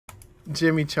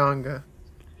Jimmy Chonga.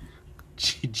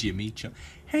 Jimmy Chonga.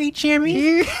 Hey,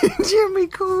 Jimmy. Jimmy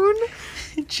Coon.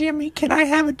 Jimmy, can I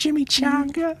have a Jimmy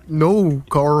Chonga? No,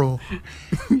 Carl.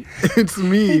 It's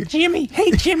me. Hey, Jimmy.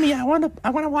 Hey, Jimmy. I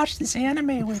wanna watch this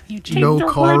anime with you, Jimmy. No,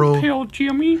 Carl. Red pill,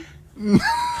 Jimmy.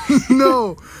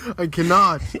 No, I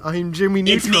cannot. I'm Jimmy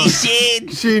Neutron. It's me, Sheen.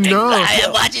 Sheen, no. I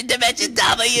am watching Dimension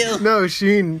W. No,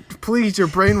 Sheen, please, your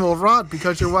brain will rot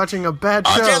because you're watching a bad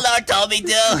show. Ultra Lord told me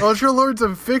to. Ultra Lord's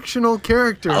a fictional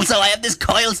character. Also, I have this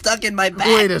coil stuck in my back.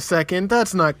 Wait a second,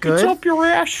 that's not good. It's up your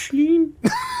ass, Sheen.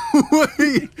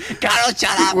 Wait, Carl,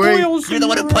 shut up. Wait. You're the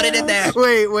one who put it in there.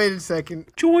 wait a second.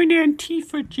 Join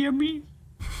Antifa, Jimmy.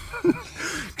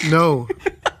 No.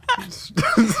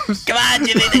 Come on,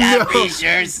 Jimmy, they got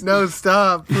t-shirts. No,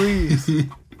 stop, please.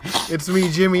 It's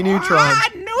me, Jimmy Neutron.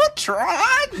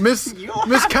 Neutron. Miss You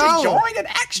Miss have Cowell. to join an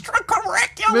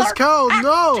extracurricular Miss Cowell,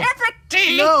 no.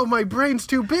 activity. No, my brain's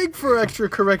too big for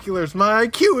extracurriculars. My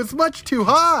IQ is much too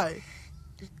high.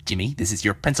 Jimmy, this is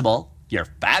your principal. Your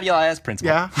fabulous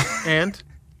principal. Yeah, and?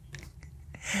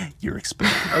 You're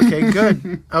expelled. Okay,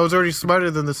 good. I was already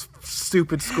smarter than this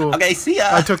stupid school. Okay, see ya.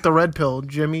 I took the red pill,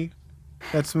 Jimmy.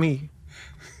 That's me.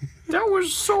 That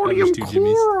was sodium That was two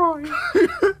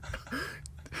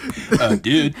chloride.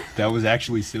 Dude, that was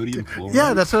actually sodium chloride.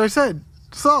 Yeah, that's what I said.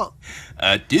 Salt.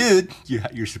 Dude,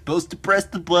 you're supposed to press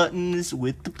the buttons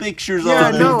with the pictures Yeah,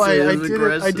 on no, them. I did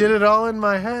it. I did it all in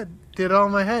my head. Did it all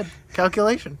in my head.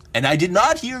 Calculation. And I did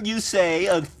not hear you say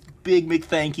a big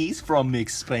McThankies from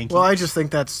McSpanky. Well, I just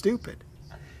think that's stupid.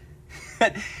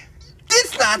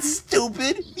 It's not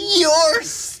stupid. You're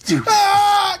stupid.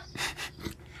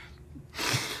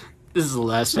 This is the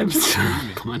last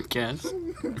episode. Come on, Cass.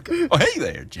 Oh, hey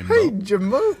there, Jimbo. Hey,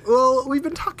 Jimbo. Well, we've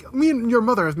been talking. Me and your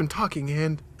mother have been talking,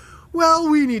 and well,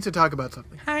 we need to talk about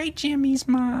something. Hi, Jimmy's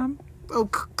mom. Oh,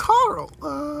 Carl.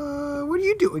 What are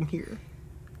you doing here?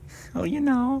 Oh, you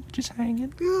know, just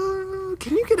hanging.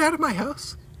 Can you get out of my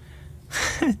house?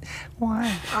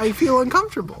 Why? I feel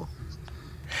uncomfortable.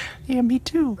 Yeah, me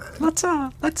too. Let's get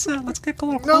a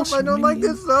little Nope, closer. I don't like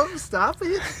this. No, stop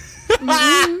it.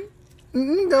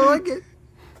 Don't like it.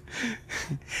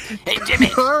 Hey, Jimmy.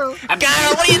 Carl.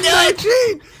 Carl, what are you doing?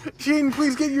 Sheen! Sheen,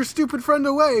 please get your stupid friend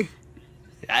away.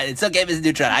 It's okay, Mr.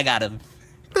 Neutron. I got him.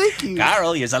 Thank you.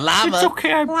 Carl, here's a llama. It's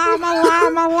okay.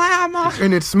 Llama.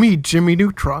 And it's me, Jimmy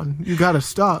Neutron. You gotta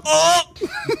stop. Oh!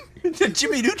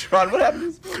 Jimmy Neutron, what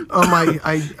happened?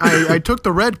 I took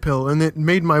the red pill and it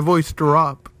made my voice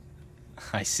drop.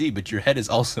 I see, but your head is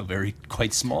also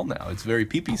quite small now. It's very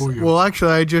pee-pee. Well,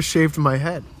 actually, I just shaved my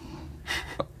head.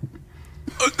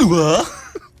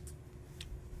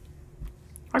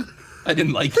 I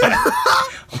didn't like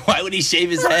that. Why would he shave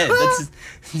his head?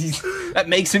 That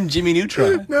makes him Jimmy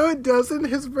Neutron. No, it doesn't.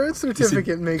 His birth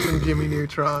certificate makes him Jimmy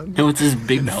Neutron. And with his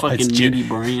big it's fucking Jim- meaty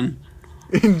brain.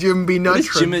 Jimmy What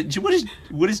is Neutron.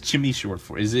 what is Jimmy short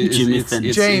for? Is it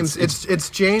Jimathan. James. It's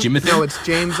James. Jimathan? No, it's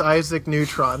James Isaac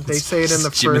Neutron. They say it in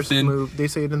the first Jimathan. movie. They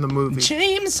say it in the movie.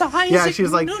 James Isaac Yeah,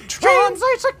 she's like, Neutron. James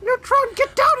Isaac Neutron,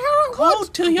 get down here at Go once.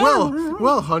 to your room.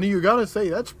 Well, honey, you gotta say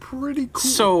that's pretty cool.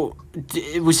 So,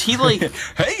 was he like...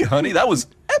 Hey, honey, that was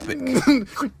epic.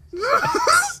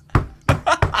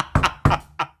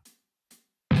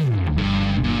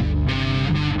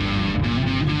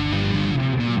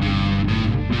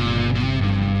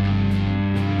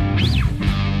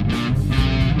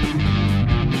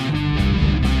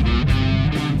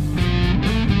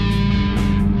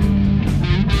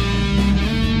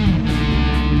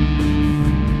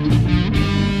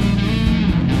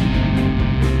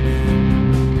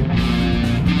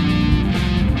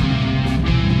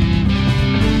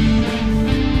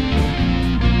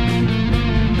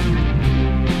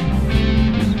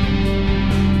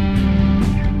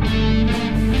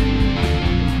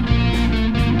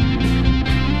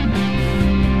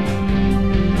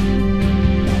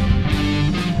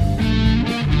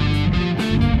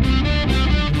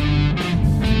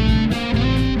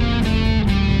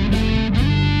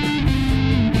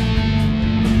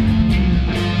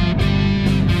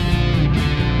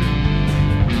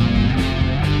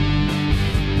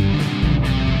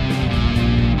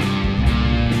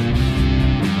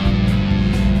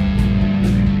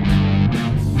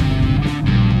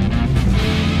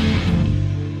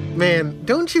 Man,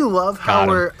 don't you love how Got him.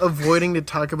 we're avoiding to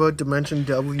talk about Dimension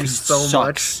W so much?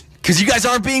 Sucks. Because you guys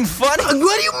aren't being funny.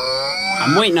 What do you?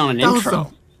 I'm waiting on an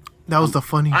intro. That was the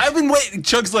funny. I've been waiting.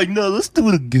 Chuck's like, no, let's do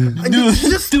it again.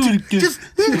 Just do it again. Just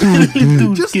do it.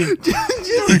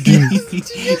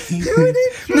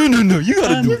 No, you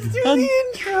gotta do it. Just do the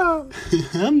intro.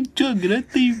 I'm joking. I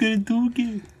think you're gonna do it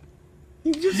again.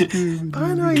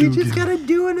 I know, you just gotta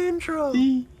do an intro.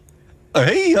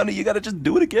 Hey, honey, you gotta just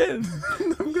do it again.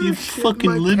 You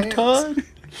fucking libtard.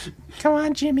 Come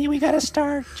on, Jimmy, we gotta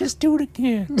start. Just do it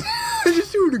again.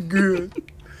 Just do it again.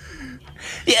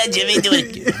 Yeah, Jimmy, do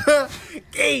it again.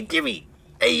 Hey, Jimmy.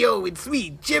 Hey, yo, it's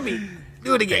me, Jimmy.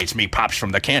 Do it Hey, again. it's me, Pops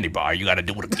from the candy bar. You gotta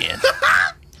do it again.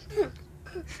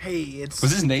 Hey, it's...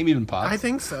 Was his name even Pops? I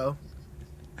think so.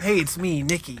 Hey, it's me,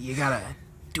 Nikki. You gotta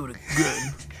do it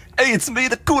again. Hey, it's me,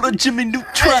 the cooler Jimmy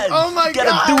Neutron. Hey, oh my gotta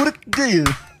God. do it again.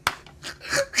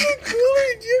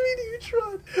 Cooler Jimmy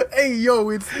Neutron. Hey, yo,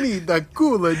 it's me, the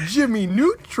cooler Jimmy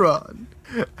Neutron.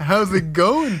 How's it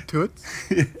going, Toots?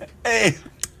 Hey,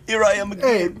 here I am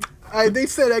again. Hey, they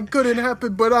said that couldn't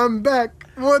happen, but I'm back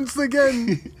once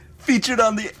again. Featured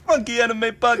on the Funky Anime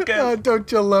Podcast. Oh,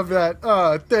 don't you love that?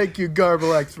 Oh, thank you,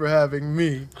 Garbalax, for having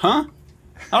me. Huh?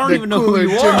 I don't The even know who cooler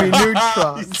you Jimmy are.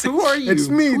 Neutron. Who are you? It's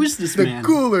me, Who is this the man?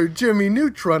 cooler Jimmy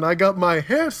Neutron. I got my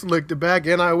hair slicked back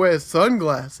and I wear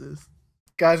sunglasses.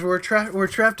 Guys, we're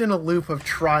trapped in a loop of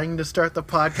trying to start the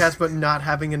podcast but not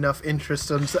having enough interest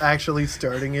in actually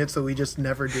starting it, so we just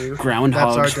never do.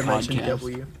 Groundhog's That's our Dimension podcast.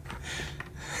 W.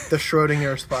 The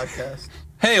Schrodinger's podcast.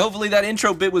 Hey, hopefully that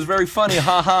intro bit was very funny.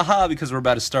 Ha ha ha, because we're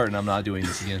about to start and I'm not doing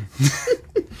this again.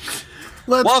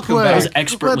 Let's Welcome play. back. That was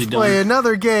expertly Let's play done.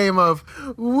 another game of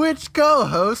which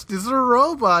co-host is a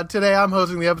robot. Today I'm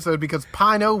hosting the episode because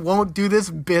Pino won't do this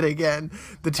bit again.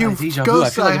 The two deja vu.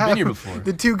 ghosts I feel like I've have, been here before.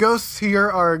 The two ghosts here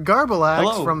are Garbalax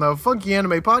Hello. from the Funky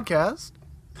Anime Podcast,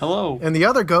 Hello. and the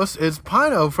other ghost is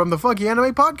Pino from the Funky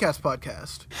Anime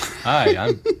Podcast.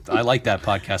 Hi, I like that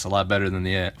podcast a lot better than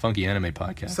the Funky Anime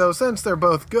Podcast. So since they're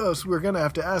both ghosts, we're gonna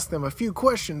have to ask them a few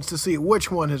questions to see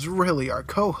which one is really our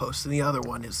co-host and the other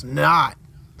one is not.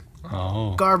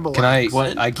 Oh. Garbalax. Can I?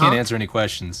 What? I can't Huh? answer any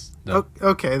questions. though.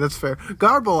 Okay, that's fair.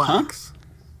 Garbalax.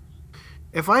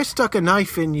 If I stuck a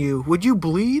knife in you, would you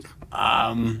bleed?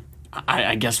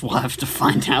 I guess we'll have to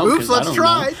find out. Oops, 'cause I let's don't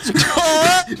try.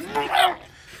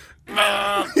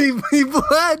 know. he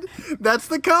bled. That's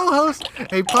the co-host.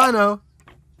 Hey, Pino,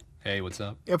 Hey, what's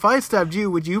up? if I stabbed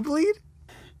you, would you bleed?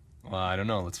 Well, I don't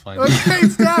know. Let's find out. Okay,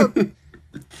 stab.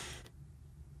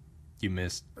 You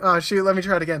missed. Oh, shoot, let me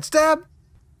try it again. Stab.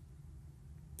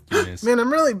 You missed. Man,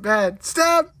 I'm really bad.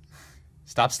 Stab.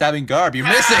 Stop stabbing Garb. You're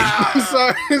missing. I'm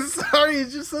sorry,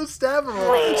 it's just so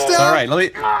stabbable. Stab. All right,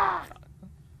 let me.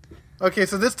 Okay,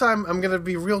 so this time I'm gonna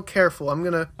be real careful. I'm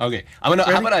gonna. Okay, I'm gonna.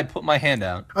 How Ready? about I put my hand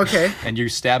out Okay. and you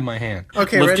stab my hand?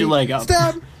 Okay, Lift ready? your leg up.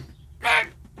 Stab.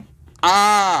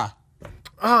 Ah,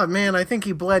 Oh man, I think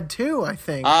he bled too. I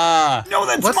think. ah. No,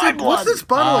 that's what's my it- blood. What's this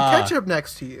bottle Ah. of ketchup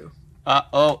next to you?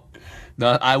 Oh.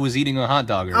 No, I was eating a hot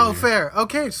dog earlier. Oh, fair.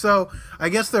 Okay, so I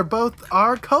guess they're both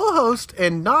our co-host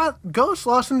and not Ghost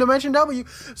Lost in Dimension W.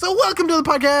 So welcome to the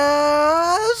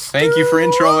podcast. Thank you for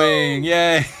introing.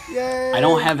 Yay. Yay. I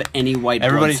don't have any white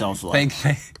Everybody, blood cells left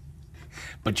thank.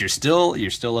 But you're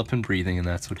still up and breathing, and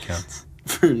that's what counts.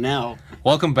 for now.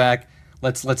 Welcome back.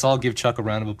 Let's all give Chuck a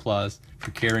round of applause for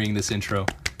carrying this intro.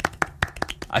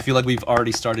 I feel like we've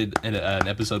already started an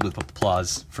episode with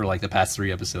applause for like the past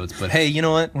 3 episodes, but hey, you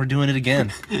know what? We're doing it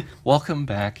again. Welcome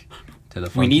back to the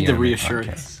Funky We need the Anime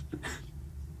reassurance. Podcast.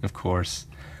 Of course.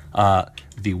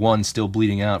 The one still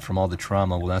bleeding out from all the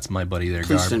trauma. Well, that's my buddy there,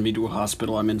 Please Garb. send me to a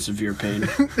hospital. I'm in severe pain.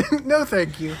 No,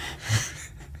 thank you.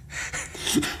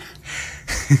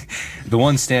 The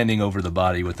one standing over the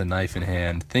body with a knife in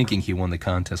hand, thinking he won the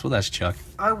contest. Well, that's Chuck.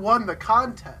 I won the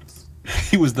contest.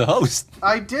 He was the host.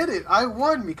 I did it. I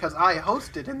won because I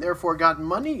hosted and therefore got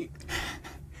money.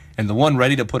 And the one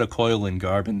ready to put a coil in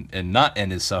Garb and not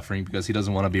end his suffering because he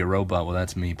doesn't want to be a robot. Well,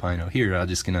 that's me, Pino. Here, I'm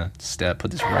just gonna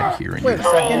put this right here in Wait a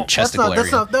your second. chesticle area.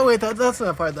 That's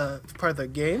not part of the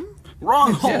game.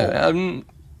 Wrong hole. Yeah,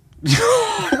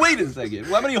 wait a second.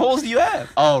 How many holes do you have?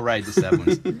 Oh, right, the stab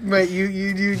wounds. Wait,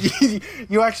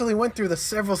 you actually went through the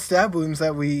several stab wounds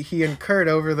that he incurred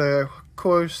over the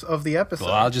course of the episode.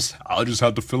 Well, I'll just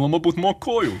have to fill him up with more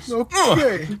coils.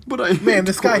 Okay. But I hate Man,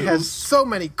 this guy coils. has so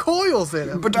many coils in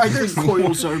him. But I think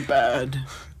coils are bad.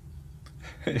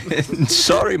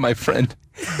 Sorry, my friend.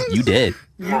 You did.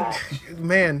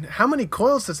 Man, how many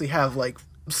coils does he have? Like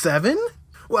 7?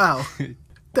 Wow.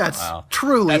 That's Wow.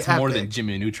 truly That's more epic. than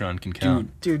Jimmy Neutron can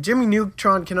count. Dude, Jimmy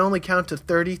Neutron can only count to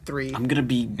 33. I'm gonna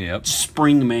be Yep.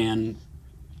 Spring Man.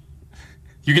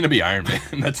 You're gonna be Iron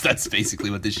Man. That's basically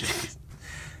what this shit is.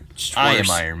 Just I am worse.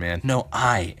 Iron Man. No,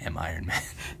 I am Iron Man.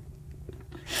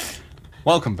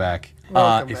 Welcome back.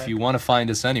 Welcome if back. you want to find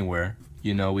us anywhere,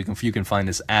 you know you can find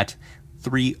us at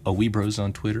 3 A-Weebros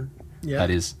on Twitter. Yeah. That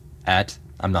is at,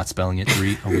 I'm not spelling it,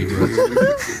 3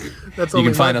 A-Weebros. That's You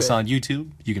only can find my us bit. on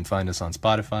YouTube. You can find us on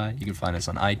Spotify. You can find us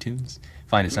on iTunes.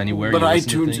 Find us anywhere. But you listen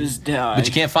to iTunes things. is dead. But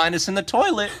you can't find us in the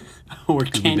toilet. Or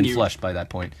We've can been you? flushed by that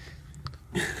point.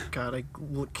 God, I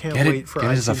can't Get it? wait for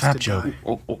Get it as a iTunes fat to joke.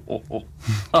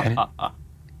 die. Get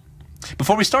it?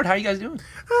 Before we start, how are you guys doing?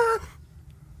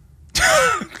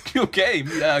 Okay,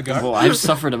 Garb. Well, I've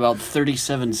suffered about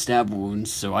 37 stab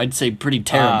wounds, so I'd say pretty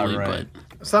terribly, right.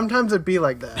 Sometimes it'd be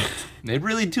like that. They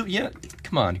really do. Yeah,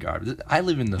 come on, Garb. I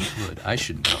live in the hood. I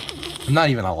should know. I'm not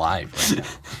even alive right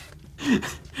now.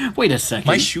 but... Wait a second.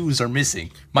 My shoes are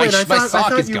missing. My Wait, my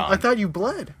sock is gone. I thought you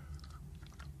bled.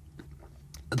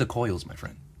 The coils, my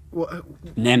friend. What?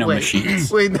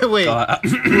 Nanomachines. Wait, wait.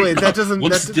 That doesn't.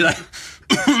 Whoops, That,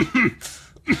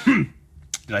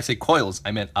 did I say coils?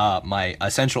 I meant my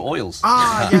essential oils.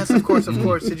 Ah, yes, of course, of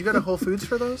course. Did you go to Whole Foods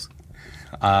for those?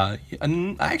 I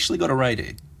actually go to Rite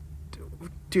Aid.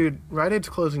 Dude, Rite Aid's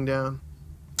closing down.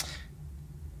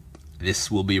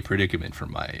 This will be a predicament for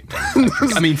my,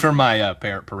 for my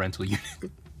parental unit.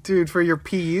 Dude, for your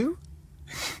PU?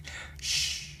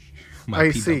 My I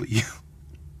PW. see.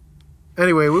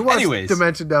 Anyway, we watched Anyways.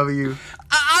 Dimension W.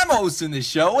 I'm hosting this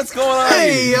show. What's going on?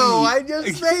 Hey, yo, I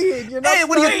just saying. You're not Hey,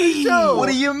 what do starting the show. What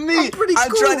do you mean? I'm pretty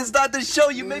cool. trying to start the show.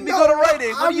 You made me No, go to Rite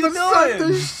Aid. What are you I'm gonna start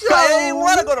doing? the show. I ain't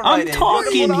want to go to I'm Rite Aid.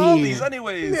 talking We're going to here. Aldi's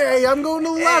anyways. Hey, I'm going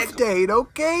to Left Aid,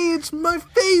 okay? It's my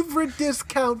favorite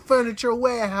discount furniture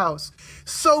warehouse.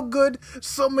 So good,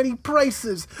 so many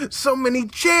prices, so many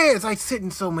chairs. I sit in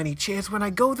so many chairs when I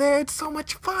go there. It's so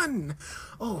much fun.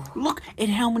 Oh, Look at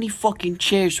how many fucking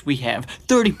chairs we have.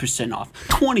 30% off,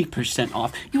 20%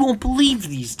 off. You won't believe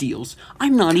these deals.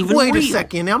 I'm not even wait real. a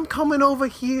second. I'm coming over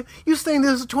here. You saying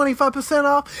there's a 25%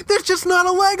 off? There's just not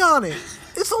a leg on it.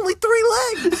 It's only 3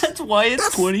 legs. That's why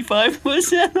it's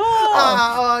 25%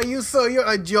 off. You're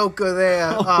a joker there.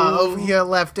 Over here at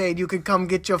Left Aid, you can come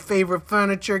get your favorite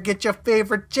furniture, get your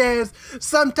favorite chairs.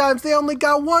 Sometimes they only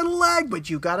got 1 leg, but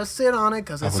you gotta sit on it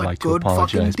because I it's would a like to good fucking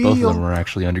apologize. deal. Both of them were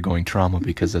actually undergoing trauma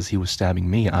because as he was stabbing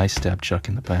me, I stabbed Chuck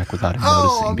in the back without him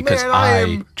noticing because man,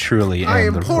 I truly I am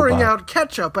am the pouring robot. out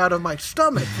ketchup out of my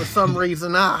stomach for some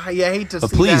reason. You hate to But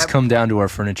see please that. come down to our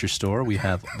furniture store. We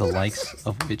have the likes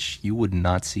of which you would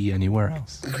not see anywhere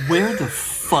else. Where the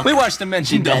fuck We watched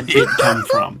Dimension did that W. bit come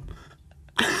from?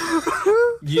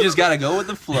 You just gotta go with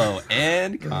the flow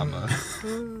and comma.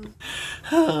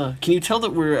 Can you tell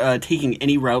that we're taking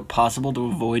any route possible to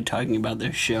avoid talking about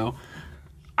this show?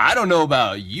 I don't know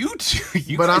about you two.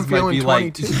 You But guys I'm feeling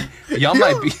might be 22.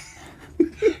 like,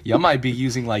 y'all might be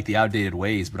using like the outdated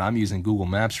ways, but I'm using Google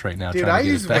Maps right now Dude, trying I to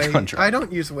get use us back on Waze. track. I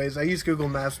don't use Waze. I use Google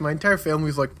Maps. My entire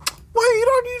family's like, why you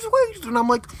don't use Waze? And I'm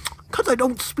like, because I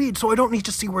don't speed, so I don't need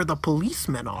to see where the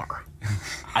policemen are.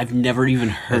 I've never even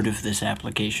heard of this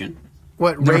application.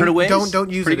 What? Never heard of Waze? Waze? Don't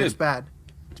use Pretty it. It's good. bad.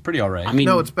 It's pretty alright. I mean,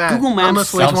 No, it's bad. Google Maps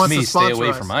Unless Waze Helps wants me to stay sponsor away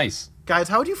us. from ice. Guys,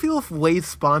 how would you feel if Waze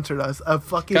sponsored us? A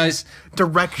fucking Guys,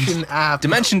 direction app.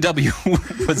 Dimension W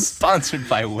was sponsored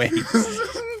by Waze.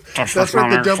 That's what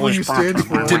the W stands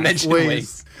for. Dimension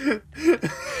Waze.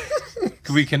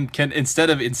 We can instead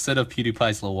of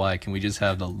PewDiePie's little Y, can we just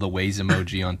have the Waze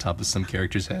emoji on top of some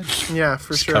character's head? Yeah,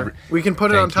 for Just sure. cover- We can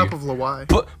put it on Thank top you. of Lawai.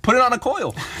 Put it on a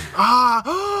coil.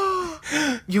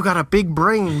 You got a big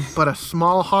brain, but a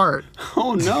small heart.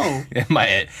 Oh no.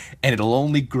 And it'll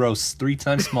only grow 3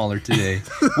 times smaller today.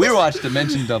 We watched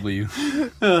Dimension W.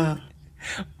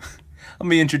 Let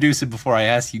me introduce it before I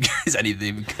ask you guys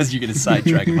anything, because you're going to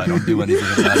sidetrack if I don't do anything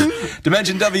about it.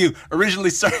 Dimension W originally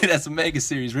started as a mega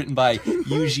series written by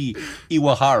Yuji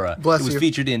Iwahara. Bless it was you.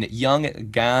 featured in Young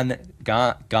Gungan.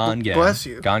 Bless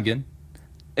you. Gungan.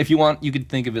 If you want, you could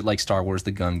think of it like Star Wars,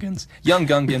 the Gungans. Young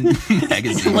Gungan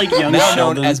magazine, Like Young now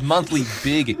known Sheldon. as Monthly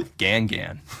Big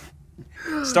Gangan.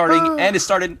 It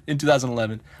started in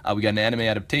 2011. We got an anime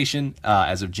adaptation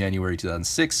as of January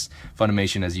 2006.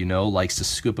 Funimation, as you know, likes to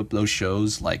scoop up those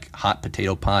shows like hot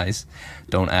potato pies.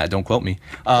 Don't quote me.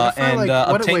 Obtain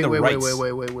the rights.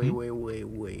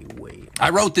 Wait. I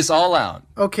wrote this all out.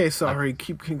 Okay, sorry.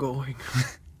 Keep going.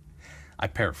 I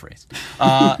paraphrased.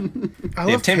 I They love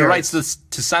obtained the rights parrots.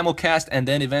 to simulcast and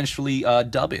then eventually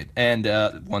dub it. And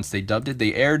once they dubbed it,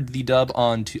 they aired the dub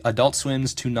on Adult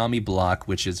Swim's Toonami block,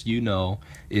 which, as you know,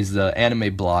 is the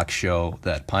anime block show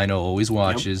that Pino always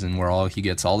watches, and where he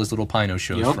gets all his little Pino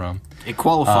shows from. It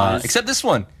qualifies. Except this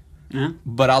one. Yeah.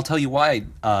 But I'll tell you why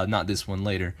not this one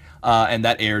later. And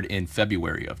that aired in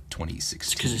February of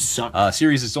 2016. Because it sucked.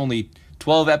 Series is only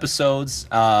 12 episodes.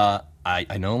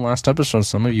 I know last episode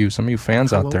some of you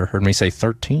fans out there heard me say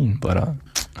 13, but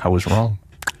I was wrong.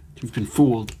 You've been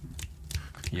fooled.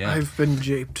 Yeah. I've been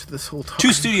japed this whole time.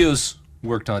 2 studios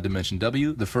worked on Dimension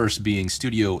W, the first being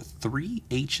Studio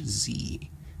 3HZ,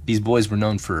 These boys were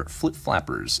known for Flip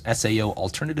Flappers, SAO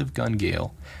Alternative Gun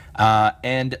Gale,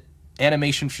 and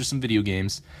animation for some video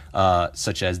games,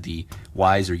 such as the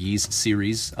Ys or Ys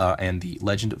series and the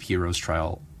Legend of Heroes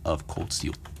Trial of Cold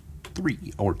Steel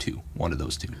 3 or 2, one of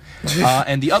those two.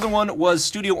 And the other one was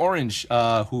Studio Orange,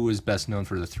 who is best known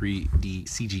for the 3D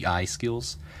CGI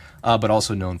skills, but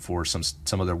also known for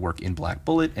some of their work in Black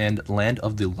Bullet and Land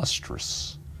of the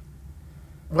Lustrous.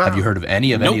 Wow. Have you heard of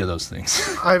any of those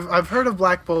things? I've heard of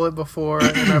Black Bullet before,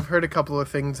 and I've heard a couple of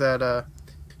things that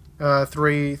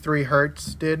 3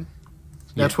 Hertz did.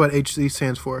 That's what HZ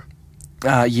stands for.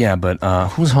 Yeah, but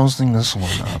who's hosting this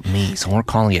one? Me. So we're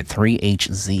calling it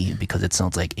 3HZ because it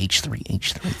sounds like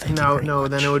H3H3. Thank you very much.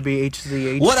 Then it would be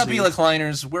HZHZ. What up,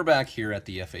 Elecliners? We're back here at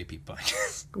the FAP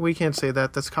podcast. We can't say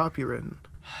that. That's copywritten.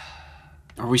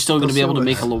 Are we still going to be able to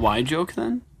make a Lawai joke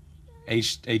then?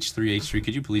 H3H3,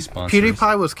 could you please sponsor us?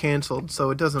 PewDiePie was canceled, so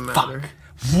it doesn't matter.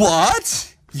 Fuck.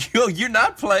 What? You're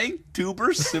not playing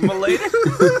Tuber Simulator?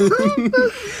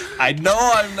 I know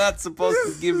I'm not supposed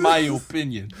to give my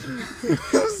opinion,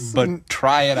 but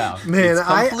try it out. Man, it's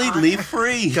completely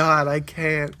free. God, I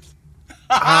can't.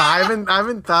 I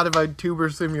haven't thought about Tuber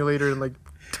Simulator in like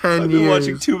 10 I've years. been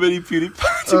watching too many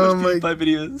PewDiePie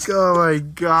videos. Oh my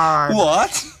god.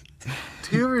 What?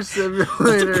 Tuber Simulator.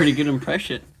 That's a pretty good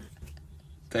impression.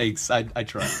 Thanks, I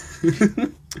tried.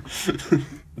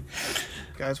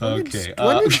 Guys, when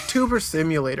did Tuber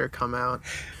Simulator come out?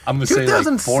 I'm going to say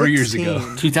like 4 years ago.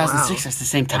 2006, Wow. that's the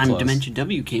same time Dimension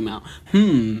W came out.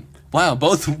 Wow,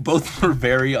 both were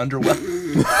very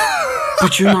underwhelming.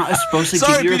 But you're not supposed to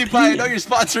Sorry, give your PewDiePie, opinion. I know you're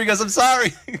sponsoring us. I'm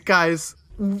sorry. Guys,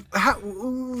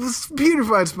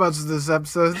 PewDiePie sponsors this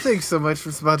episode. Thanks so much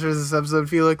for sponsoring this episode,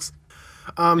 Felix.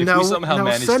 If we somehow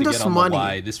manage to send get us on money. the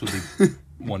Y, this would be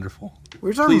wonderful.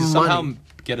 Where's our Please money? somehow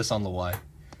get us on the Y.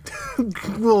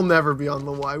 We'll never be on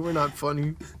the Y. We're not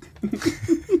funny.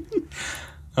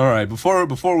 All right, before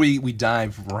we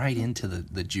dive right into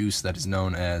the juice that is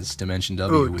known as Dimension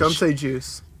W. Oh, don't say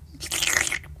juice.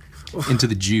 Into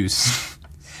the juice.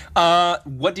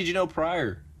 What did you know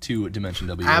prior to Dimension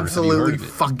W? Or have you Absolutely heard of it?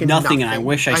 fucking Nothing, and I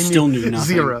wish I still knew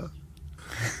nothing. Zero.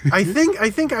 I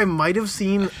think I might have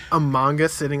seen a manga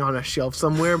sitting on a shelf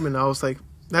somewhere, and I was like,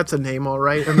 that's a name, all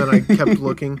right. And then I kept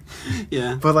looking.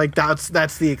 Yeah. But like that's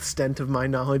the extent of my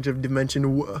knowledge of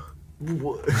Dimension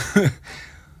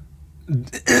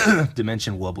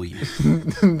Dimension W.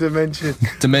 Dimension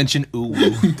Dimension Ooh.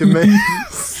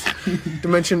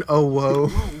 Dimension oh whoa.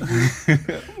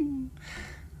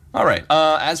 All right.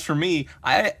 As for me,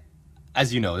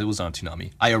 as you know, it was on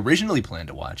Toonami. I originally planned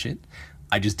to watch it.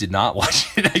 I just did not watch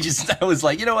it. I was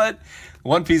like, you know what?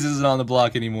 One Piece isn't on the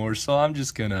block anymore, so I'm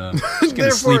just gonna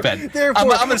sleep at. I'm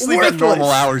gonna sleep at normal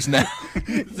hours now.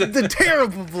 The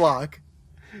terrible block.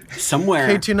 Somewhere.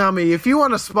 Hey Toonami, if you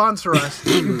want to sponsor us,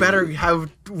 you better have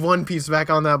One Piece back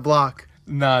on that block.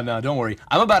 No, don't worry.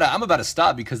 I'm about to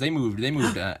stop because they moved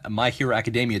My Hero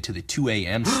Academia to the 2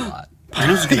 a.m. slot.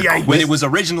 When it was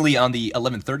originally on the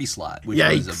 11:30 slot, which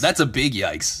that's a big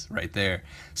yikes right there.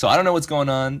 So I don't know what's going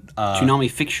on.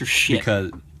 Toonami, fix your shit.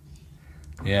 Because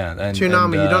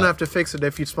Toonami, you don't have to fix it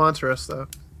if you sponsor us though.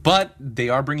 But they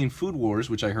are bringing Food Wars,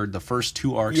 which I heard the first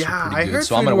 2 arcs are pretty I good. heard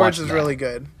So I'm Food gonna Wars watch is that. really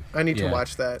good. I need to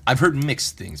watch that. I've heard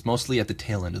mixed things, mostly at the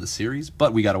tail end of the series,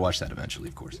 but we got to watch that eventually,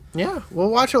 of course. Yeah, we'll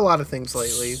watch a lot of things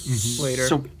later.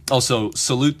 So, Also,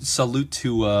 salute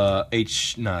to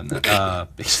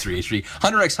H3H3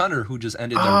 Hunter x Hunter, who just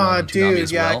ended their run on Toonami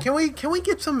as well. Can we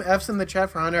get some F's in the chat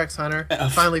for Hunter x Hunter?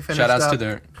 Finally finished. Shout outs up. to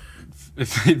their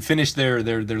finished their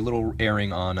little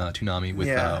airing on Toonami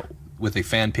with a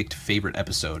fan picked favorite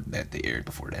episode that they aired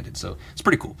before it ended. So it's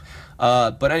pretty cool.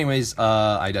 But anyways,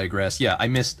 I digress. Yeah, I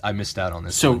missed out on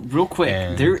this. So one. real quick,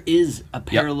 And there is a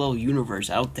parallel universe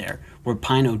out there where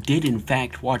Pino did in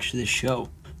fact watch this show.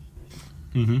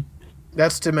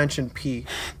 That's Dimension P.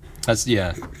 That's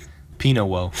Pino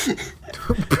woe.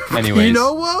 Anyways,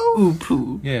 Pino woe? Ooh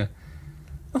poo. Yeah.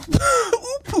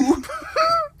 Pooh.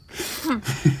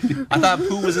 I thought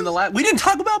Pooh was in the last. We didn't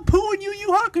talk about Pooh in Yu Yu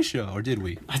Hakusho, or did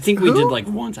we? I think we did like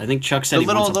once. I think Chuck said The he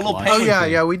wants a little plush. Oh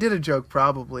penguin. yeah, we did a joke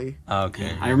probably.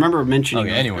 Okay. I remember mentioning.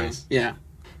 Okay, it. anyways. Yeah.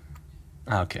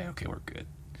 Okay, we're good.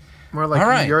 More like All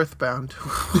right. Earthbound.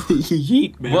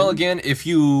 Yeet, man. Well, again, if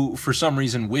you for some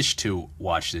reason wish to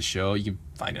watch this show, you can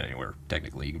find it anywhere.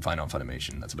 Technically, you can find it on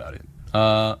Funimation. That's about it.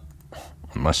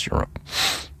 Unless you're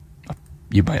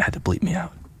you might have to bleep me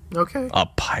out. Okay. A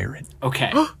pirate.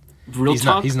 Okay. Real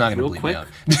talk. He's not gonna real bleep quick. me out.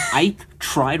 I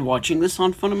tried watching this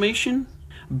on Funimation,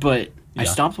 but I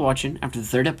stopped watching after the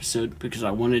 3rd episode because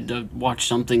I wanted to watch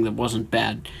something that wasn't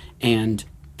bad. And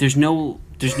there's no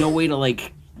way to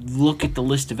like look at the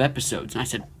list of episodes, and I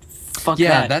said, "Fuck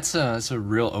Yeah, that." that's a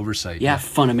real oversight. Yeah,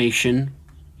 Funimation.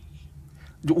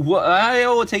 Well,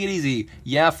 oh, take it easy.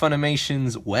 Yeah,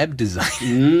 Funimation's web design.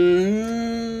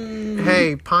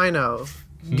 Hey, Pino,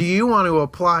 do you want to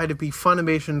apply to be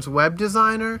Funimation's web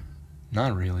designer?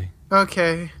 Not really.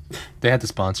 Okay. They had to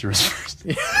sponsor us first.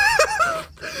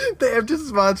 They have to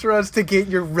sponsor us to get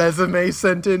your resume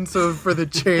sent in so for the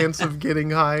chance of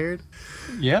getting hired.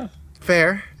 Yeah.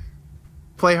 Fair.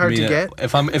 Play hard I mean, to get.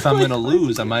 If I'm gonna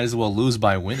lose, I might as well lose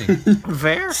by winning.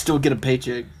 Fair. Still get a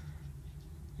paycheck.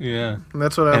 Yeah.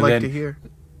 That's what I And like then- to hear.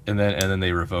 And then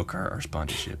they revoke our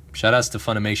sponsorship. Shout outs to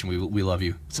Funimation. We love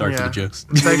you. Sorry for Yeah. the jokes.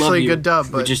 It's We love actually a you. good dub,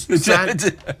 We but just-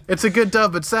 it's a good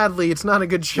dub, but sadly it's not a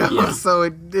good show, Yeah.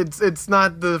 so it's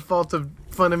not the fault of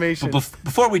Funimation.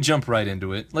 Before we jump right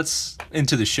into it,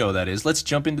 into the show. That is, let's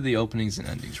jump into the openings and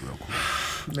endings real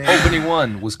quick. Man. Opening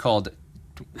 1 was called.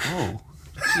 Whoa.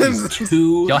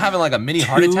 Two. Y'all having like a mini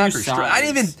heart Two attack or I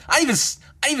didn't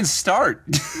even start.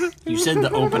 You said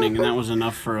the opening, and that was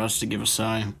enough for us to give a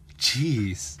sigh.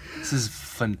 Jeez, this is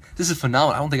fun. This is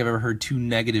phenomenal. I don't think I've ever heard 2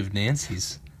 negative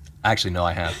Nancys. Actually, no,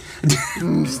 I have.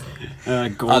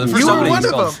 Golden first You were opening one is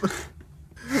of called- them.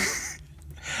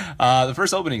 The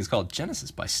first opening is called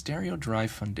Genesis by Stereo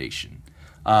Drive Foundation.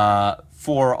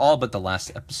 For all but the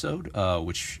last episode,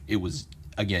 which it was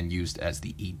again used as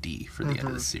the ED for the end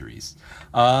of the series.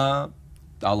 I'll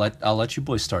let you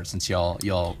boys start since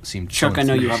y'all seem to Chuck, I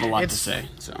know you have a enthusiastic.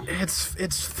 lot to It's- say. So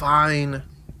It's fine.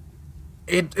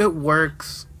 It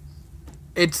works.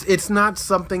 It's not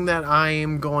something that I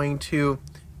am going to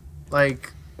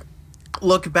like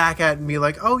look back at and be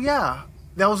like, oh yeah,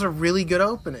 that was a really good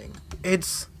opening.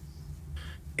 It's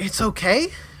okay.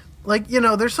 Like,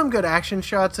 there's some good action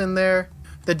shots in there.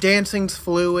 The dancing's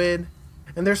fluid,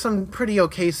 and there's some pretty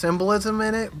okay symbolism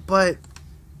in it, but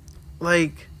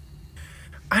like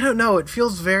I don't know, it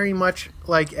feels very much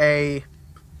like a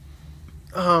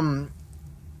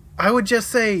I would just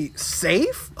say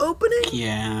safe opening.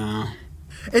 yeah,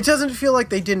 It doesn't feel like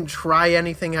they didn't try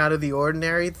anything out of the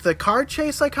ordinary. The car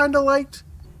chase I kind of liked.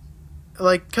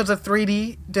 Like, because the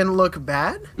 3D didn't look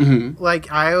bad. Mm-hmm.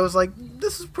 Like, I was like,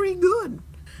 this is pretty good.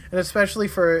 And especially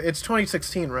it's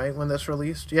 2016, right, when this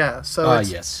released? Yeah, so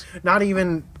it's Yes. not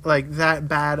even, like, that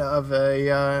bad of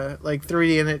a,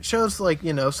 3D. And it shows, like,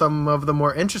 some of the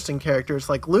more interesting characters,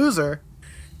 like Loser.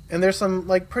 And there's some,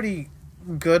 like, pretty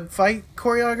good fight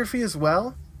choreography as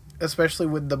well. Especially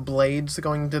with the blades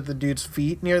going to the dude's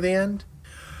feet near the end.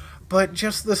 But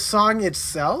just the song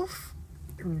itself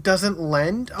doesn't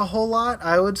lend a whole lot,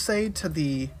 I would say, to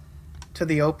the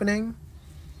opening.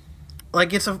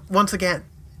 Like, once again,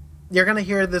 you're gonna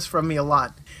hear this from me a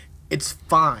lot. It's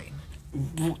fine.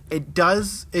 It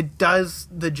does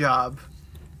the job.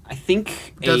 I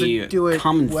think Doesn't do a it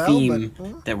common well, theme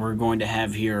but- that we're going to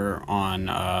have here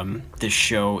on this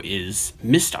show is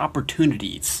missed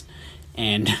opportunities.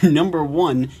 And number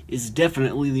 1 is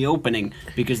definitely the opening,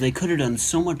 because they could have done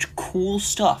so much cool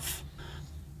stuff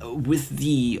with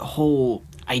the whole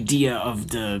idea of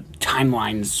the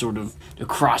timelines sort of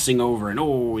crossing over, and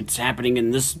it's happening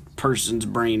in this person's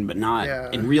brain but not Yeah.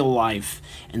 in real life.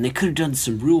 And they could have done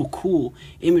some real cool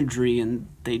imagery, and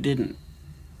they didn't.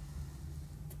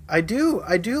 I do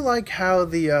like how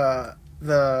the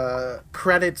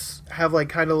credits have like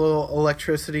kind of little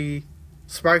electricity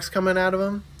sparks coming out of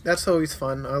them. That's always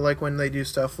fun. I like when they do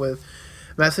stuff with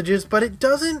messages, but it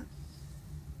doesn't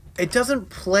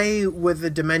play with the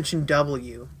Dimension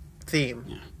W theme.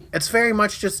 Yeah. It's very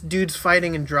much just dudes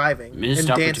fighting and driving Missed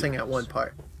and dancing at one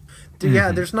part.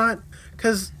 Yeah, there's not,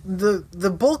 because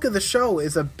the bulk of the show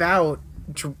is about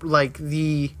like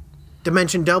the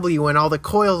Dimension W and all the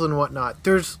coils and whatnot.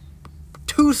 There's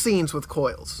 2 scenes with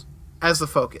coils as the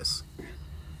focus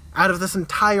out of this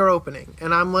entire opening,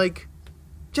 and I'm like,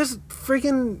 just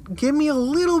freaking give me a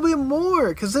little bit more,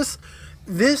 because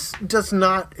this does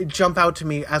not jump out to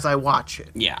me as I watch it.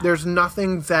 Yeah. There's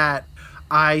nothing that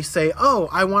I say, oh,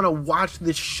 I want to watch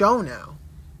this show now.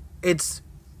 It's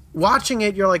watching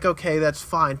it, you're like, okay, that's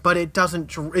fine, but it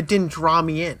didn't draw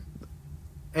me in.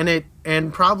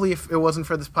 And probably if it wasn't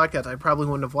for this podcast, I probably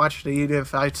wouldn't have watched it even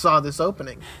if I saw this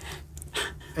opening.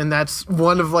 And that's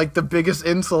one of like the biggest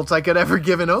insults I could ever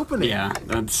give an opening. Yeah,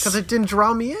 Because it didn't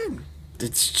draw me in.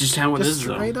 it's just how it is,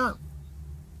 Just straight though. up.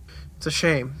 It's a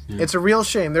shame. It's a real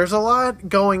shame. There's a lot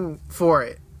going for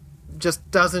it.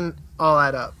 Just doesn't all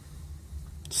add up.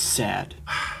 Sad.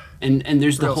 And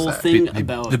there's the Real whole sad. thing The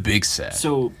about... big sad.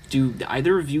 So, do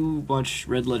either of you watch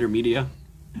Red Letter Media?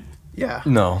 Yeah.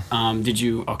 No. Did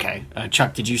you... Okay.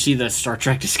 Chuck, did you see the Star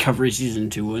Trek Discovery Season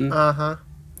 2 one? Uh-huh.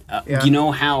 Yeah. You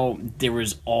know how there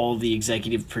was all the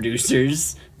executive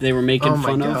producers they were making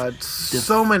fun God. of?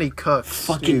 So many cooks.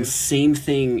 Fucking dude. same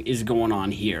thing is going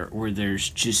on here, where there's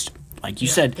just, like you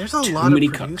said, There's a too lot many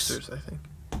of cooks. producers, I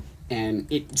think.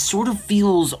 And it sort of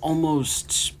feels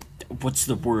almost, what's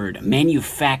the word,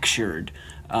 manufactured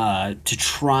to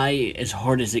try as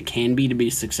hard as it can be to be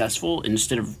successful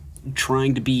instead of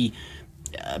trying to be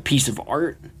a piece of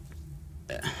art.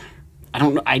 I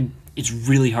don't know. It's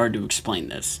really hard to explain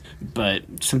this, but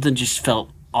something just felt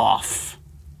off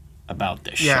about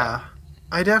this show. Yeah,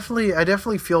 I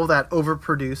definitely feel that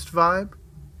overproduced vibe.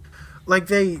 Like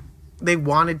they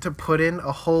wanted to put in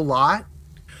a whole lot.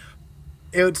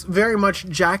 It's very much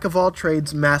jack of all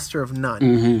trades, master of none.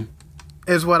 Mm-hmm.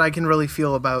 Is what I can really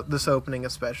feel about this opening,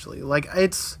 especially. Like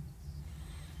it's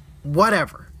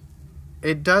whatever.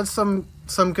 It does some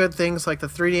good things, like the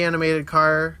 3D animated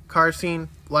car scene,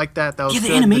 like that. That was Yeah, the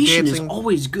good. animation is dancing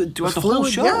always good throughout was the whole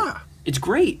fluid, show. yeah. It's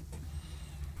great.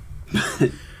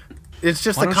 It's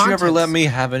just Why the don't you content. ever let me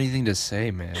have anything to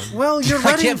say, man? Well, you're I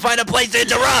letting. can't find a place to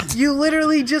interrupt. You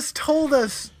literally just told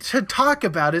us to talk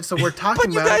about it, so we're talking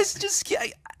But you about guys just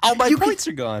all my You can- points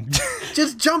are gone. it.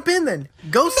 Just jump in then.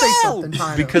 Go say something,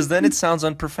 Pino. Because then it sounds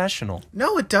unprofessional.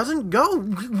 No, it doesn't go.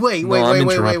 Wait, No, I'm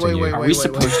wait. interrupting you. Are we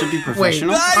supposed to be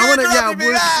professional? I want to. Yeah,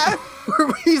 interrupting me.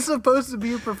 were we supposed to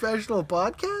be a professional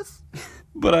podcast?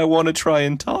 But I want to try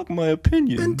and talk my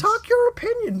opinion. Then talk your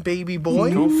opinion, baby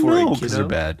boy. Go for it, because they're kiddo.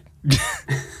 bad.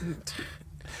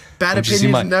 Bad Don't you see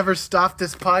opinions my- never stopped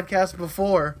this podcast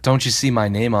before. Don't you see my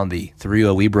name on the Three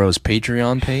A-Weebros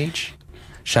Patreon page?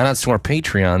 Shout outs to our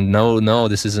Patreon. No,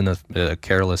 this isn't a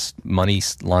careless money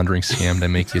laundering scam to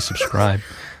make you subscribe.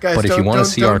 Guys, But if you want to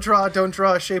see our, don't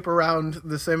draw a shape around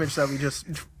this image that we just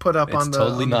put up It's on the.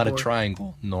 totally on the not a board.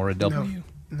 triangle nor a W.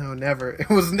 No, never.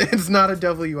 It's not a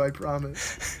W. I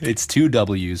promise. It's two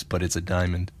W's, but it's a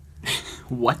diamond.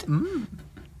 What?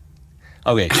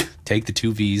 Okay, take the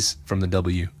two V's from the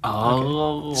W,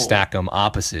 Oh. stack them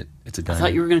opposite. It's a I diamond.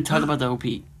 thought you were going to talk about the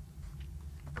OP.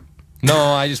 No,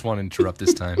 I just want to interrupt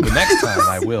this time. But next time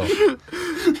I will.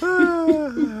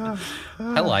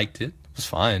 I liked it. It was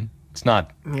fine. It's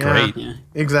not great. Yeah.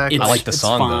 Exactly. It's, like the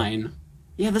song, though. fine.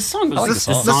 Yeah, the song was, I like the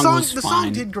song. the song, was the fine.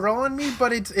 song did grow on me,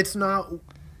 but it's not.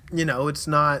 It's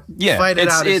not. Yeah, fight it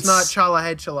out. It's not it's- chala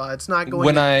head chala. It's not going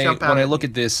When to I jump out. when I at look me.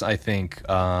 at this, I think,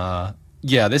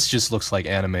 this just looks like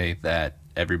anime that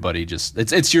everybody just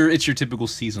it's your typical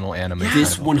seasonal anime.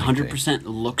 This kind of opening 100%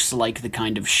 looks like the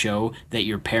kind of show that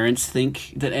your parents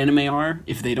think that anime are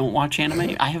if they don't watch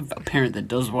anime. I have a parent that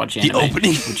does watch anime,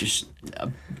 opening. which is a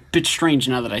bit strange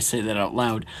now that I say that out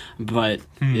loud. But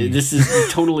this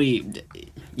is totally,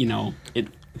 it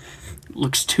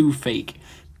looks too fake.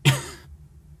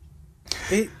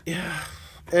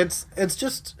 It's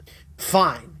just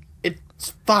fine. It's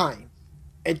fine.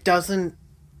 It doesn't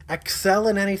excel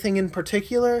in anything in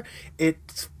particular.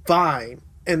 It's fine,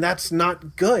 and that's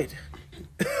not good.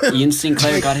 Ian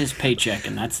Sinclair got his paycheck,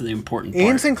 and that's the important part.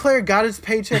 Ian Sinclair got his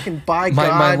paycheck, and by My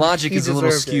God, logic he is a little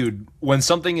deserved it. skewed. When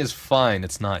something is fine,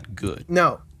 it's not good.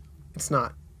 No, it's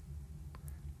not.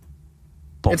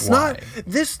 But It's why? not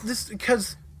this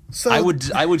because. So I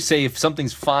would say if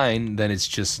something's fine, then it's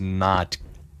just not.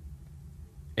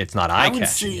 It's not eye would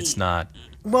catching. say- It's not.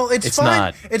 Well, it's It's fine.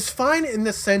 not. It's fine in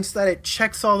the sense that it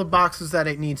checks all the boxes that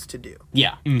it needs to do.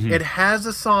 Yeah. It has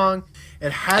a song.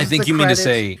 It has. I think the you mean to credits,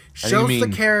 say- I think you shows mean-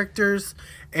 the characters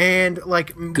and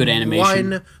like Good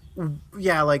animation.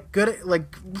 like good,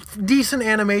 like decent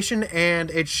animation, and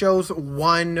it shows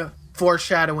one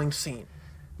foreshadowing scene. I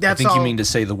That's think all. you mean to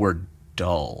say the word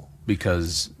dull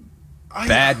because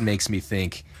bad makes me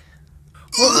think.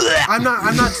 I'm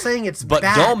not saying it's But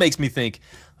bad. dull makes me think.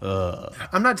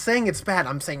 I'm not saying it's bad.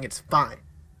 I'm saying it's fine.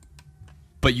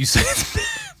 But you said.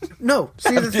 No,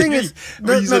 see the thing is,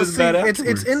 But you said it's bad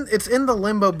it's in the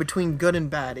limbo between good and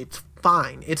bad. It's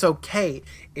fine. It's okay.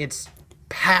 It's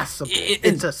passable.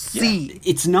 It's a C.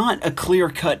 It's not a clear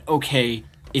cut, okay,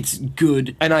 it's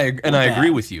good. And I bad. agree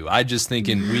with you. I just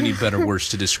thinking we need better words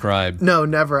to describe. No,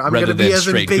 never. I'm Rather going to be than as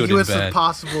straight good and ambiguous as bad.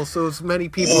 possible, so as many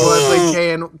people as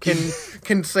they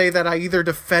can say that I either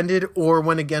defended or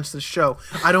went against the show.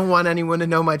 I don't want anyone to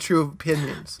know my true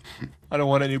opinions, I don't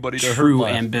want anybody to True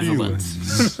hurt my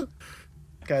ambivalence.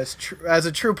 guys. As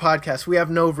a true podcast, we have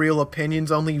no real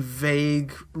opinions, only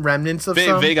vague remnants of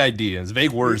some. vague ideas,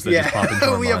 vague words that just pop into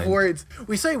our we mind. have words.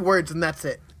 We say words, and that's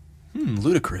it.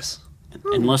 Ludicrous.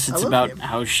 Unless it's love about you.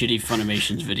 how shitty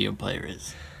Funimation's video player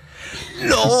is.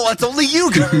 No, that's only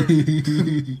you.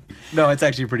 No, it's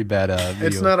actually a pretty bad. Video,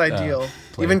 It's not ideal.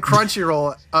 player. Even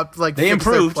Crunchyroll up like They fixed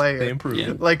their improved. player. They improved.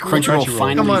 Yeah. Like Crunchyroll Come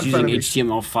finally on, is using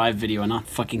Funimason. HTML5 video and not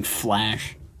fucking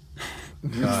Flash.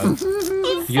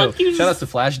 Yo, shout out to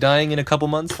Flash dying in a couple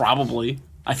months. Probably.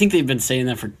 I think they've been saying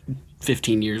that for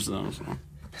 15 years though. So.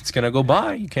 It's gonna go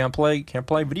by. You can't play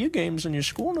video games in your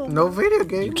school no more. No video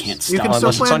games. You can't You stop. can still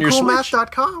Unless it's play on on your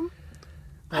coolmath.com.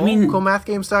 I mean,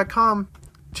 coolmathgames.com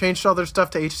changed all their stuff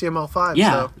to HTML5.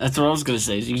 yeah, So. that's what I was gonna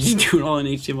say. Is you just do it all in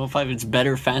HTML5. It's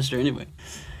better, faster anyway.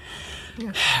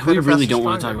 Yeah, We better, really faster, don't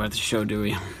want to talk stronger. about the show, do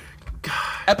we?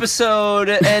 Episode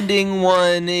ending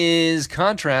one is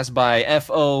Contrast by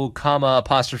FO, comma,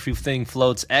 apostrophe thing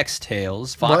floats X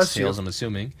tails, Bless Fox you. tails, I'm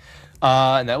assuming.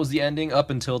 And that was the ending up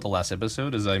until the last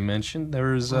episode, as I mentioned.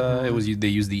 There was they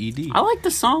used the ED. I like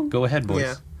the song. Go ahead, boys.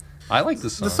 Yeah. I like the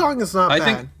song. The song is not I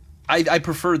bad. think I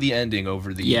prefer the ending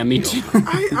over the Yeah, me too.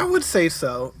 I would say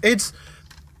so.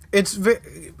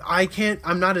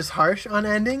 I'm not as harsh on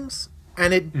endings,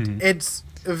 and it's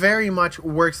very much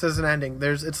works as an ending.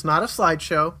 It's not a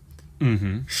slideshow.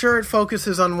 Sure, it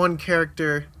focuses on one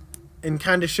character and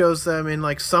kind of shows them in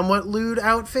like somewhat lewd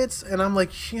outfits, and I'm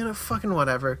like, fucking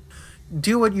whatever.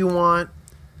 Do what you want.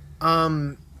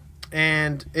 And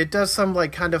it does some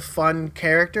like kind of fun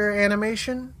character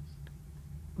animation,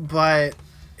 but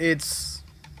it's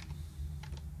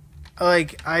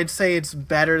like I'd say it's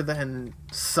better than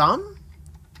some,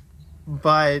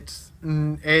 but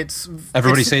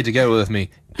Everybody it's, say it together with me.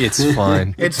 It's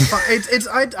fine. it's fine.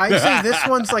 I'd say this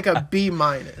one's like a B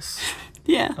minus.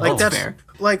 Yeah, Like that's that's fair.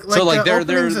 like So like the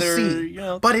they're opening's a C, you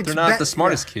know, but it's they're not be- the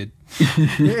smartest kid.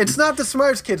 It's not the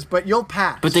smartest kids, but you'll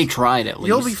pass. But they tried at least.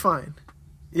 You'll be fine.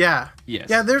 Yeah. Yes.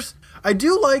 Yeah, I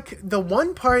do like the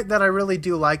one part that I really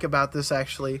do like about this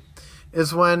actually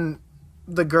is when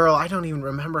the girl, I don't even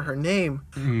remember her name,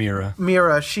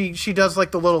 Mira. she does like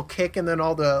the little kick and then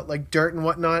all the like dirt and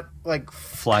whatnot like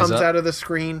Flies comes up. out of the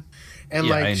screen and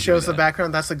Yeah, I like enjoy shows the that.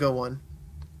 background. That's a good one.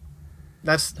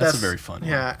 That's a very fun one.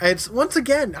 Yeah, it's once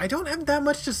again, I don't have that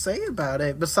much to say about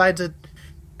it besides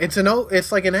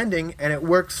it's like an ending and it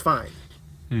works fine.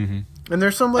 And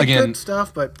there's some like Again, good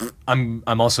stuff, but I'm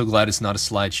also glad it's not a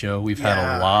slideshow. We've had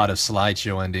Yeah. a lot of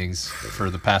slideshow endings for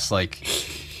the past like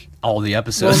all the well,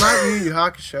 episodes. not Yu Yu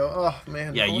Hakusho. Oh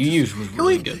man. Yeah, I'll Yu Yu's just- was Can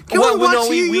really we, good. Can Well, we watch no,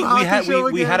 Yu Yu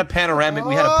Hakusho we had a again? panoramic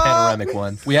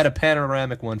one. We had a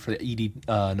panoramic one for the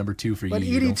ED number 2 for But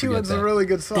Yu Yu. Don't ED2 forget is that. a really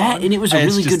good song. That and it was a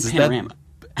It's really good just that- panorama.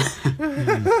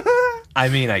 I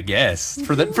mean, I guess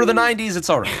for the 90s, it's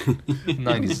all right.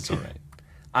 90s, it's all right.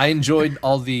 I enjoyed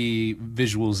all the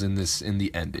visuals in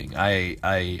the ending. I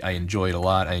enjoyed a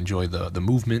lot. I enjoyed the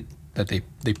movement that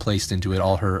they placed into it.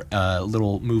 All her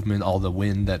little movement, all the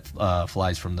wind that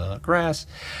flies from the grass.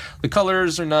 The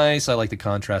colors are nice. I like the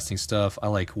contrasting stuff. I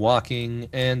like walking,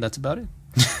 and that's about it.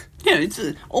 Yeah, it's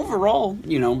overall,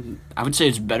 I would say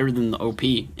it's better than the OP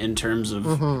in terms of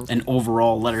an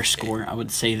overall letter score. I would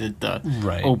say that the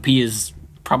Right. OP is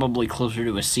probably closer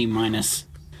to a C minus.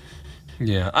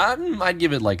 Yeah, I'd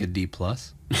give it like a D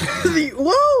plus.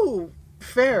 Whoa!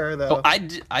 Fair, though. Oh, I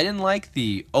didn't like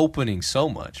the opening so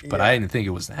much, but I didn't think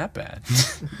it was that bad.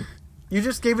 You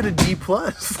just gave it a D+.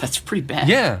 That's pretty bad.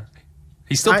 Yeah,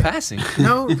 he's still I- passing.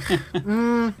 No.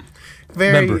 Very.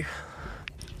 Remember,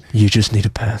 You just need a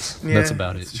pass. Yeah, that's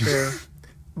about it. it's true.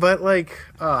 But, like,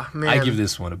 oh, man. I give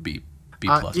this one a B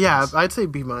plus. Yeah, plus. I'd say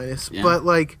B minus. Yeah. But,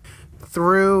 like,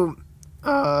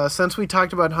 since we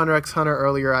talked about Hunter x Hunter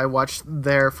earlier, I watched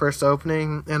their first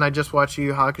opening, and I just watched Yu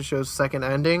Yu Hakusho's second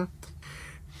ending.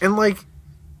 And, like,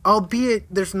 albeit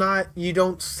you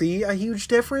don't see a huge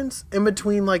difference in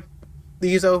between, like,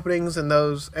 these openings and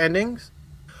those endings.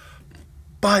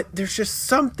 But there's just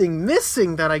something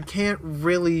missing that I can't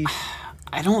really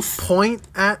I don't point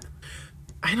at.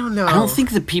 I don't know. I don't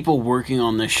think the people working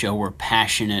on this show were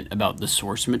passionate about the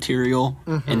source material,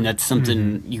 and that's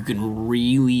something you can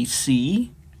really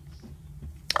see.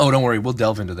 Oh, don't worry, we'll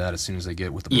delve into that as soon as I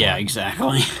get with the. Yeah, plot.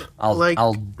 exactly.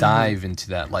 I'll dive into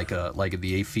that like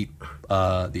the 8 feet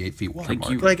watermark.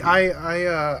 you- Like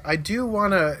I do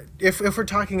want to if we're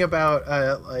talking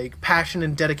about like passion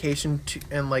and dedication to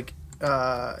and like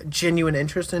genuine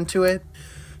interest into it,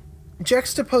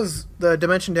 juxtapose the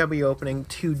Dimension W opening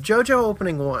to JoJo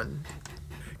opening 1.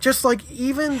 Just like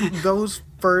even those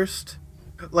first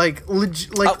like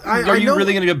Are you know,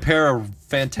 really going to compare a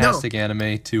fantastic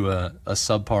anime to a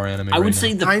subpar anime? I would right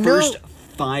say now? the I know. first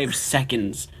 5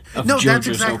 seconds of no, JoJo's that's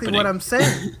exactly opening. what I'm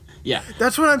saying. Yeah.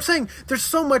 That's what I'm saying. There's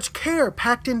so much care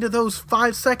packed into those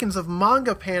 5 seconds of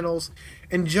manga panels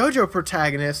and JoJo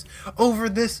protagonists over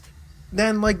this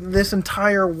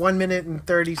entire 1 minute and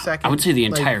 30 seconds. I would say the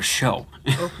like, entire show.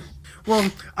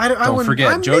 Well, I Don't wouldn't,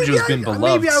 forget, JoJo's been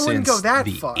beloved maybe I wouldn't since go that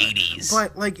the far, 80s.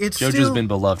 But like it's JoJo's still, been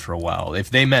beloved for a while.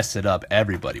 If they messed it up,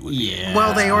 everybody would. Yeah.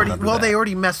 well, they remember that.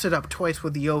 already messed it up twice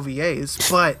with the OVAs,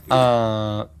 but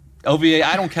OVA.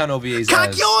 I don't count OVAs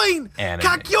Kakyoin! as anime.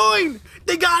 Kakyoin!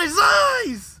 They got his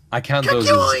eyes! I count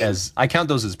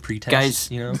those as pretense. Guys.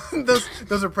 You know,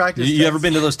 those are practice you ever tests.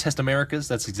 been to those Test Americas?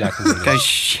 That's exactly what it is. Guys,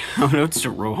 shoutouts to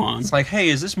Rohan. It's like, hey,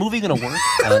 is this movie gonna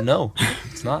work? No,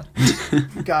 it's not.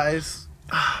 Guys,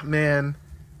 man.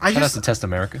 I Shout out to just Test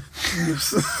America.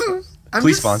 I'm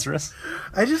Please just- sponsor us.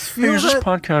 I just feel Is this that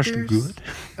podcast there's- good?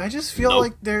 I just feel Nope.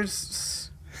 like there's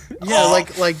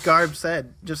like Garb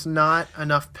said, just not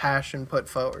enough passion put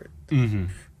forward. Mm-hmm.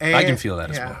 And, I can feel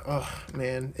that as yeah, well. Oh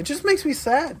man, it just makes me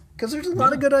sad because there's a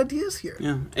lot of good ideas here.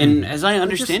 Yeah, and as I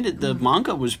understand it, the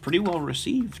manga was pretty well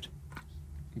received.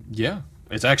 Yeah.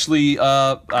 It's actually,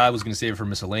 I was going to save it for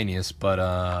miscellaneous,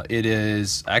 but it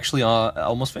is actually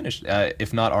almost finished,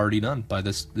 if not already done by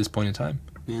this point in time.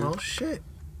 Yeah. Well, shit.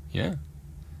 Yeah.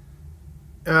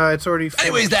 It's already finished.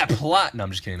 Anyways, that plot. No,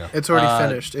 I'm just kidding. No. It's already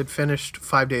finished. It finished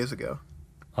 5 days ago.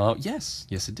 Yes,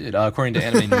 it did. According to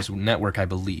Anime News Network, I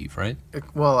believe, right?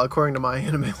 Well, according to my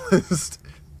anime list.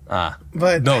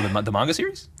 But No, the manga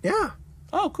series. yeah,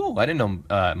 Oh, cool. I didn't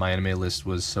know my anime list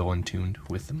was so in tuned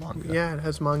with the manga. yeah, it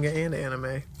has manga and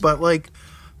anime. But like,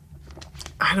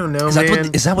 I don't know, Is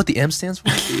man. that what the M stands for?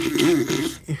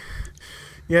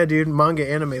 Yeah, dude, manga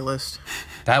anime list.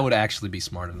 That would actually be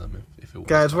smart of them if it was.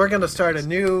 Guys, we're gonna start a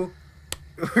new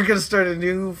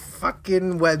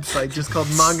fucking website just called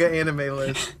Manga Anime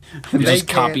List. And Just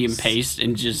they copy can't- and paste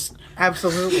and just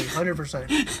Absolutely,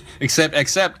 100%.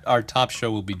 Except our top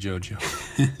show will be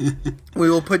JoJo. We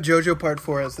will put JoJo Part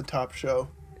 4 as the top show.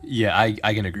 Yeah,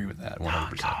 I can agree with that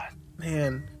 100%.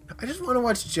 Man, I just want to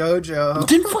watch JoJo.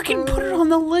 then fucking put it on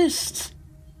the list.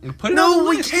 Put it on No, the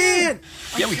we list. can't.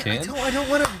 Yeah, we can. I don't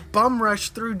want to bum rush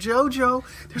through JoJo.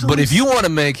 There's But only if you want to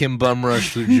make him bum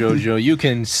rush through JoJo, you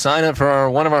can sign up for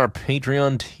one of our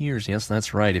Patreon tiers. Yes,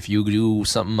 that's right. If you do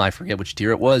something, I forget which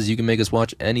tier it was, you can make us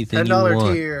watch anything you $10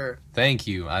 want. tier. Thank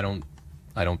you. I don't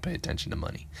pay attention to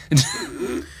money.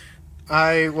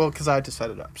 Because I had to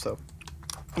set it up, so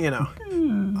you know.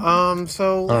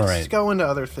 So let's right. go into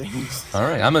other things. All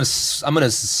right, I'm gonna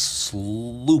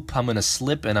sloop. I'm gonna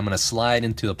slip, and I'm gonna slide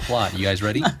into the plot. You guys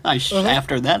ready?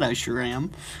 After that, I sure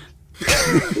am.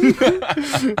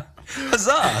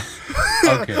 Huzzah!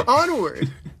 Okay,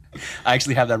 Onward. I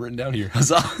actually have that written down here.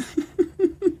 Huzzah!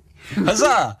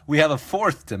 Huzzah! We have a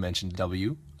fourth dimension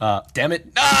W. Damn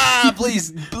it!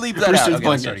 Please bleep that out. Okay,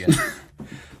 let's start again.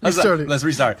 Huzzah. Restart it. Let's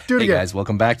restart. Do it Hey again. guys,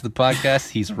 welcome back to the podcast.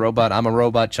 He's a robot. I'm a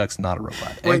robot. Chuck's not a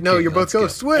robot. Wait, no, Okay, you're both let's go.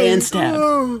 ghosts. Wait. And stab.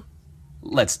 Oh.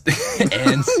 Let's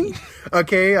and scene.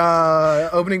 Okay,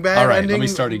 opening bad, All right, let ending me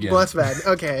start again. less bad.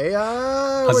 Okay, we're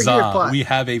here, Huzzah! plot. We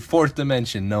have a fourth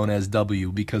dimension known as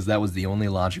W because that was the only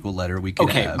logical letter we could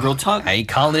Okay, have. real talk. I ain't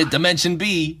calling it Dimension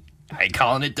B. I ain't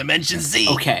calling it Dimension C.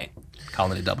 Okay,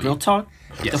 Calling it W. real talk.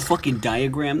 Yes. The fucking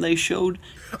diagram they showed,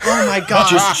 Oh my god,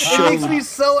 Just it makes showed- me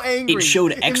so angry. it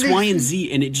showed It X, makes Y, me- and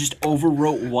Z, and it just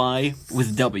overwrote Y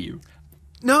with W.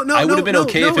 No, I would have been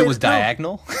okay if it was no.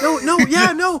 diagonal.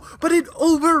 No, but it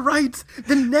overwrites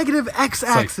the negative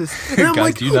x-axis. and I'm guys,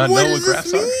 like, do you not what know does what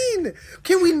this graphs are? mean?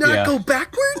 Can we not Yeah. go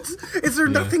backwards? Is there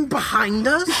nothing behind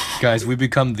us? Guys, we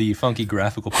become the funky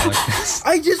graphical podcast.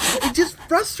 It just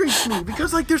frustrates me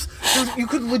because like there's you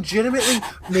could legitimately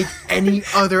make any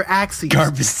other axis.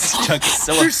 Garb is Chuck is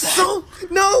so There's upset. so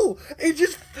no,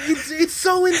 it's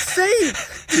so insane.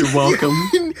 You're welcome.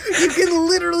 You can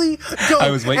literally go I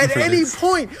was waiting at for any this.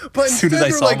 point, but As soon instead as I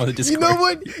they're saw him like, on the you know Discord.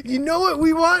 what? You know what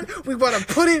we want? We want to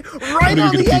put it right gonna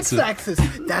on get the a pizza. x-axis.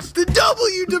 That's the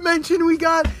W dimension we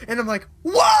got, and I'm like,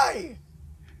 why?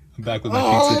 I'm back with my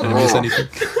pizza. Did I miss anything?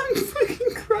 I'm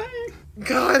fucking crying.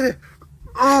 God.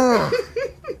 Oh.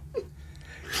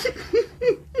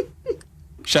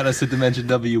 Shout out to Dimension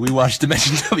W. We watched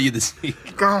Dimension W this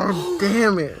week. God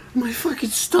damn it. My fucking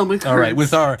stomach hurts. All right,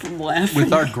 with our from laughing.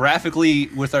 graphically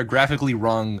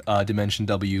wrong Dimension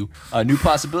W, new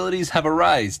possibilities have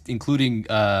arisen, including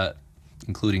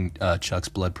Chuck's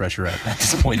blood pressure at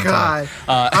this point in God.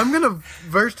 time. I'm gonna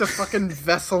burst a fucking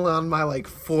vessel on my like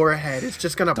forehead. It's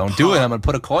just gonna Don't do it. pop. I'm gonna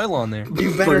put a coil on there.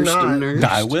 You better Burst a not. nerve.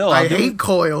 I will. I I'll do hate it.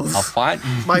 coils. I'll fight.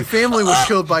 My family was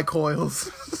killed by coils.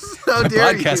 How My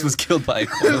dare podcast you? was killed by a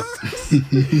coil.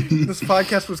 This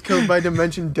podcast was killed by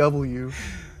Dimension W.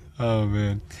 Oh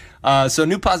man. So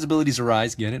new possibilities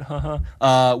arise. Get it?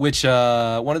 Which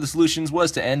one of the solutions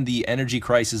was to end the energy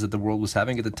crisis that the world was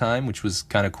having at the time, which was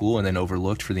kind of cool and then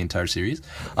overlooked for the entire series.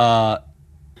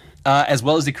 as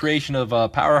well as the creation of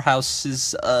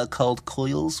powerhouses called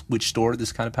coils, which store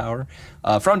this kind of power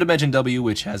from Dimension W,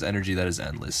 which has energy that is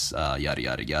endless. Yada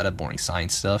yada yada, boring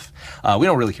science stuff. We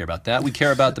don't really care about that. We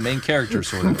care about the main character,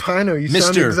 sort of. Pino, you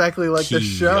sound Mr. exactly like the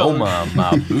show. Kiyoma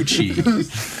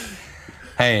Mabuchi.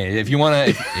 Hey, if you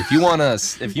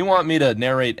want me to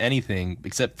narrate anything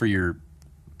except for your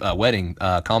wedding,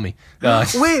 call me.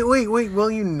 Wait.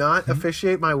 Will you not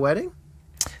officiate my wedding?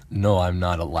 No, I'm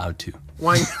not allowed to.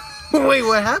 Why? Wait,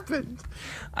 what happened?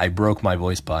 I broke my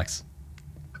voice box.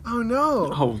 Oh no.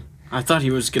 Oh, I thought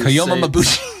he was going to Kiyoma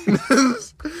say...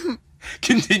 Mabuchi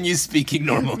continues speaking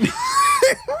normally.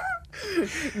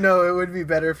 No, it would be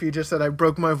better if you just said I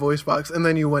broke my voice box and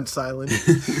then you went silent. That's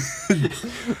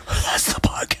the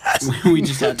podcast. We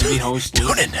just have to be hosting.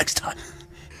 Tune in next time.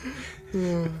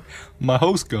 My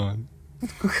host gone.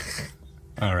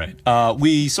 All right.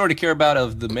 We sort of care about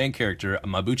of the main character,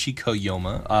 Mabuchi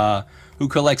Koyoma, who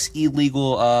collects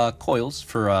illegal coils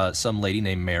for some lady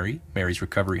named Mary. Mary's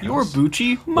recovery house. Your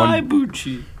Bucci? My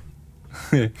Bucci.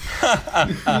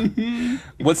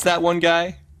 What's that one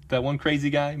guy? That one crazy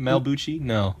guy? Mel Bucci?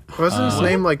 No. Wasn't his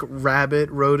name like Rabbit,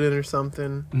 Rodent, or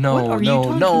something? What No, are you no,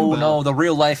 talking no, about? no. The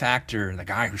real life actor. The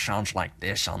guy who sounds like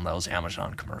this on those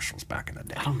Amazon commercials back in the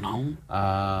day. I don't know.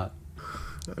 I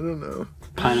don't know.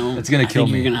 Pino, It's gonna I kill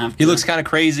think me. You're gonna have He to... looks kind of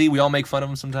crazy. We all make fun of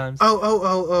him sometimes.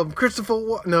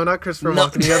 Christopher. No, not Christopher No.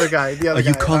 Walken. The other guy. The other Are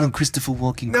you guy. calling Christopher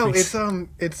Walken? No, Chris?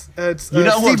 it's You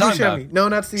know who I'm Steve talking Buscemi. about. No,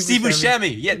 not Steve. Steve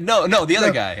Buscemi. Yeah, no, the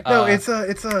other guy. No,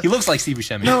 He looks like Steve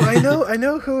Buscemi. No, I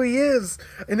know who he is.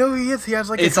 I know who he is. He has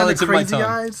like It's a on kind the of tip of my crazy tongue.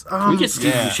 eyes. Can we get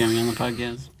Steve Yeah. Buscemi on the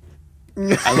podcast?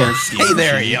 I love Steve Hey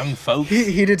there, Buscemi. young folk.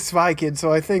 he did Spy Kid,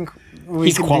 so I think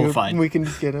He's qualified. We can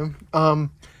get him.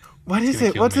 What is gonna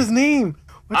it? kill What's me. his name?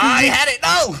 What's his I name? had it.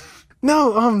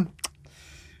 No, No,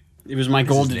 It was my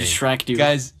goal his to name? distract you.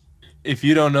 guys. If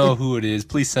you don't know who it is,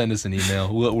 please send us an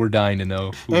email. We're dying to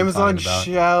know who Amazon we're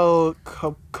talking about. Shell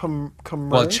commercial.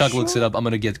 While Chuck looks it up, I'm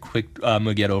gonna get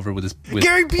over with this. With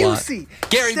Gary plot. Busey.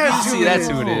 Gary That's Busey, who it that's is.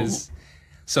 who it is.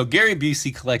 So Gary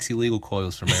Busey collects illegal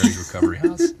coils from Mary's recovery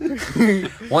house.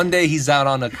 One day he's out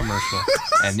on a commercial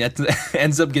and yet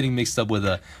ends up getting mixed up with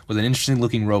an interesting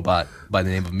looking robot by the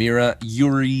name of Mira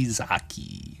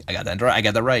Yurizaki. I got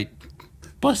that right.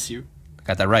 Bless you.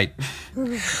 Got that right.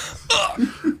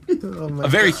 Oh my A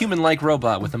very human-like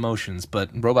robot with emotions, but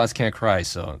robots can't cry,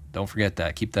 so don't forget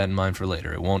that. Keep that in mind for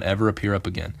later. It won't ever appear up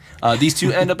again. These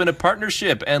two end up in a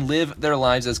partnership and live their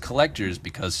lives as collectors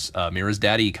because Mira's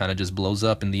daddy kind of just blows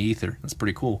up in the ether. That's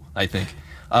pretty cool, I think.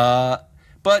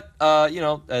 But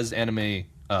as anime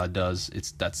does,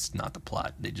 that's not the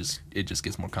plot. It just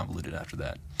gets more convoluted after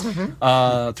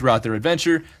that. Throughout their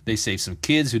adventure, they save some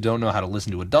kids who don't know how to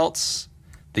listen to adults.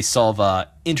 They solve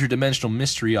interdimensional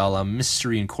mystery a la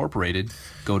Mystery Incorporated,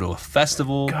 go to a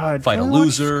festival, God, fight a can we watch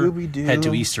loser, Scooby-Doo? head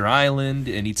to Easter Island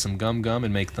and eat some gum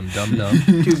and make them dumb.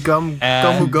 Dude, gum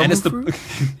and it's fruit?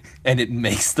 and it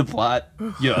makes the plot.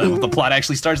 The plot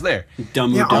actually starts there.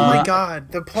 Dumb. Yeah, oh my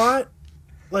god. The plot,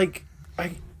 like,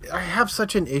 I have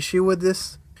such an issue with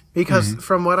this because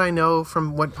from what I know,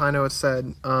 from what Pino has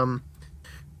said,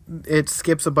 it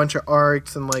skips a bunch of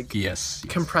arcs and, like, Yes.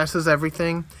 compresses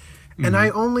everything. And I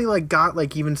only, like, got,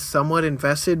 like, even somewhat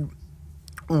invested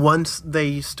once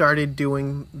they started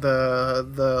doing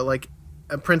the like,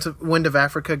 Prince of Wind of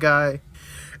Africa guy.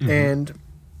 And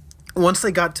once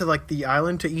they got to, like, the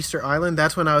island, to Easter Island,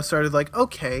 that's when I started, like,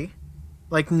 okay,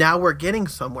 like, now we're getting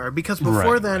somewhere. Because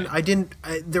before then,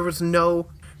 there was no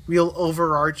real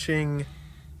overarching,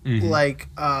 like,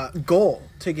 goal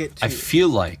to get to. I feel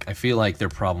like their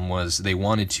problem was they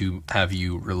wanted to have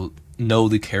you know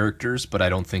the characters, but I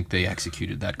don't think they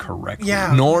executed that correctly.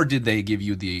 Yeah. Nor did they give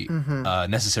you the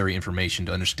necessary information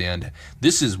to understand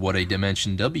this is what a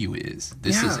Dimension W is.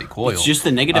 This is a coil. It's just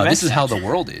the negative This is X how the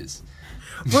world is.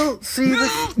 Well, see,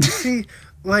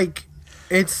 like,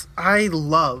 I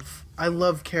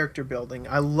love character building.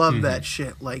 I love that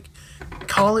shit. Like,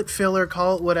 call it filler,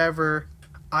 call it whatever.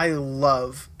 I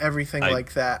love everything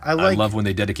like that. I love when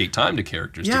they dedicate time to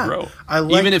characters to grow.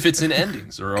 Even if it's in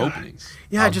endings or openings.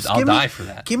 Yeah, I'll die for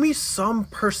that. Give me some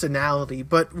personality,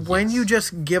 but when you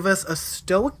just give us a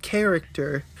stoic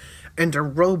character and a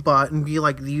robot and be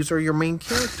like, these are your main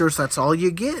characters, that's all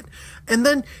you get. And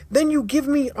then you give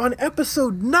me on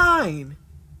episode 9,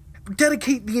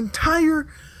 dedicate the entire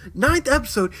 9th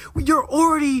episode, you're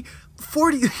already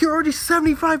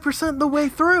 75% the way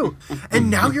through. And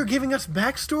now you're giving us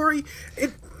backstory?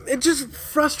 It just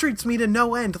frustrates me to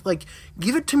no end. Like,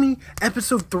 give it to me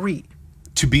episode 3.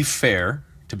 To be fair,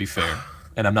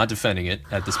 and I'm not defending it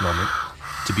at this moment,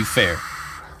 to be fair,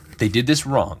 they did this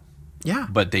wrong. Yeah.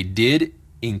 But they did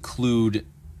include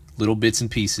little bits and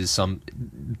pieces, some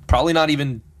probably not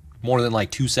even more than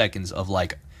like 2 seconds of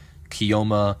like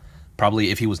Kiyoma, probably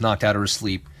if he was knocked out or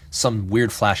asleep, some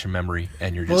weird flash of memory,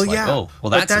 and you're just oh, well,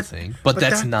 that's a thing. But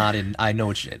that's not in. I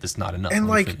know that's not enough. And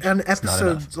like on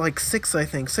episode like 6, I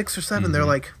think 6 or 7, they're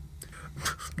like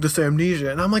this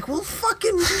amnesia, and I'm like, well,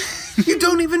 fucking, you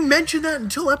don't even mention that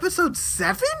until episode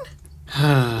 7.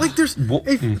 Like there's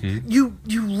you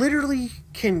literally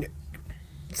can.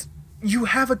 You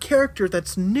have a character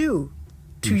that's new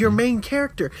to your main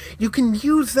character. You can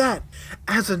use that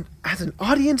as an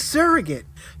audience surrogate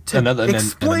to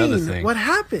explain what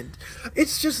happened.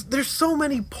 It's just there's so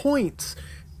many points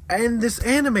in this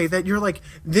anime that you're like,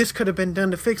 this could have been done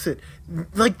to fix it.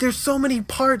 Like there's so many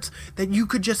parts that you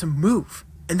could just move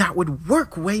and that would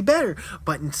work way better.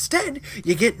 But instead,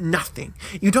 you get nothing.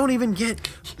 You don't even get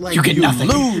like you get nothing.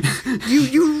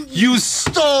 You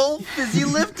stole fizzy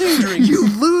lifting drinks. You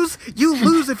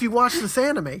lose if you watch this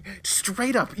anime.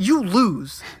 Straight up, you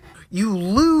lose. You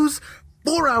lose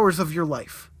 4 hours of your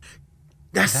life.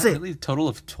 That's it. Really, a total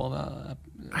of 12.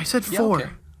 I said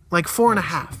 4, like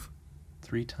 4.5.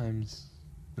 3 times.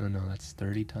 No, that's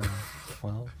 30 times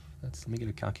 12. Let me get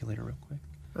a calculator real quick.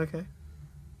 Okay.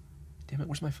 Damn it!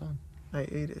 Where's my phone? I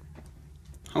ate it.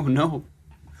 Oh no!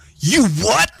 You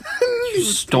what? You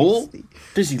stole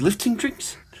busy lifting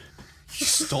drinks? You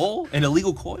stole an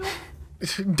illegal coil?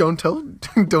 Don't tell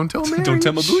Mary. Don't tell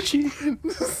Mabuchi.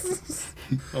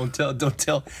 don't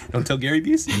tell Gary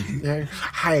Busey.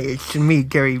 Hi, it's me,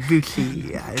 Gary Busey.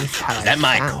 Is that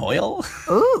my coil?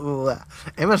 Ooh,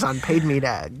 Amazon paid me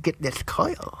to get this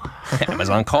coil.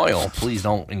 Amazon coil. Please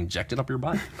don't inject it up your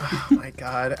butt. Oh my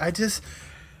god! I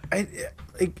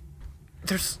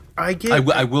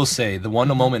will say the one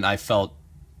moment I felt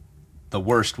the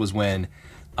worst was when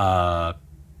I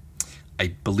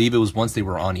believe it was once they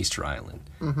were on Easter Island,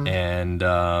 and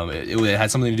it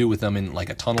had something to do with them in like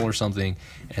a tunnel or something,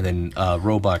 and then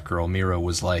Robot Girl Mira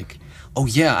was like, oh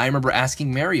yeah, I remember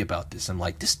asking Mary about this. I'm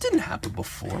like, this didn't happen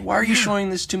before. Why are you showing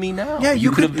this to me now? Yeah,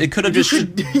 it could have just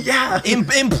yeah.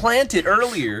 implanted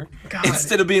earlier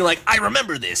instead of being like, I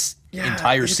remember this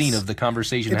entire scene of the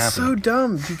conversation it's happening. So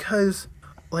dumb because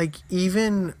like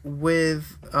even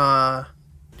with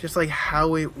just like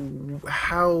how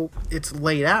it's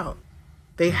laid out,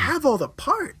 they have all the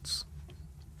parts.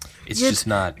 It's just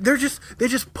not. They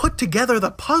just put together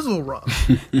the puzzle wrong.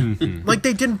 Like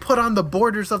they didn't put on the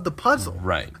borders of the puzzle.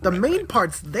 Right. The main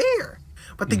part's there,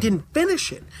 but they didn't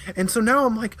finish it. And so now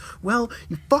I'm like, well,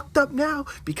 you fucked up now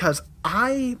because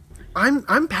I'm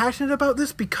passionate about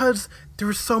this because there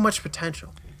was so much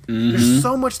potential. There's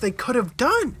so much they could have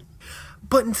done,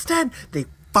 but instead they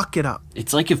fuck it up.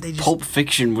 It's like if Pulp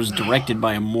Fiction was directed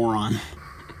by a moron.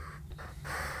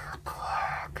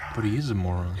 But he is a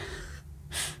moron.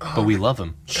 But we love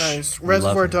him. Guys,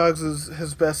 Reservoir Dogs is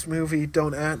his best movie.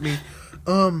 Don't at me.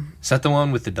 Is that the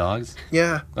one with the dogs?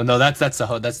 Yeah. Oh no, that's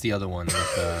the other one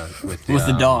with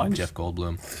the dogs. Jeff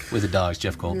Goldblum. With the dogs,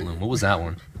 Jeff Goldblum. What was that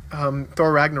one?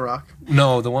 Thor Ragnarok.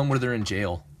 No, the one where they're in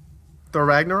jail. Thor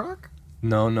Ragnarok?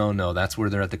 No. That's where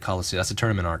they're at the Coliseum. That's a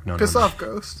tournament arc. Piss off,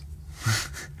 Ghost.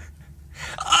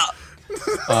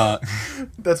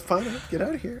 That's fine. Get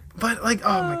out of here. But like,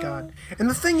 oh my god! And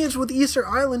the thing is, with Easter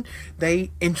Island,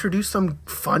 they introduced some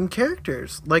fun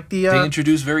characters, like the. They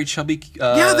introduced very chubby.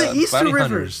 The Easter Rivers.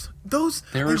 Hunters. Those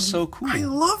they were so cool. I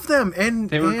love them, and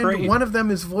they were great. One of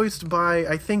them is voiced by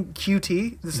I think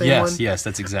QT, the same one. Yes,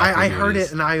 that's exactly. I heard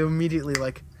it, and I immediately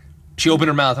like. She opened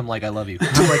her mouth. I'm like, I love you.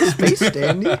 I'm like, Space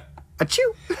Dandy.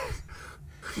 Achoo.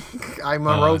 I'm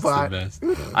a robot. It's the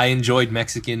best. I enjoyed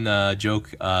Mexican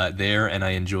joke there, and I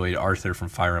enjoyed Arthur from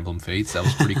Fire Emblem Fates. That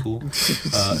was pretty cool.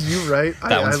 You're right.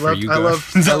 That one's for you. That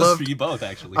was for you both,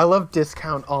 actually. I love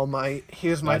Discount All Might.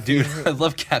 Here's my dude. favorite. I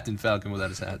love Captain Falcon without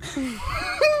his hat.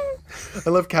 I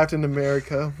love Captain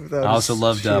America without. I also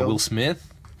loved shield. Will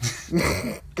Smith.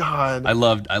 God. I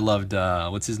loved.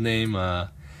 What's his name? I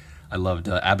loved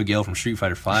Abigail from Street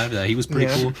Fighter V. He was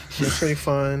pretty cool. He was pretty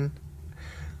fun.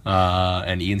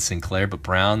 And Ian Sinclair, but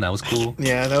Brown, that was cool.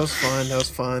 Yeah, that was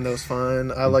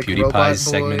fun. I like PewDiePie's Robot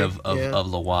segment Boy. of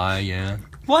Lawai, yeah.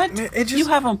 What? You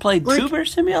haven't played like, Tuber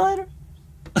Simulator?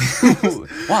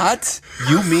 What?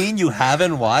 You mean you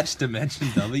haven't watched Dimension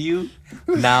W?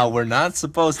 Now, we're not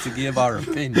supposed to give our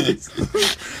opinions,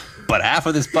 but half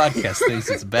of this podcast thinks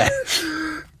it's bad.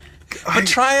 But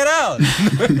try it out.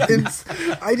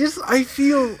 I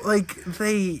feel like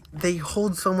they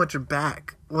hold so much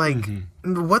back. Like,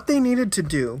 what they needed to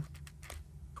do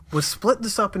was split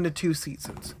this up into 2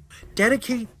 seasons.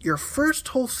 Dedicate your first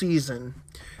whole season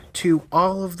to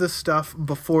all of the stuff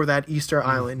before that Easter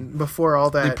Island, before all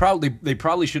that. They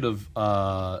probably should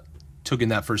have took in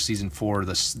that first season for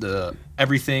the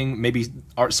everything, maybe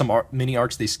mini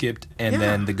arcs they skipped, and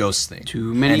then the ghost thing.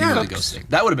 Too many the ghost thing.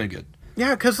 That would have been good.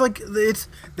 Yeah, because like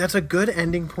that's a good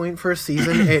ending point for a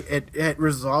season. it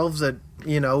resolves a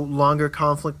longer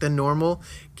conflict than normal,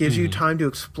 gives you time to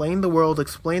explain the world,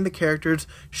 explain the characters,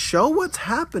 show what's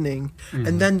happening,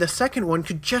 and then the second one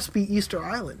could just be Easter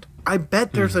Island. I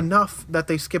bet there's enough that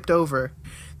they skipped over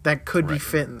that could be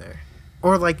fit in there.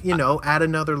 Or like, add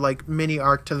another like mini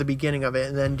arc to the beginning of it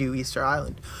and then do Easter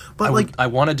Island. But I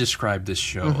want to describe this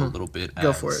show a little bit.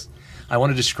 Go for it. I want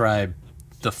to describe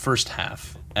the first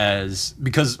half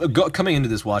because coming into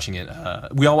this, watching it,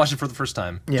 we all watched it for the first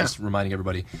time. Yeah. Just reminding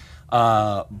everybody.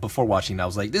 Before watching, I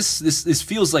was like, this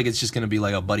feels like it's just gonna be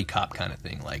like a buddy cop kind of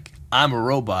thing. Like, I'm a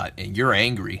robot and you're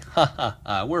angry. Ha ha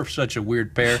ha. We're such a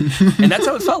weird pair. And that's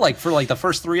how it felt like for like the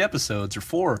first 3 episodes or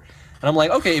 4. And I'm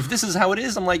like, okay, if this is how it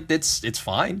is, I'm like, it's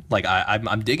fine. Like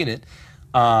I'm digging it.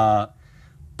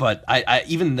 But I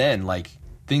even then, like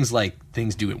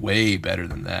things do it way better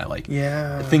than that. Like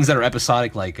things that are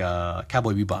episodic, like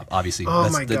Cowboy Bebop, obviously. Oh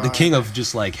that's my God. The king of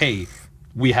just like, hey,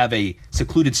 we have a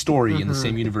secluded story in the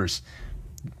same universe.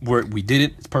 We did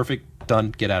it. It's perfect.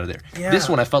 Done. Get out of there. Yeah. This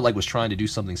one I felt like was trying to do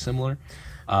something similar,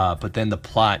 but then the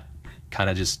plot kind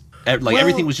of just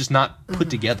everything was just not put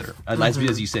together. As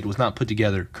you said, it was not put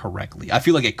together correctly. I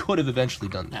feel like it could have eventually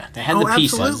done that. They had the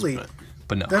pieces, absolutely.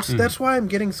 But no. That's why I'm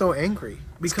getting so angry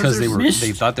Because they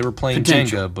thought they were playing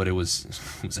potential. Jenga, but it was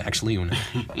actually Uno.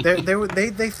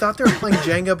 they thought they were playing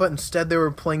Jenga, but instead they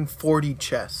were playing 40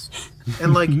 chess.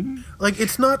 And like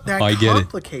it's not that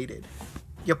complicated.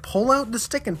 You pull out the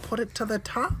stick and put it to the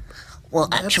top. Well,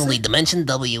 actually, Dimension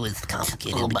W is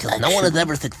complicated because no one has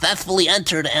ever successfully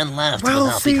entered and left Well,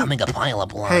 without see- becoming a pile of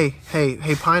blood. Hey,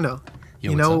 Pino.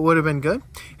 You what's know up? what would have been good?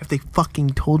 If they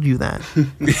fucking told you that.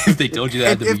 If they told you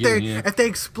that at the beginning, If they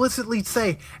explicitly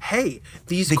say, hey,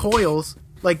 these coils,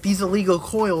 like these illegal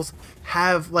coils,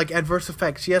 have like adverse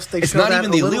effects. Yes, they It's show not that even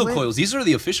a the little illegal bit. coils. These are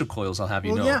the official coils, I'll have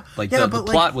you Well, know. yeah, Like yeah, the but,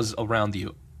 plot like, was around the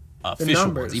official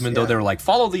numbers, ones, even though they were like,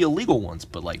 follow the illegal ones.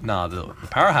 But like, nah, the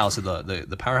powerhouse of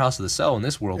the powerhouse of the cell in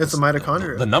this world It's is the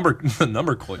mitochondria. The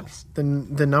number coils. The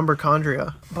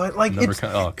numberchondria. But like Oh,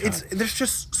 God. there's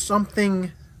just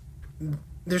something.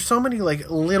 There's so many like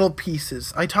little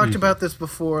pieces. I talked about this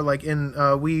before. Like in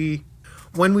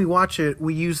when we watch it,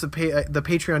 we use the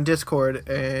Patreon Discord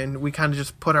and we kind of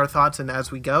just put our thoughts in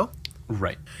as we go.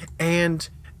 Right. And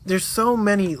there's so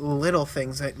many little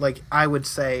things that like I would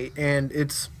say, and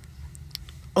it's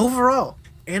overall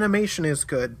animation is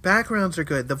good, backgrounds are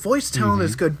good, the voice talent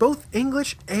is good, both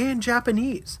English and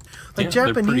Japanese. Like Yeah,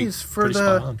 they're Japanese pretty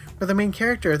spot on. for the main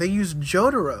character, they use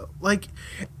Jotaro. Like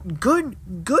good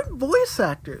voice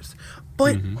actors,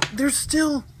 but there's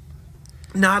still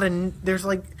not there's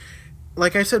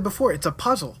like I said before, it's a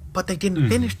puzzle, but they didn't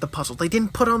finish the puzzle. They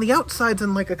didn't put on the outsides,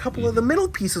 and like a couple of the middle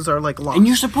pieces are like lost. And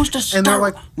you're supposed to And they're start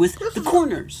like, with the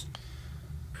corners.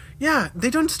 Yeah, they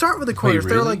don't start with the corners.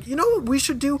 They're really? like, you know what we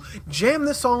should do? Jam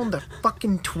this all into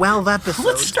fucking 12 episodes.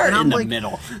 Let's start And I'm in the like,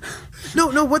 middle.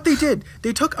 No, what they did,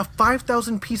 they took a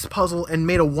 5,000-piece puzzle and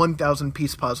made a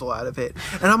 1,000-piece puzzle out of it.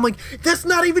 And I'm like, that's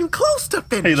not even close to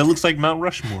finished. Hey, that looks like Mount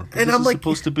Rushmore. And I'm like,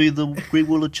 to be the Great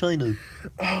Wall of China.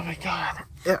 oh my god.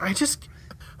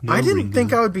 I didn't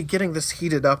think I would be getting this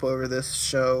heated up over this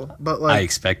show, but I like,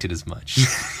 expected as much.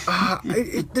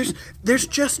 there's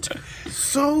just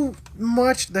so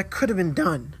much that could have been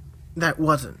done that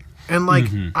wasn't. And like,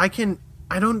 I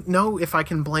don't know if I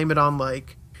can blame it on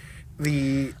like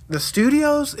the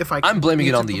studios. I'm blaming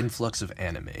it on the influx of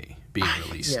anime being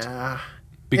released. Yeah.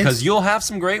 Because you'll have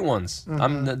some great ones.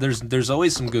 There's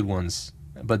always some good ones,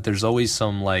 but there's always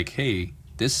some like, hey,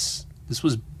 this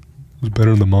was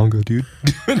better than the manga, dude.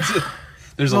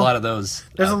 There's a lot of those.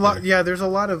 There's a out lot. there. Yeah, there's a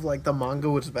lot of like the manga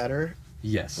was better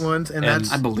Yes. ones, and And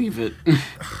that's I believe it.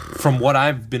 From what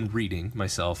I've been reading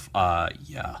myself,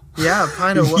 yeah. yeah.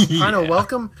 Pino, Yeah.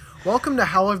 welcome to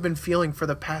how I've been feeling for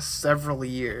the past several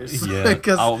years. Yeah.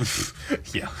 because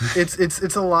Yeah.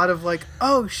 it's a lot of like,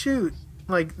 oh shoot,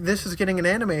 like this is getting an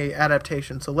anime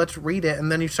adaptation, so let's read it,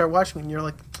 and then you start watching it, and you're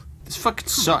like, This fucking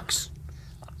sucks.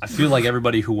 I feel like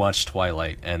everybody who watched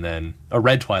Twilight and then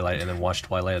read Twilight and then watched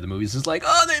Twilight of the movies is like,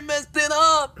 oh, they messed it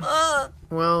up.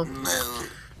 well,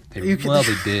 They You can-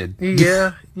 did.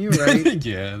 yeah, you're right.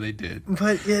 Yeah, they did.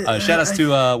 But yeah, Shout outs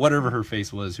to whatever her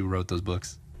face was who wrote those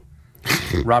books.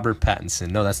 Robert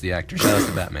Pattinson. No, that's the actor. Shout outs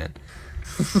to Batman.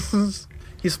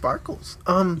 he sparkles.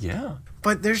 Yeah.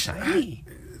 But there's Shiny.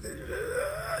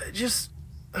 just,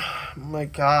 oh my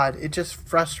God, it just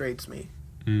frustrates me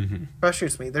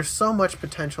Frustrates me. There's so much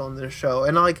potential in this show,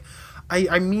 and like,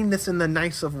 I mean this in the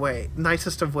nicest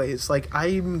of ways. Like,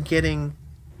 I'm getting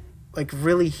like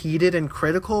really heated and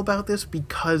critical about this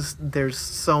because there's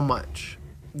so much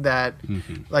that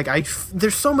like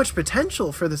there's so much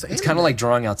potential for this anime. It's kind of like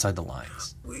drawing outside the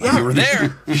lines. Yeah. You were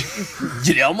there.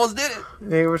 You almost did it.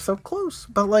 They were so close,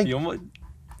 but like You almost,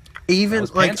 even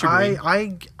was like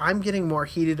Panzer I'm getting more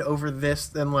heated over this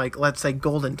than like, let's say,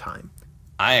 Golden Time.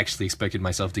 I actually expected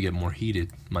myself to get more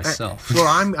heated myself. Well,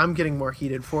 I'm getting more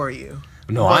heated for you.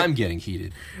 No, but- I'm getting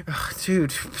heated.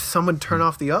 Dude, someone turn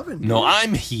off the oven. No,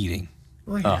 I'm heating.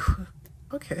 Like, Oh.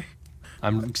 Okay.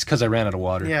 It's because I ran out of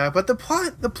water. Yeah, but the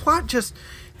plot just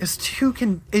is too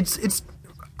it's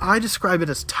I describe it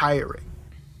as tiring.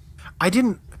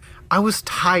 I was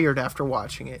tired after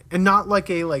watching it, and not like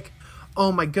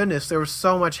oh my goodness, there was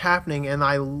so much happening and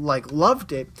I like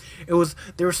loved it. There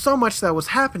was so much that was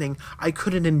happening, I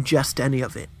couldn't ingest any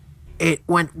of it. It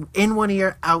went in one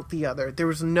ear, out the other. There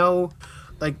was no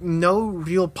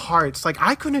real parts. Like,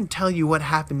 I couldn't tell you what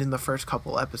happened in the first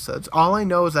couple episodes. All I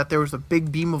know is that there was a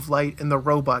big beam of light and the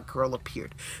robot girl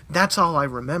appeared. That's all I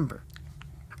remember.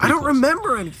 I don't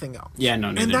remember anything else. Yeah, no,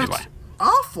 neither and do that's I.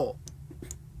 awful.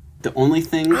 The only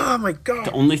thing Oh my god.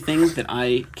 the only thing that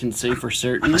I can say for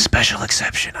certain, A special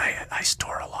exception. I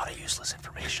store a lot of useless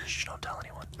information. Just don't tell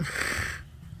anyone.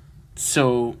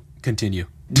 so Continue.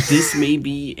 this may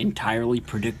be entirely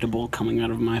predictable coming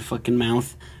out of my fucking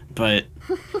mouth, but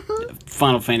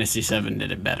Final Fantasy VII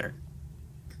did it better.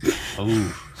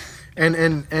 Oh.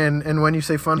 And when you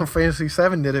say Final Fantasy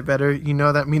VII did it better, you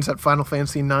know that means that Final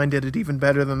Fantasy IX did it even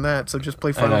better than that. So just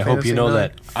play Final And I Fantasy hope you know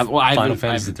IX. that Final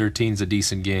Fantasy 13 is a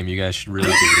decent game. You guys should really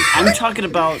give it a try. I'm talking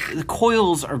about the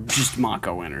coils are just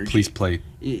Mako energy. Please play.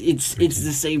 It's the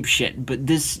same shit, but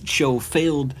this show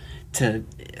failed to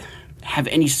have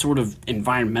any sort of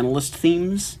environmentalist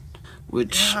themes,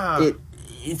 which Yeah.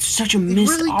 it's such a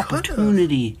missed really could've.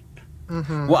 opportunity.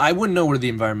 Well, I wouldn't know where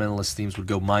the environmentalist themes would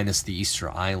go minus the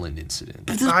Easter Island incident.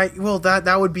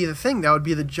 That would be the thing. That would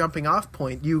be the jumping off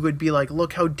point. You would be like,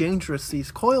 look how dangerous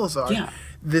these coils are. Yeah.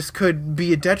 This could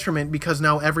be a detriment because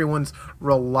now everyone's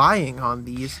relying on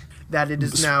these. That it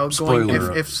is now going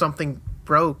Spoiler. if something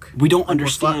broke. We don't like, we're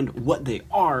understand what they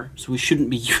are, so we shouldn't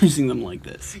be using them like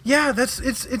this. Yeah,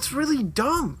 it's really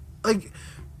dumb.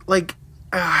 Like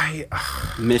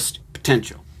Missed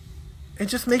potential. it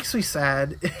just makes me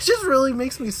sad. It just really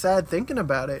makes me sad thinking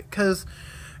about it, because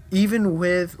even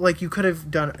with, like, you could have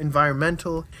done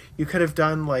environmental, you could have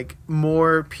done, like,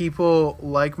 more people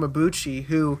like Mabuchi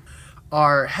who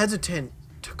are hesitant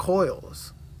to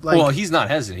coils. Like, Well, he's not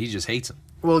hesitant. He just hates them.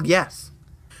 well, yes.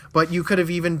 But you could have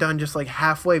even done just, like,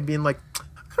 halfway being like,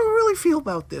 I don't really feel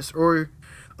about this. Or,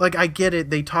 like, I get it.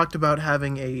 They talked about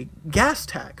having a gas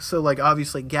tax. So, like,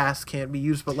 obviously gas can't be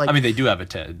used, but, like... I mean, they do have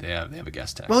they have a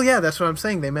gas tax. Well, yeah, that's what I'm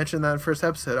saying. They mentioned that in the first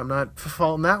episode. I'm not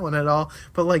faulting that one at all.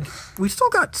 But, like, we still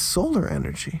got solar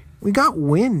energy. We got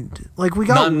wind. Like, we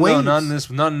got waves.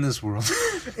 Not in this world.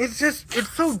 It's just, it's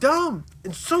so dumb.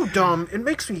 It's so dumb. It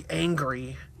makes me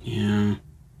angry. Yeah.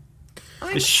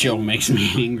 This show makes me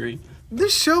angry.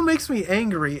 This show makes me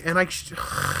angry, and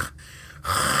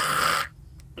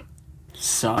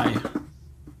Sigh.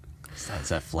 Is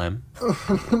that phlegm?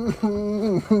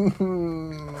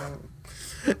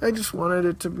 I just wanted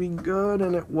it to be good,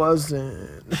 and it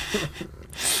wasn't.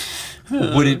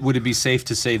 Would it be safe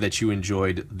to say that you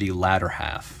enjoyed the latter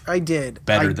half? I did.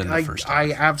 Better than the first half.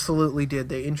 I absolutely did.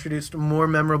 They introduced more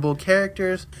memorable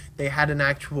characters. They had an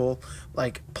actual,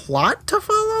 like, plot to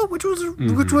follow, which was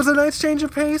a nice change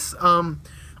of pace.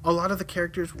 A lot of the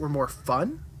characters were more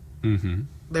fun. Mm-hmm.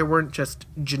 They weren't just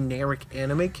generic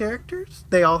anime characters.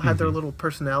 They all had their little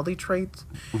personality traits.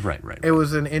 Right. It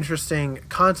was an interesting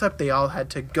concept. They all had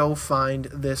to go find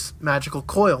this magical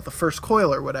coil, the first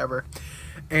coil or whatever.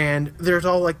 And there's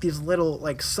all, like, these little,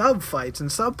 like, sub-fights and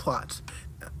subplots.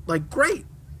 Like, great.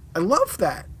 I love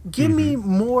that. Give me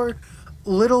more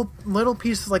little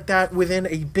pieces like that within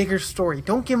a bigger story.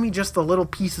 Don't give me just the little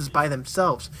pieces by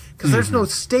themselves, because there's no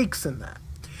stakes in that.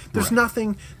 There's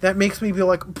nothing that makes me be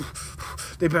like,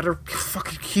 they better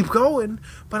fucking keep going.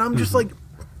 But I'm just like,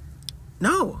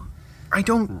 no, I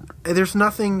don't. There's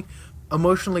nothing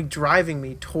emotionally driving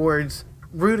me towards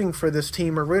rooting for this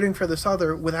team or rooting for this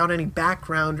other without any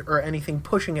background or anything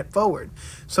pushing it forward.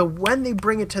 So when they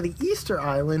bring it to the Easter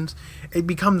Islands, it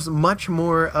becomes much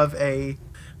more of a,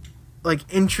 like,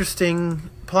 interesting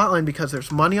plotline, because there's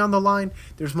money on the line,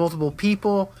 there's multiple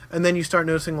people, and then you start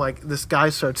noticing, like, this guy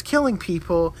starts killing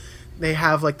people. They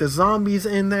have, like, the zombies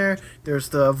in there. There's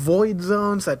the void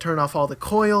zones that turn off all the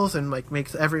coils and, like,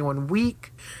 makes everyone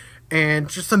weak. and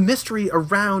just the mystery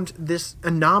around this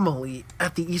anomaly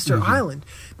at the Easter Island.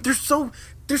 There's so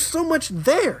much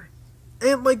there,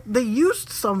 and like they used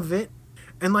some of it,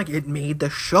 and like it made the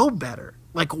show better.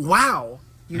 Like, wow,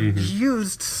 you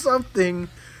used something.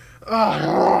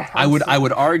 I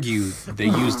would argue they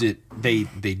used it. They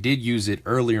did use it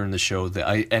earlier in the show.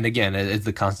 And again, it's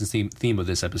the constant theme of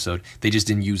this episode. They just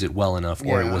didn't use it well enough,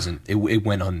 or it wasn't. It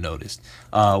went unnoticed.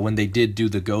 When they did do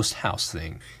the ghost house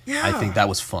thing, I think that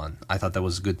was fun. I thought that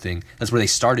was a good thing. That's where they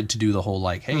started to do the whole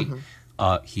like, hey,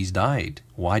 he's died.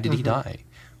 Why did he die?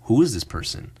 Who is this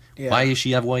person? Yeah. Why does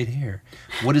she have white hair?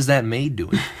 What is that maid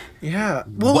doing? Yeah.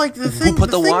 Well, like the thing. Who put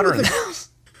the thing water with in the house?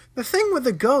 The thing with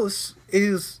the ghosts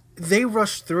is they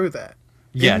rushed through that.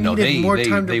 Yeah, no, needed more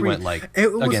time to they breathe. went like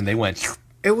they went.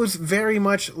 It was very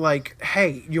much like,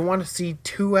 hey, you want to see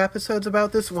 2 episodes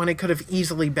about this when it could have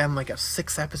easily been like a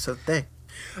 6-episode thing.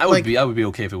 I would be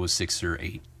okay if it was 6 or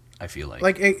 8. I feel like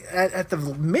at the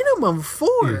minimum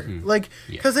 4, like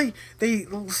because they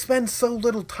spend so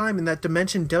little time in that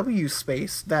Dimension W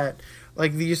space that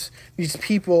like these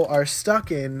people are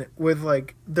stuck in with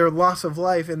like their loss of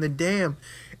life in the dam,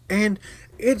 and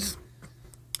it's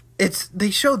they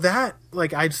show that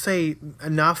like I'd say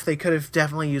enough. They could have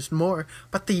definitely used more,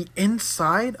 but the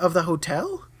inside of the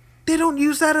hotel, they don't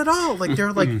use that at all. Like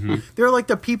they're like they're like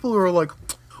the people who are like,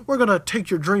 we're gonna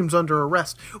take your dreams under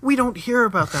arrest. We don't hear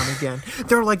about them again.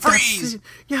 They're like, that's it.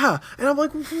 Yeah, and I'm like,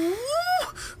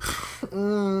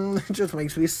 it just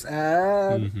makes me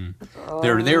sad.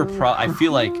 I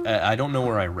feel like I don't know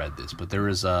where I read this, but there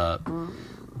is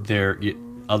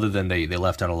other than they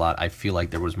left out a lot. I feel like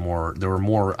there were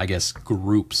more I guess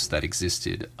groups that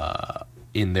existed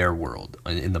in their world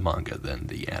in the manga than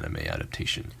the anime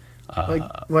adaptation like,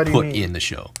 what do you put mean? in the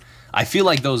show. I feel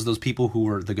like those people who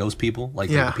were the ghost people, like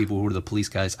the people who were the police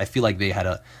guys, I feel like they had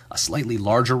a slightly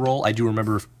larger role. I do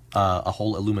remember a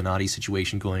whole Illuminati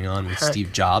situation going on with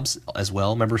Steve Jobs as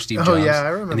well. Remember Steve Jobs? Oh yeah, I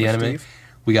remember in the anime. Steve.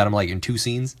 We got him like in 2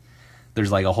 scenes.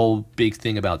 There's like a whole big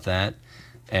thing about that,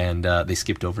 and they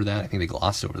skipped over that. I think they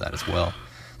glossed over that as well.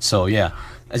 So yeah,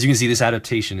 as you can see, this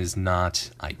adaptation is not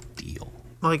ideal.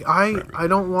 Like I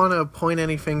don't want to point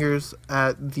any fingers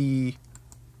at the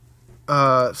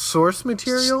source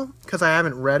material because I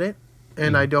haven't read it,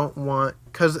 and I don't want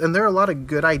and there are a lot of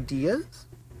good ideas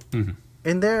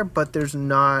in there, but there's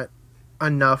not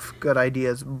enough good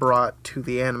ideas brought to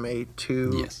the anime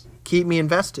to keep me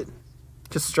invested.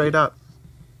 Just straight up,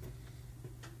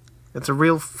 it's a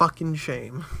real fucking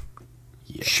shame.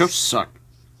 Yes. Shows suck.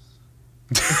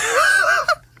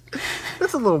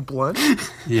 That's a little blunt.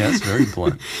 Yeah, it's very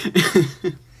blunt.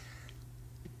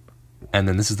 And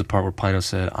then this is the part where Pino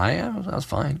said, I was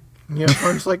fine. Yeah,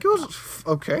 I'm just like, it was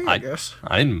okay, I guess.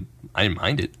 I didn't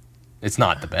mind it. It's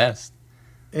not the best.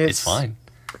 It's fine.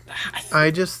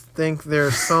 I just think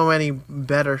there's so many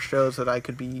better shows that I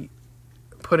could be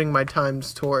putting my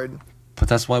times toward. But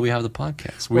that's why we have the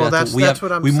podcast. That's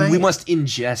what I'm saying. We must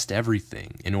ingest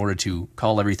everything in order to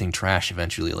call everything trash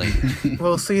eventually later.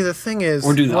 Well, see, the thing is,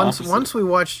 Or do the once opposite. we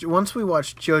watch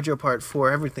JoJo Part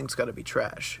 4, everything's got to be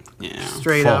trash. Yeah.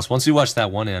 Straight False. up. Once we watch that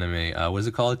one anime, what is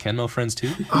it called? Kenmo Friends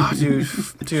 2? Oh, dude,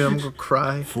 I'm gonna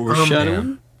cry.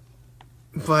 Foreshadowing.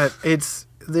 But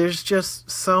there's just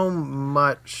so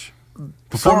much.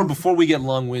 Before we get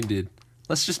long-winded,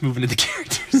 let's just move into the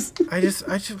characters. I just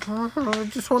want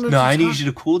to. No, I need you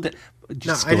to cool down.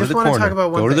 Just go to the want corner. to talk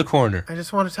about one go to thing. the corner. I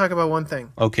just want to talk about one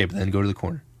thing. Okay, but then go to the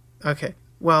corner. Okay.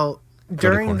 Well,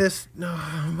 during corner. this, no,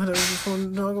 but I just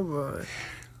want to talk about it.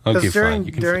 Okay, During fine.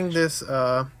 You can during finish. this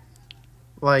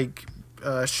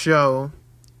show,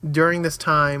 during this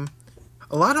time,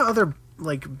 a lot of other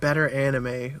like better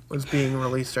anime was being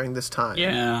released during this time.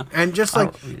 Yeah. And just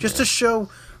to show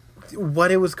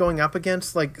what it was going up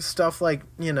against, like stuff like,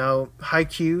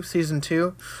 Haikyuu season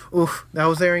 2. Oof, that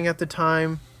was airing at the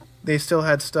time. They still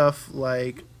had stuff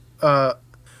like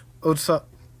Osamatsu-san.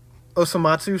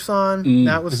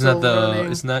 That was still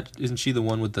running. Isn't she the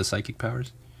one with the psychic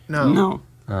powers? No.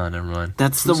 Oh, never mind.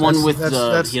 That's the one with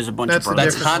that's- he has a bunch of that's the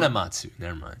brothers. That's different one. Hanamatsu.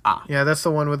 Never mind. Yeah, that's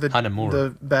the one with the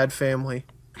Hanamura. bad family.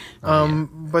 Yeah.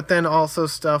 But then also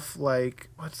stuff like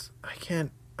what's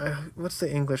the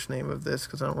English name of this?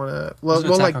 Because I don't want to. Well,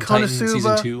 Wasn't like Attack on Titan season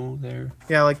Konosuba. 2 there.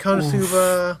 Yeah, like Konosuba, Wait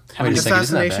a second, isn't that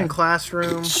Assassination bad?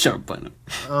 Classroom, Sure, but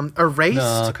Erased.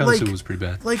 No, Konosuba was pretty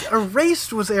bad. Like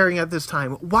Erased was airing at this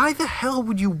time. Why the hell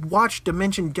would you watch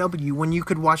Dimension W when you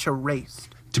could watch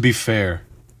Erased? To be fair,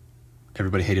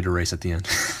 everybody hated Erase at the end.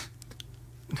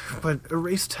 But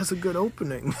Erased has a good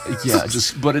opening. Yeah,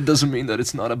 but it doesn't mean that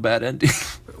it's not a bad ending.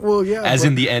 Well, yeah. As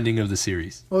in the ending of the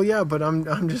series. Well, yeah, but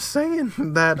I'm just saying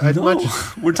that I'd much.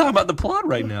 We're talking about the plot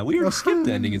right now. We already skipped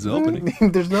the ending. It's the opening.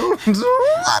 There's no.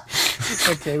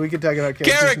 Okay, we can talk about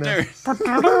characters.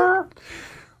 Characters.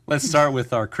 Let's start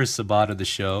with our Chris Sabat of the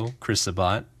show. Chris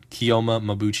Sabat, Kiyoma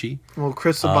Mabuchi. Well,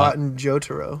 Chris Sabat and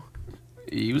Jotaro.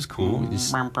 He was cool. He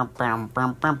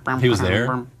was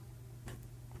there.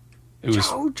 It was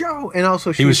Jojo, and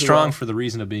also he was strong for the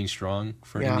reason of being strong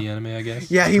for indie anime, I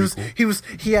guess. Yeah, That's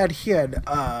he had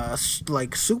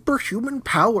like superhuman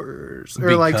powers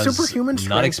or like superhuman strength.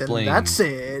 Not explained. That's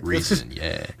it. Reason,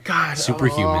 yeah. God,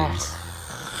 superhumans.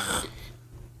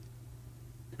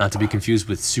 Not to be confused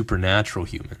with supernatural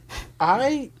human.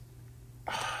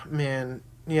 Man,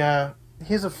 yeah,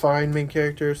 he's a fine main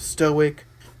character, stoic.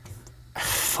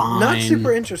 Fine. Not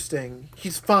super interesting.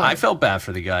 He's fine. I felt bad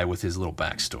for the guy with his little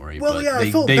backstory. Well, but yeah, they,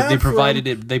 I felt they, bad they for provided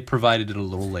him. it. They provided it a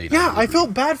little late. Yeah, I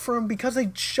felt bad for him because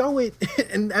they show it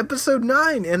in episode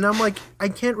 9, and I'm like, I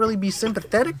can't really be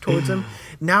sympathetic towards him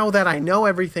now that I know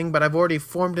everything, but I've already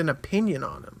formed an opinion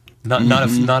on him.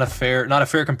 Not a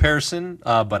fair comparison.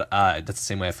 But that's the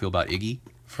same way I feel about Iggy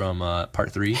from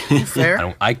part 3.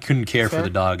 Fair. I couldn't care for the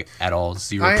dog at all.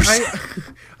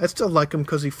 0%. I still like him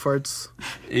because he farts.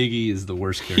 Iggy is the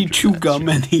worst character. He chew gum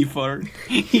and he fart.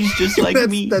 He's just like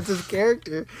me. That's his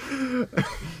character.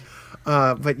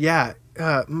 But yeah,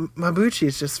 Mabuchi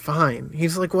is just fine.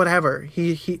 He's like whatever.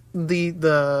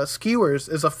 The skewers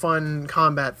is a fun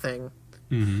combat thing.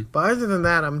 Mm-hmm. But other than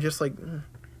that, I'm just like.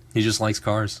 He just likes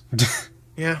cars.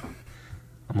 Yeah.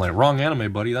 I'm like, wrong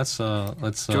anime, buddy. That's part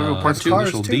 2.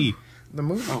 initial D. The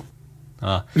movie.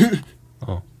 Oh.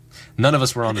 None of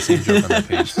us were on the same joke on that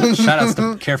page. Shout outs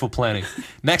to careful planning.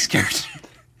 Next character.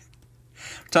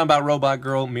 We're talking about Robot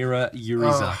Girl Mira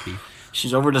Yurizaki.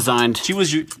 She's overdesigned.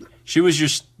 She was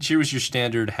your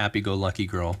standard happy-go-lucky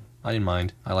girl. I didn't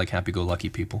mind. I like happy-go-lucky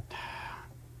people.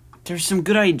 There's some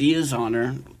good ideas on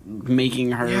her,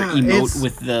 making her emote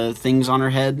with the things on her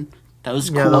head. That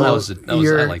was cool.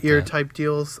 Yeah, I like ear that. type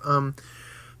deals.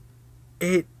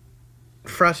 It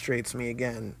frustrates me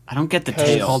again. I don't get the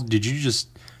tail. Did you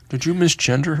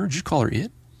misgender her? Did you call her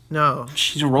it? No.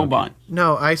 She's a robot.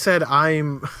 No, I said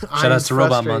I'm Shout outs to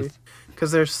Robot Month.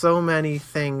 Because there's so many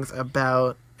things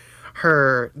about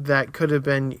her that could have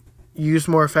been used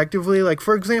more effectively. Like,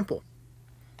 for example,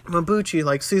 Mabuchi,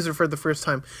 like, sees her for the first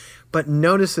time, but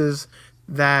notices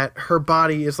that her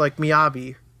body is like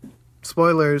Miyabi.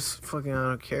 Spoilers, fucking I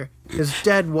don't care. His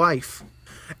dead wife.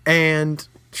 And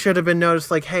should have been noticed,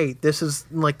 like, hey, this is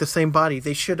like the same body.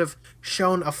 They should have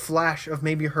shown a flash of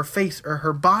maybe her face or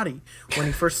her body when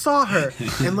he first saw her.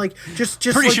 And like just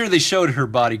pretty like, sure they showed her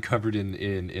body covered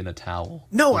in a towel.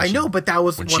 No, I know, but that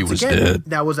was once she was again dead.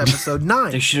 that was episode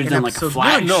 9. They should have done like a episode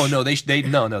flash.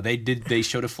 They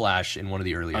showed a flash in one of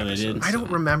the earlier episodes. did? I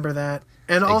don't remember that.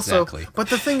 And also, Exactly. but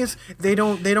the thing is, they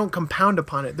don't compound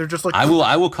upon it. They're just like I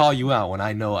will call you out when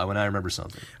I remember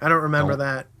something. I don't remember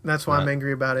that. That's why I'm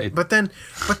angry about it. But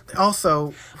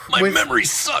also, My memory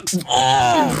sucks.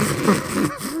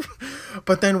 Oh.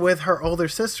 But then with her older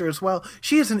sister as well,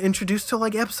 she isn't introduced till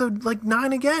like episode like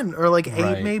 9 again, or like 8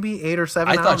 Right. maybe 8 or 7.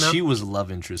 I I thought don't know. she was a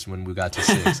love interest when we got to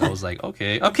 6. I was like,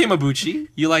 okay, Mabuchi,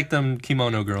 you like them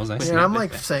kimono girls? I see. And I'm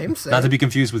like same. Not to be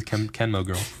confused with Kenmo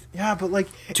girl. Yeah, but like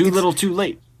Too it's- little, too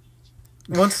late.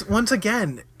 Once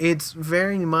again, it's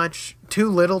very much too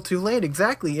little, too late.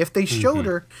 Exactly. If they showed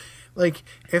her, like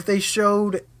if they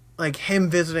showed like him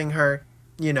visiting her,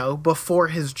 you know, before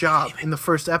his job in the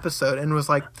first episode, and was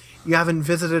like, you haven't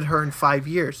visited her in 5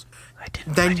 years. I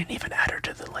didn't even add her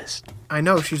to the list I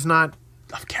know she's not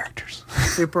of characters.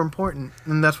 super important,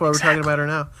 and that's why we're talking about her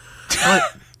now.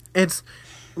 But it's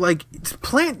like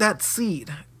plant that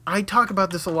seed. I talk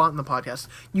about this a lot in the podcast.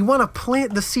 You want to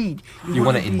plant the seed. You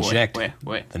want to be- inject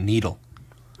Wait. the needle.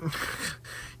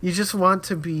 You just want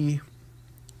to be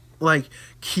like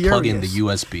curious. Plug in the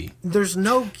USB. There's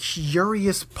no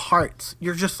curious parts.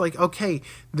 You're just like, okay,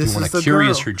 this You wanna is the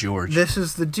curious girl. her George. This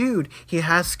is the dude. He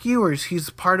has skewers.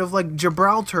 He's part of like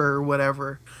Gibraltar or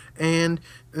whatever. And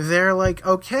they're like,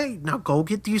 okay, now go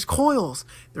get these coils.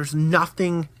 There's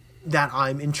nothing that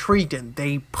I'm intrigued in.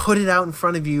 They put it out in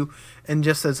front of you and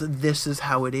just says, this is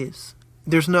how it is.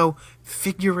 There's no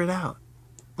figure it out.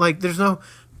 Like, there's no,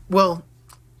 well,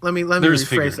 let me There's rephrase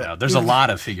figure it that. out. There's a lot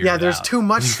of figure it Yeah, out. there's too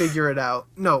much figure it out.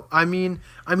 No, I mean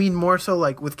more so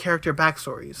like with character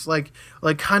backstories, like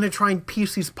kind of try and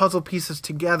piece these puzzle pieces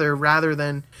together rather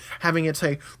than having it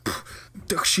say,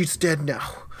 she's dead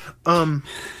now.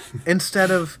 Instead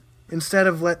of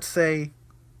let's say,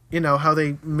 how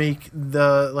they make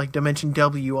the like Dimension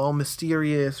W all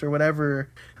mysterious or whatever.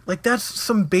 Like that's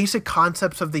some basic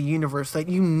concepts of the universe that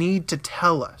you need to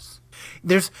tell us.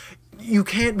 You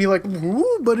can't be like,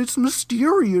 ooh, but it's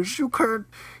mysterious. You can't.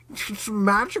 It's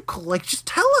magical. Like, just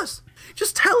tell us.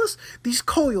 Just tell us these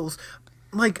coils.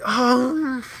 Like,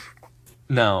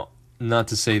 Now, not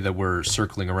to say that we're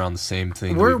circling around the same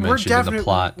thing we've mentioned in the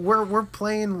plot. We're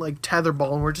playing like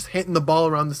tetherball, and we're just hitting the ball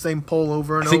around the same pole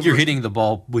over and over. I think you're hitting the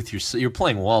ball with you're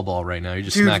playing wall ball right now. You're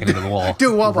just smacking into the wall.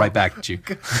 Dude, wall ball. Right back at you.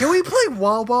 Can we play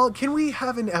wall ball? Can we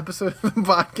have an episode of the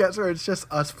podcast where it's just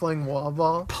us playing wall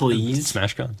ball? Please.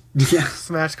 SmashCon. Yeah.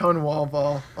 SmashCon wall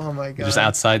ball. Oh my god. Just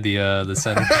outside the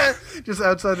center. Just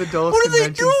outside the Dulles What are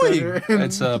they Convention doing? Center.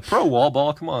 It's a pro wall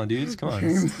ball. Come on, dudes. Come on.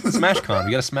 It's SmashCon.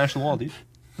 We gotta smash the wall, dude.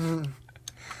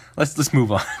 Let's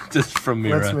move on from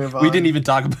Mira. Let's move We on. didn't even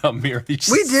talk about Mira. We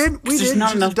did. There's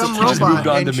not She's enough a dumb to robot. talk about. Moved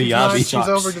on and to she's Miyabi. She's Sucks.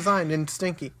 over-designed and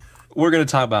stinky. We're gonna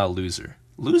talk about Loser.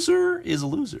 Loser is a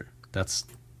loser. That's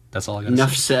all I gotta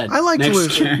Enough say. said. I like Next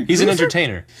Loser. character. He's an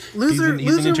entertainer. Loser, he's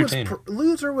an Loser entertainer.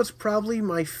 Loser was probably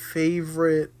my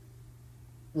favorite.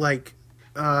 Like,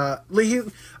 I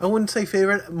wouldn't say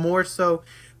favorite. More so,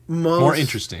 More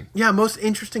interesting. Yeah, most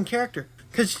interesting character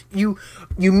because you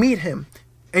meet him.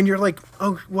 And you're like,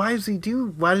 oh, why does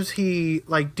he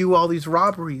like do all these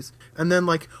robberies? And then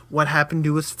like, what happened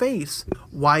to his face?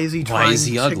 Why is he trying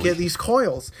to ugly? get these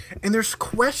coils? And there's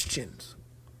questions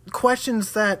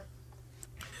that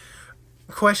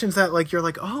like you're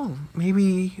like, oh,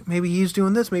 maybe he's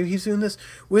doing this, maybe he's doing this.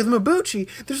 With Mabuchi,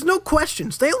 there's no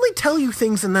questions. They only tell you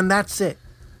things, and then that's it.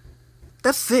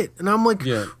 That's it. And I'm like,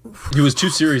 Yeah, he was too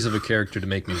serious of a character to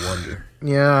make me wonder.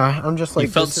 yeah, I'm just like,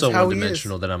 He felt this is so how he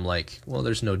one-dimensional that I'm like, well,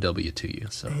 there's no W to you.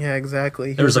 So is. Yeah,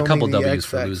 exactly. there was a He couple only the W's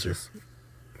for X-axis. Loser.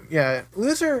 Yeah,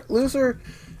 Loser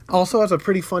also has a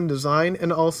pretty fun design,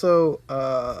 and also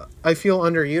I feel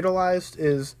underutilized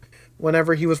is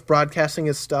whenever he was broadcasting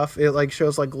his stuff, it like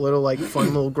shows like little like fun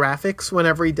little graphics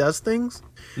whenever he does things.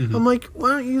 I'm like, why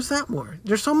don't you use that more?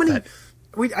 There's so many.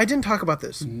 I didn't talk about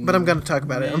this, but I'm gonna talk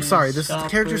about it. I'm sorry. This is the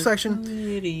character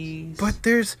section, but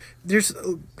there's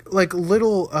like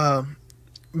little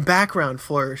background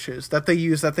flourishes that they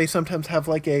use. That they sometimes have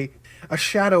like a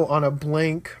shadow on a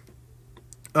blank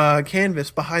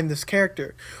canvas behind this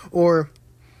character, or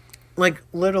like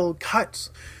little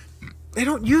cuts. They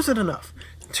don't use it enough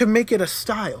to make it a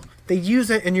style. They use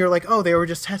it and you're like, oh, they were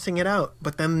just testing it out,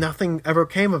 but then nothing ever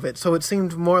came of it. So it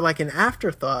seemed more like an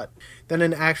afterthought than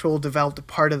an actual developed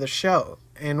part of the show.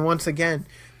 And once again,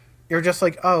 you're just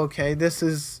like, oh, okay, this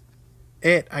is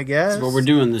it, I guess. That's what we're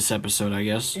doing this episode, I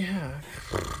guess. Yeah.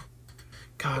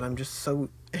 God, I'm just so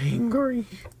angry.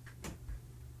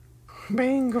 I'm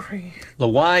angry.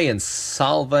 Lawai and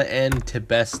Salva and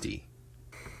Tibesti.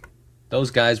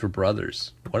 Those guys were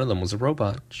brothers. One of them was a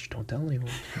robot. Shh, don't tell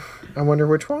anyone. I wonder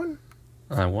which one.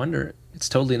 I wonder. It's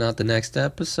totally not the next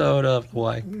episode of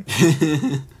Lawai.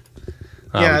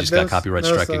 Yeah, we just got copyright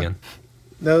strike again.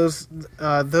 The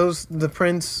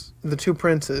two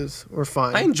princes were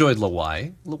fine. I enjoyed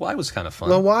Lawai. Lawai was kind of fun.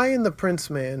 Lawai and the Prince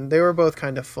Man, they were both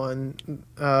kind of fun.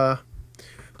 I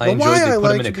enjoyed they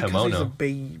put him in a because kimono. he's a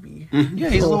baby. Yeah,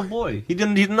 he's a little boy. He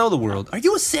didn't know the world. Are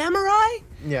you a samurai?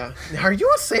 Yeah. Are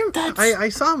you a samurai? I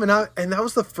saw him and that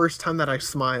was the first time that I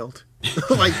smiled.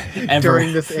 Like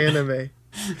during this anime.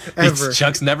 Ever.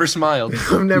 Chuck's never smiled.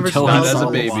 I've never Until smiled he as a saw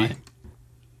baby. Lawai.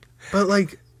 But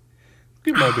like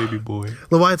Look at my baby boy.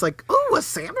 Lawai's like, oh, a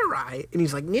samurai, and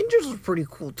he's like, ninjas are pretty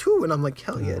cool too, and I'm like,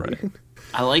 hell yeah, Right. dude.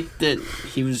 I like that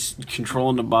he was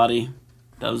controlling the body.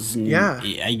 That was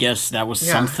I guess that was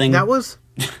Yeah, something. That was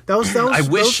I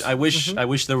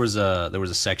wish there was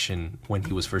a section when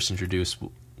he was first introduced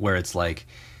where it's like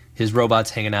his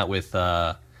robot's hanging out with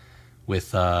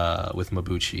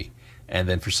Mabuchi, and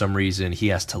then for some reason he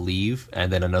has to leave,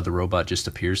 and then another robot just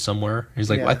appears somewhere.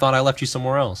 He's like, Yeah. I thought I left you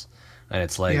somewhere else, and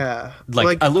it's like, Yeah.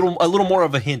 like a little more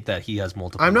of a hint that he has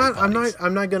multiple. I'm not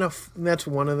gonna. That's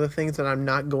one of the things that I'm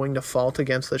not going to fault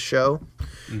against the show,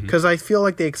 because I feel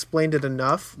like they explained it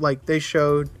enough. Like they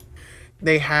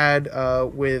had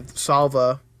with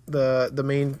Salva,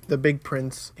 the big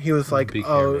prince. He was like, big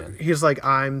oh, hair man. he's like,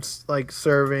 I'm like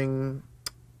serving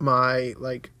my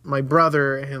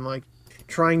brother and like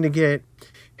trying to get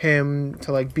him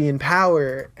to like be in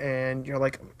power, and you're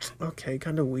like, okay,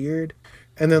 kind of weird.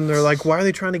 And then they're like, why are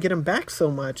they trying to get him back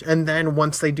so much? And then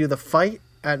once they do the fight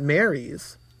at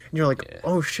Mary's, and you're like,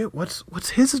 oh shit, what's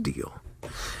his deal?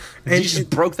 And he just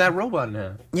broke that robot in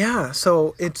half. Yeah,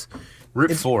 so it's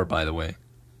Rip 4, by the way.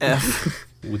 F.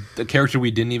 With the character we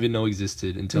didn't even know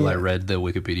existed until I read the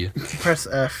Wikipedia. press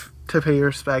F to pay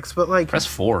respects. But like, Press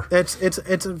 4.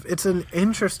 it's an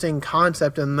interesting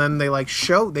concept, and then they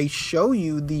show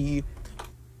you the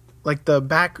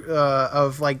back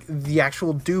of like the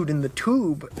actual dude in the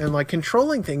tube and like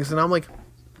controlling things, and I'm like,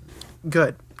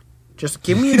 good, just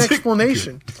give me an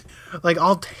explanation. Like,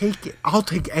 I'll take it. I'll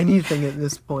take anything at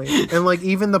this point. And like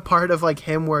even the part of like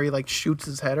him where he like shoots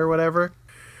his head or whatever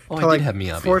to like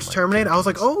force terminate, I was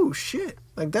like, oh shit,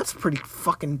 like that's pretty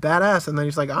fucking badass. And then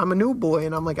he's like, I'm a new boy,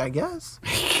 and I'm like, I guess.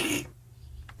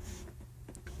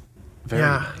 Very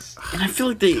nice. And I feel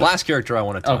like the last character I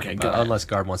want to talk go about, ahead. unless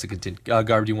Garb wants to continue.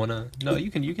 Garb, do you want to? No, you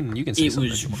can say it something.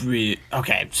 was really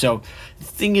okay. So the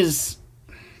thing is,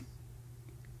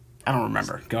 I don't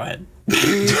remember. Go ahead.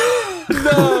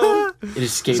 No. It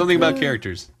escaped. Something about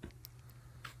characters.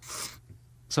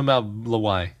 Something about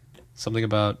Lawai. Something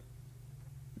about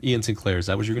Ian Sinclair. Is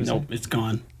that what you're going to Nope, say? it's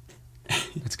gone.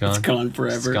 It's gone. It's gone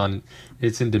forever. It's gone.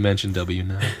 It's in Dimension W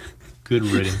now. Good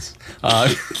riddance.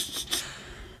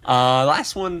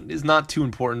 Last one is not too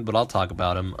important, but I'll talk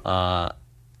about him.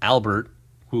 Albert,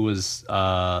 who was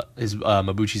his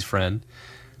Mabuchi's friend.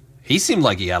 He seemed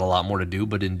like he had a lot more to do,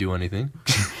 but didn't do anything.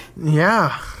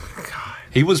 Yeah.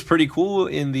 He was pretty cool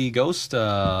in the Ghost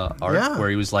arc, Yeah. where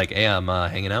he was like, "Hey, I'm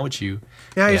hanging out with you."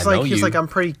 Yeah, Hey, he's I know like, you. I'm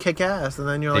pretty kick-ass, and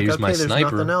then you're like, Here's okay, my there's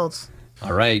sniper. nothing else.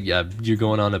 All right, yeah, you're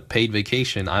going on a paid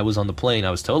vacation. I was on the plane.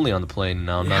 I was totally on the plane, and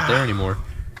now I'm not there anymore.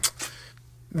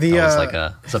 The That was like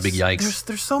it's a big yikes.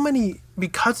 There's so many,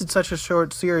 because it's such a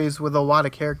short series with a lot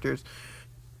of characters.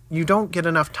 You don't get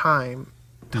enough time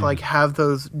to like have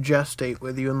those gestate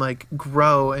with you and like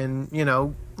grow and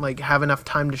like have enough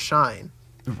time to shine.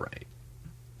 Right.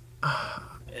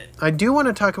 I do want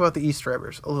to talk about the Easter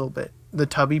eggers a little bit. The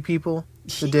tubby people,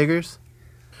 the diggers.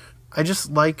 I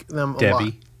just like them a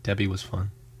lot. Debbie was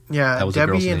fun. Yeah, That was a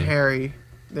girl's Debbie and name. Harry.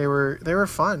 They were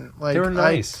fun. Like They were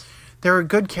nice. they were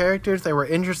good characters. They were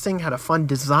interesting. Had a fun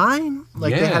design.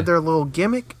 Like they Yeah. had their little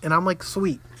gimmick, and I'm like,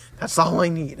 sweet. That's all I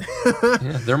need.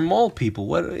 Yeah, they're mole people.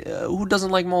 What? Who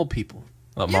doesn't like mole people?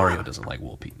 Well, Mario doesn't like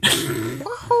mole people.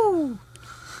 Woohoo!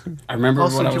 I remember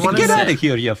Also, what I do you was wanna going to Get say- out of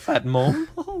here, you fat mole!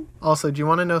 Also, do you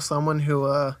want to know someone who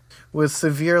was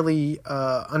severely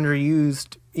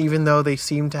underused, even though they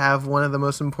seem to have one of the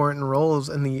most important roles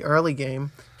in the early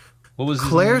game? What was his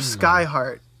Claire name?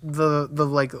 Skyheart, the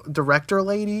like director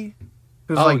lady,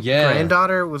 whose Oh, like yeah.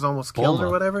 granddaughter was almost killed or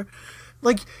Bulma. whatever.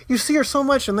 Like you see her so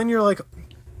much, and then you're like,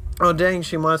 oh dang,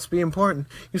 she must be important.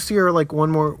 You see her like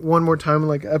one more time in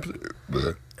like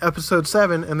episode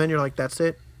 7, and then you're like, that's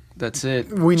it. That's it.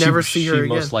 We never see her She again.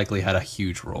 most likely had a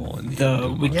huge role in The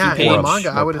new wiki Yeah, page. in the Or manga,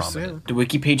 I more would prominent. assume. The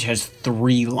wiki page has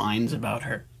 3 lines about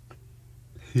her.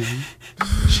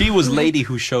 She was lady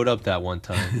who showed up that one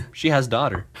time. She has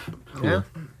daughter. Cool. Yeah,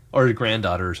 Or a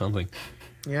granddaughter or something.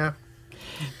 yeah.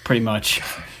 Pretty much.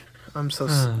 I'm so.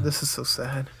 This is so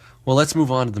sad. Well, let's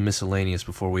move on to the miscellaneous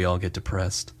before we all get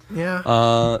depressed.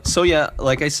 Yeah. So yeah,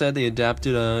 like I said, they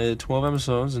adapted 12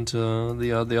 episodes into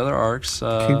the other arcs.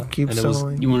 Keep and it was,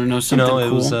 going. You want to know something it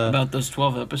cool was, about those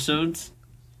 12 episodes?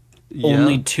 yeah.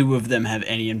 Only 2 of them have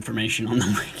any information on the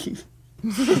wiki.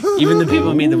 Even the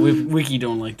people who made the wiki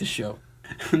don't like the show.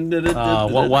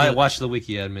 Why watch the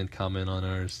wiki admin comment on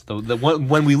ours? The one,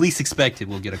 when we least expect it,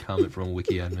 we'll get a comment from a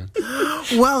wiki admin.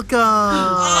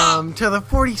 Welcome to the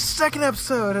 42nd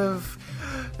episode of.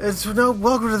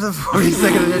 Welcome to the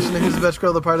 42nd edition of Who's the Best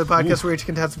Girl, the part of the podcast where each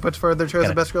contestant puts forward their choice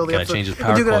of best girl of the Gotta episode. change his If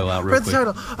we do power that, coil out real press the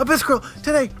quick. title, a best girl.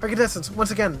 Today, our contestants,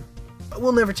 once again,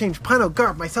 will never change. Pino,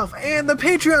 Garb, myself, and the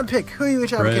Patreon pick. Who are you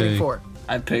each advocating Hooray. for?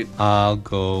 I pick I'll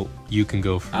go. You can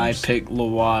go first. I pick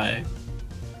Lawai.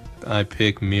 I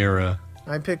pick Mira.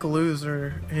 I pick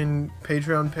loser, and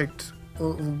Patreon picked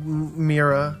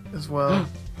Mira as well.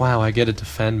 Wow, I get to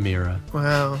defend Mira.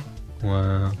 Wow.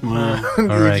 Wow. Well,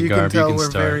 All right, you Garb, can tell you can we're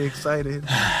start. very excited.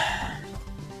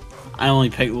 I only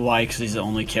pick Lawai because he's the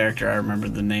only character I remember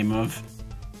the name of.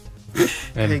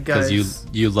 And Hey, because guys.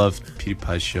 you love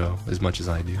PewDiePie's show as much as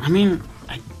I do. I mean,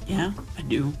 I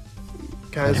do.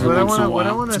 Guys, Every what I once in a want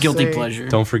while. to It's say. a guilty pleasure.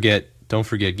 Don't forget,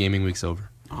 Gaming Week's over.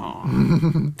 Aw.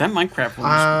 That Minecraft one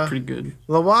was pretty good.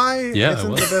 Lawai Yeah, it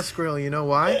isn't was. the best girl. You know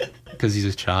why? Because he's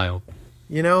a child.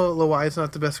 You know Lawai is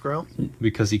not the best girl.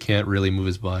 Because he can't really move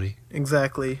his body.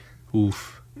 Exactly.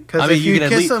 Oof. Because I mean, if you you can at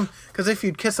kiss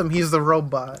least- him, he's the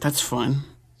robot. That's fun.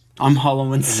 I'm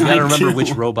hollow inside. You gotta remember too.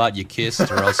 which robot you kissed,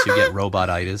 or else you get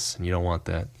robotitis, and you don't want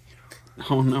that.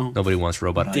 Oh no. Nobody wants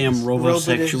robotitis. Damn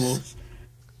robosexuals.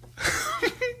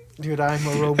 Dude, I'm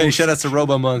a robot. Hey, shout out to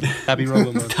RoboMonk. Happy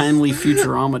RoboMonk. Timely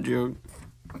Futurama joke.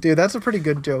 Dude, that's a pretty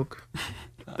good joke.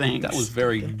 Thanks. That was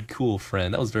very cool,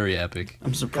 friend. That was very epic.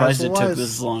 I'm surprised Yes, it it took was.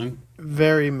 this long.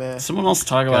 Very meh. Someone else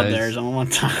talk about Guys. theirs. I don't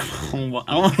want to talk about.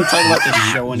 I don't want to talk about this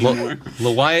show anymore.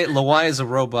 Lawai is a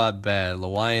robot, bad.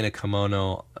 Lawai in a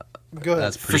kimono, Good.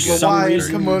 that's pretty For good. some Why is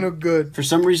reason- kimono good? For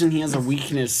some reason, he has a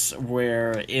weakness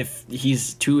where if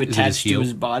he's too it his attached to heel?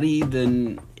 his body,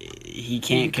 then he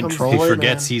can't becomes- control He it.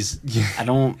 forgets man. he's. I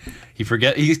don't. He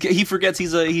forgets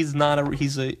he's a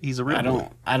real boy.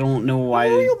 I don't know why.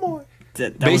 Real boy.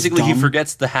 That Basically, was he dumb.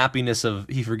 forgets the happiness of.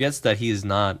 He forgets that he is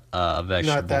not a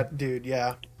vegetable. Not that dude.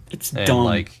 Yeah. It's and dumb.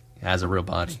 like has a real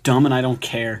body. Dumb, and I don't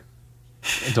care.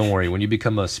 Don't worry. When you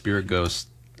become a spirit ghost,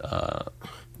 I'll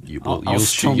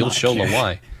still you'll not show care.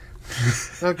 Lawai.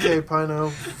 Okay, Pino.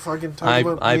 Fucking talk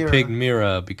about I Mira. picked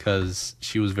Mira because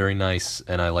she was very nice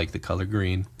and I like the color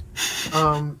green.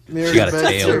 Mira's She got a best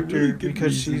tail. character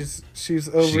because she's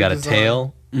over. She got a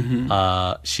tail. Mm-hmm.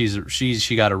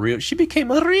 She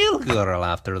became a real girl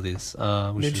after this,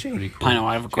 which Did is she? pretty cool. Pino,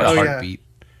 I have a She got a question. Oh, yeah. heartbeat.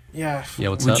 Yeah. Yeah,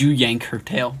 what's Would up? you yank her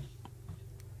tail?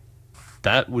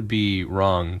 That would be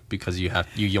wrong because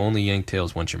you only yank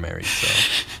tails once you're married.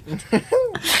 So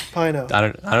Pino. I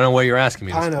don't know what you're asking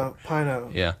me. This time. Pino.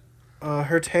 Yeah,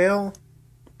 Her tail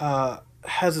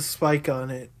has a spike on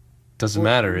it. doesn't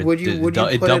matter. Would you put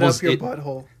it doubles up your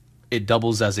butthole? it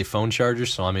doubles as a phone charger.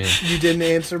 So I mean, You didn't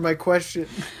answer my question.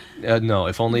 no.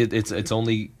 If only it's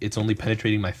only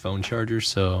penetrating my phone charger.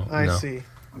 So I no. see.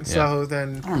 So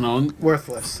then, I don't know.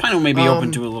 worthless. Pino may be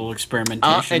open to a little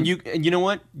experimentation. And you know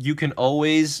what? You can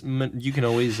always with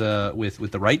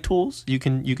the right tools you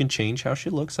can change how she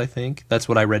looks. I think that's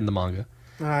what I read in the manga.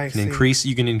 I see.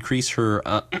 You can increase her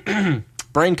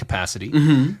brain capacity.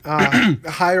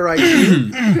 Higher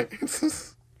IQ.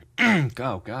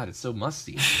 Oh God, it's so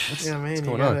musty. What's Yeah, man, you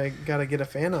going on? gotta get a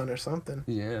fan on or something.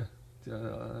 Yeah.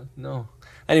 No.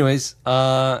 Anyways,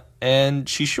 and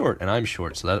she's short and I'm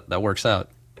short, so that works out.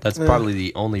 That's probably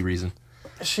the only reason.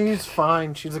 She's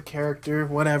fine. She's a character.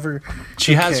 Whatever.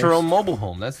 She has her cares? own mobile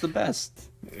home. That's the best.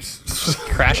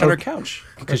 Crash on her couch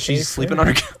because Okay, she's sleeping fair.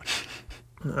 on her couch.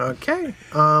 Okay.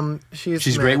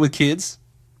 She's Great mad. with kids.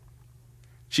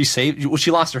 She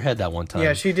lost her head that one time.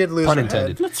 Yeah, she did lose Pun her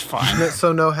intended. That's fine. head.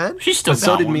 So no head. She's still But so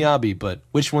got did one. Miyabi, but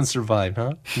which one survived,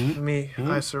 huh? Me,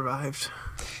 I survived.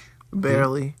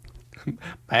 Barely.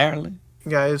 Barely.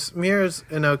 Guys, Mira's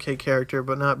an okay character,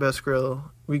 but not best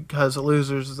grill. Because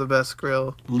Losers is the best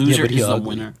grill. Loser but he's is the ugly.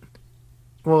 winner.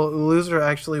 Well, Loser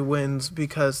actually wins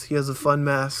because he has a fun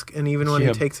mask, and even when Yeah.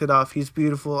 he takes it off, he's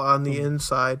beautiful on the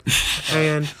inside.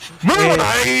 And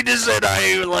I just said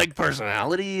I like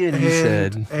personality, and he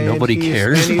said nobody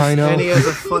cares. I know. And he has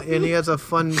a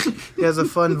fun. He has a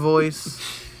fun voice.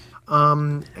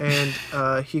 And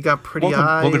he got pretty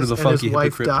eyes. Welcome to the and Funky his wife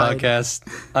Hypocrite died. podcast.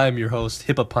 I'm your host,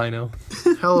 Hippopino.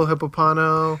 Hello,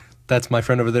 Hippopano. That's my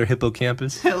friend over there,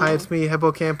 Hippocampus. Hi, it's me,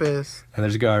 Hippocampus. And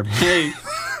there's Garb. Hey.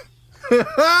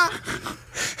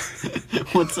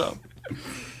 What's up?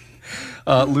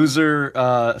 Loser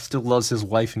still loves his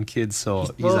wife and kids, so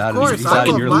he's Well, out of course, he's I out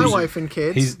of love your my league. wife and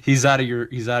kids. He's out of your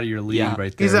league Yeah.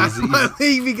 right there. He's out of my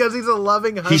league because he's a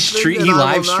loving husband. he and I will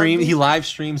live not stream be. he live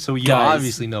streams, so you Guys,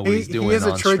 obviously know what he's doing. He is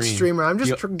a on Twitch stream. streamer. I'm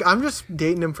You- just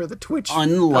dating him for the Twitch.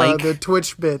 Unlike- the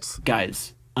Twitch bits.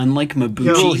 Guys, unlike he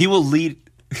Mabuchi, will lead.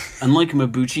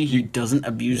 he doesn't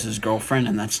abuse his girlfriend,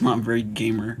 and that's not very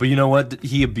gamer. But you know what?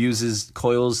 He abuses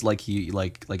coils like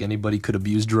anybody could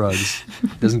abuse drugs.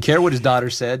 Doesn't care what his daughter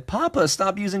said. Papa,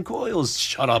 stop using coils.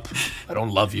 Shut up. I don't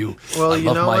love you. Well, I you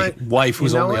love know my what? wife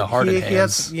who's You know only a what? heart and He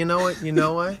hands. has, you know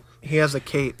what? He has a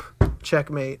cape.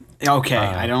 Checkmate. Okay,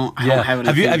 I don't have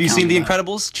Have you anything seen to The count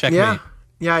Incredibles? Checkmate. Yeah.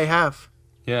 Yeah, I have.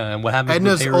 Yeah, and what happens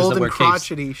Edna's with terrorists old that and wear capes?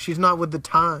 crotchety. She's not with the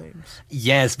times.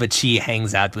 Yes, but she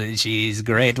hangs out with. She's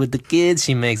great with the kids.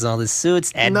 She makes all the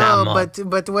suits. And No,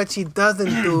 but what she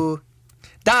doesn't do.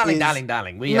 darling, is-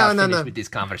 darling, we No, are no, finished no. with this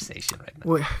conversation right now.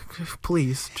 Wait,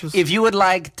 please, just If you would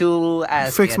like to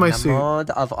ask Fix my Edna suit.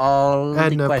 Mode of all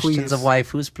Edna, the questions please. of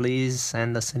waifus, please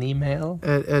send us an email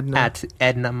Edna. at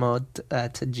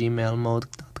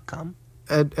ednamode@gmailmode.com.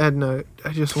 Edna, I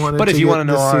just wanted. But if to you get want to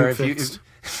know the our, suit if fixed.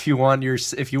 you want your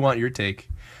take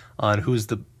on who's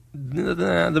the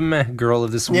meh girl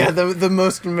of this week. Yeah, the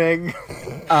most Meg.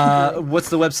 What's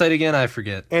the website again? I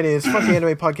forget. It is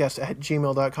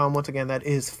funkyanimepodcast@gmail.com. Once again, that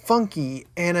is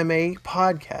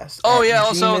funkyanimepodcast. Oh yeah.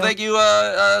 Also, thank you,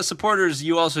 supporters.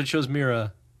 You also chose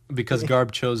Mira because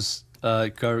Garb chose.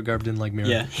 Garb didn't like Mira.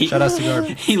 Yeah, Shout out to Garb.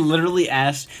 He literally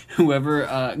asked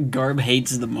whoever Garb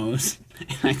hates the most. And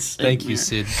I said, Thank you, Mira.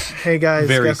 Sid. Hey guys,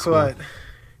 Very guess cool. what?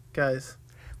 Guys,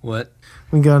 What?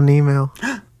 we got an email.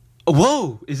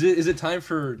 Whoa! Is it time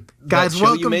for Guys, that show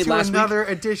you welcome made to last another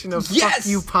edition of Yes! Fuck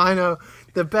You, Pino.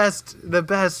 The best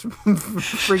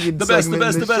friggin' The best, the segment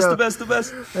best, in the the best, show. the best, the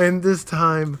best. And this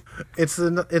time, it's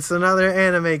another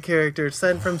anime character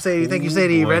sent from Sadie. Thank you,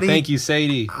 Sadie. Boy, Ready? Thank you,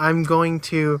 Sadie. I'm gonna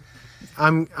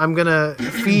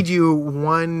feed you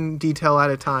one detail at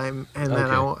a time, and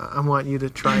then Okay. I want you to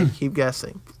try and keep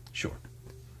guessing. Sure.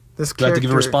 This Do I have to give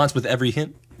a character- response with every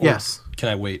hint? Or Yes. Can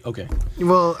I wait? Okay.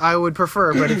 Well, I would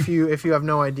prefer, but if you have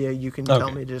no idea, you can tell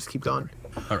Okay. me to just keep going.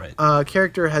 All right.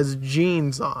 Character has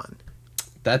jeans on.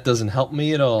 That doesn't help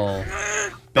me at all.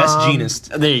 Best genist.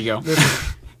 There you go.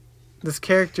 This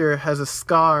character has a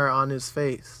scar on his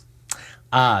face.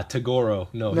 Tagoro.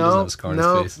 No, he doesn't have a scar on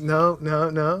his face.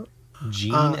 No.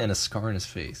 Gene and a scar on his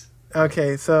face.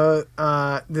 Okay, so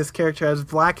this character has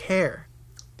black hair.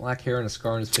 Black hair and a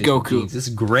scar on his face. Goku. Jeans. This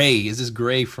is gray. Is this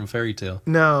gray from Fairy Tail?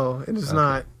 No, it is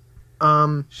not.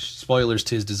 Spoilers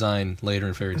to his design later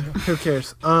in Fairy Tail. Who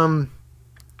cares?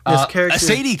 This character.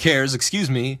 Sadie cares. Excuse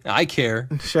me. I care.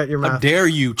 Shut your How mouth. dare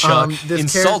you, Chuck, this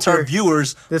insult our character-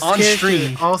 viewers This on character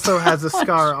stream? also has a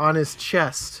scar on his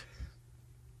chest.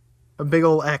 A big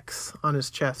old X on his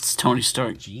It's chest. Tony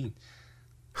Stark. Gene.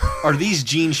 Are these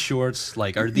jean shorts?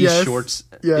 Like, are these Yes, shorts?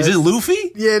 yes. Is it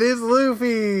Luffy? Yeah, it is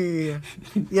Luffy.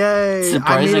 Yay! I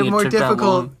Surprising made it more took that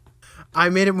difficult. long. I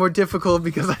made it more difficult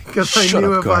because I Shut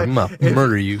knew up, if Garb. I'm gonna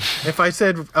murder you. if I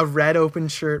said a red open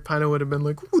shirt, Pino would have been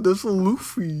like, "Ooh, that's a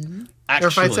Luffy."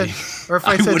 Actually, or if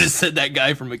I I said, would have said that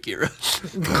guy from Akira.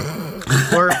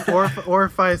 or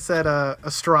if I said a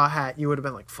straw hat, you would have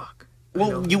been like, "Fuck."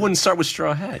 Well, you wouldn't start with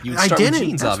straw hat. You would I start didn't. with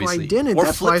jeans, That's obviously. why I didn't. Or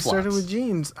That's why I flip-flops. started with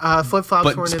jeans. Flip flops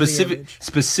But weren't in the image.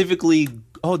 specifically,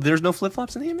 oh, there's no flip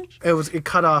flops in the image. It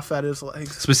cut off at his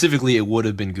legs. Specifically, it would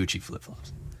have been Gucci flip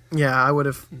flops. Yeah, I would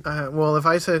have. Well, if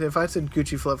I said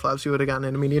Gucci flip flops, you would have gotten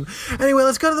an immediate. Anyway,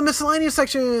 let's go to the miscellaneous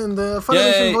section. The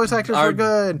Funimation Yay! voice actors were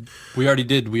good. We already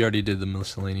did the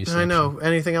miscellaneous. I section. know.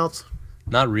 Anything else?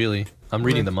 Not really. I'm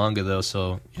reading the manga though,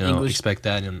 so English. expect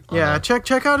that. On Yeah,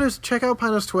 check out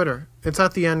Pino's Twitter. It's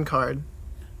at the end card.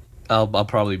 I'll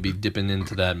probably be dipping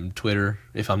into that on Twitter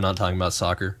if I'm not talking about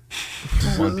soccer.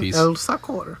 One Piece. El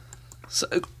Sakura. So,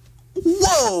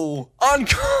 whoa! On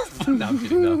no, I'm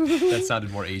kidding. No, that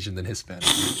sounded more Asian than Hispanic.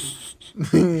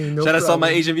 No Shout out to all my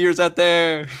problem. Asian viewers out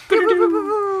there.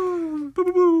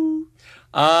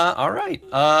 All right.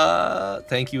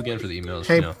 Thank you again for the emails.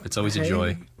 Hey, it's always a hey,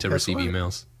 joy to guess receive what?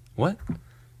 emails. What? Do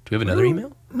we have another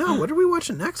email? No, what are we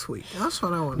watching next week? That's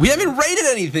what I want. We haven't rated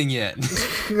anything yet.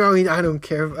 I don't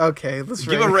care. Okay, let's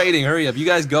Give a rating. Hurry up. You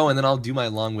guys go, and then I'll do my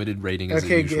long-winded rating as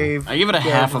Okay, usual. Gabe. I give it a Gabe,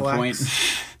 half a relax. point.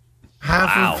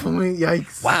 Half a point.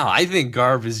 Yikes. Wow, I think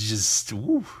Garb is just.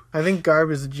 Woo. I think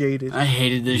Garb is jaded. I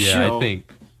hated this Yeah, show. I think.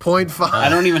 0.5. I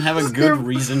don't even have a good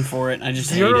reason for it. I just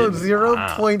hate Zero, it.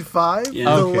 0.5? Yeah.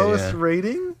 The Okay, lowest yeah.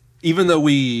 rating? Even though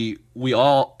we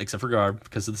all, except for Garb,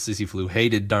 because of the sissy flu,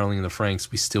 hated Darling in the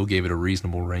Franxx, we still gave it a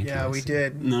reasonable ranking. Yeah, we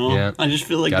did. No, Yeah. I just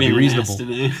feel like Gotta being be an ass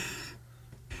reasonable. today.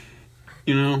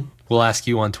 You know, We'll ask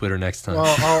you on Twitter next time.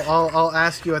 Well, I'll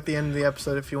ask you at the end of the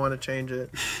episode if you want to change it.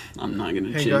 I'm not gonna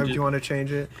Hey, change Garb, do it. you want to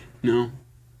change it? No,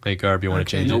 Hey, Garb, you want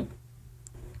to Okay. change nope.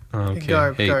 it? Okay. Hey,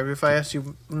 Garb, Hey, Garb, if I asked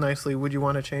you nicely, would you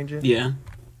want to change it? Yeah,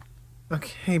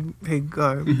 Okay, hey,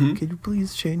 Garb, Mm-hmm. could you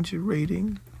please change your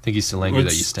rating? I think he's still angry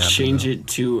that you let's stabbed change him. it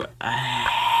to a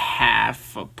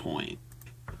half a point.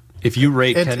 If you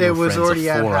rate It- Ken it and was Friends already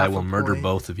a at 4, I half will a murder point.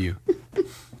 both of you. It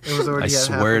was already I at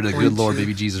half swear a to the point. good Lord,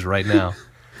 baby Jesus, right now.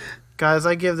 Guys,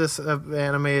 I give this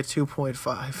anime a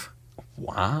 2.5.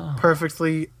 Wow.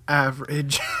 Perfectly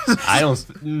average. I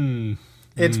don't.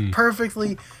 It's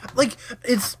perfectly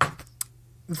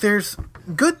there's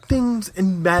good things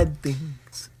and bad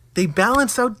things. They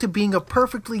balance out to being a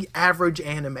perfectly average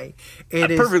anime. It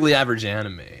A is perfectly average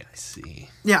anime, I see.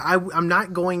 yeah. I'm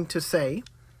not going to say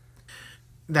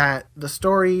that the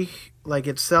story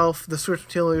itself, the source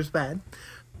material is bad,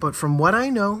 but from what I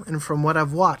know and from what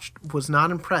I've watched, was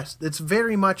not impressed. It's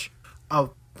very much a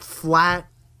flat,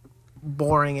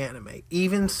 boring anime.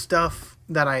 Even stuff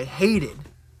that I hated,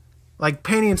 like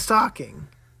Panty and Stocking,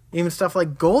 even stuff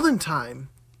like Golden Time,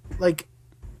 like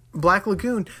Black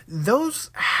Lagoon,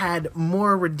 those had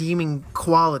more redeeming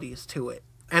qualities to it.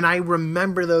 And I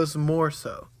remember those more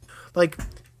so. Like,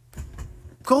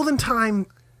 Golden Time,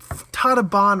 Tada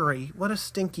Bonnery, what a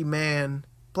stinky man.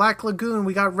 Black Lagoon,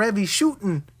 we got Revy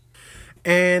shooting.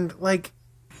 And,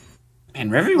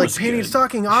 And Revy like was Panty and good.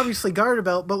 Stocking, obviously Garter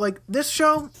Belt, but, this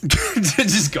show,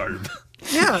 Just Garter Belt.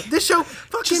 yeah, this show,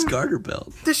 fucking... Just Garter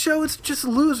Belt. This show is just a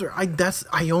loser.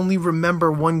 I only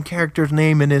remember one character's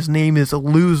name, and his name is a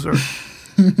loser.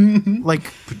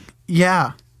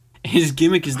 Yeah. His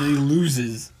gimmick is that he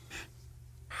loses.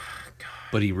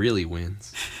 but he really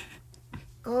wins.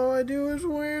 All I do is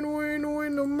win, win,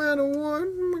 win, no matter what.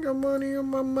 I got money on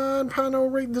my mind. Pino,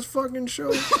 rate this fucking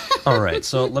show. All right,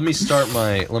 so let me start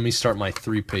my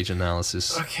 3-page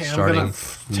analysis. Okay, starting I'm gonna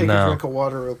take a drink of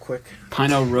water real quick.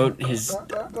 Pino wrote his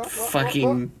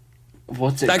fucking...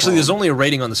 What's it Actually, called? there's only a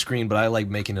rating on the screen, but I like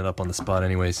making it up on the spot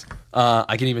anyways.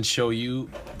 I can even show you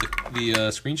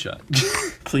the screenshot.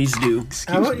 Please do.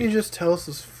 How about you just tell us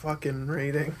this fucking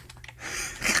rating?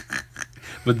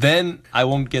 But then I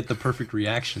won't get the perfect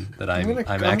reaction that I'm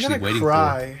actually waiting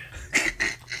for.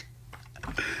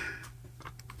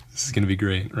 This is gonna be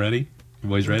great. Ready? You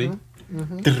boys ready?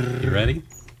 Mm-hmm. You ready?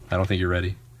 I don't think you're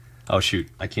ready. Oh shoot!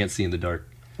 I can't see in the dark.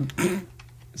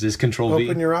 Is this Control V?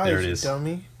 Open your eyes, There it is. you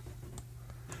dummy.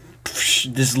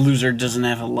 This loser doesn't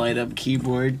have a light-up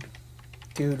keyboard.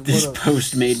 Dude, This what a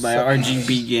post made by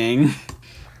RGB Gang.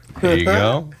 There you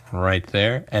go. Right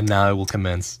there. And now I will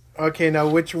commence. Okay, now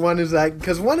which one is that?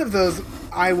 Because one of those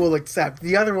I will accept.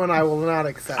 The other one I will not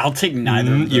accept. I'll take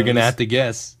neither of those. You're gonna have to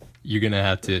guess. You're gonna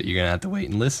have to wait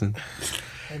and listen.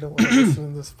 I don't want to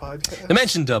listen to this podcast.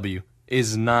 Dimension W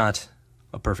is not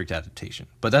a perfect adaptation,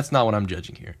 but that's not what I'm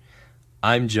judging here.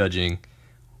 I'm judging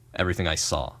everything I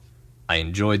saw. I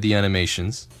enjoyed the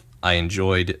animations. I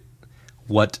enjoyed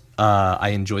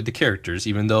the characters,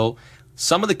 even though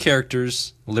some of the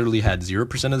characters literally had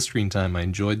 0% of the screen time. I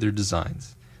enjoyed their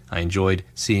designs. I enjoyed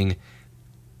seeing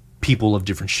people of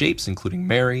different shapes, including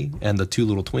Mary and the two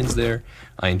little twins there.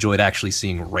 I enjoyed actually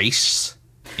seeing race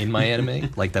in my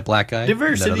anime, like that black guy,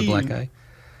 Diversity. and that other black guy.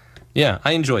 Yeah,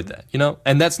 I enjoyed that,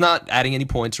 and that's not adding any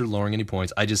points or lowering any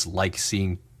points. I just like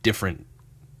seeing different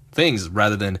things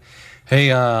rather than,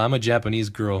 hey, I'm a Japanese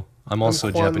girl. I'm also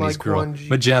a Japanese girl.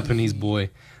 I'm a Japanese boy.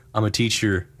 I'm a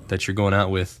teacher that you're going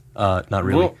out with. Not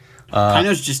really.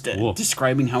 Pino's just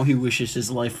describing how he wishes his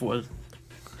life was.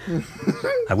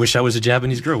 I wish I was a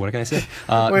Japanese girl. What can I say?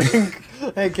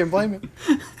 Hey, can't blame it.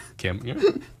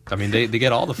 I mean, they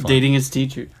get all the fun. Dating his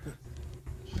teacher.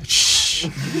 Shh.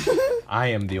 I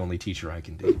am the only teacher I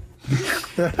can date.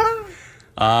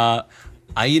 I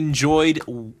enjoyed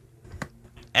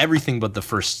everything but the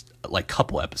first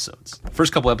couple episodes.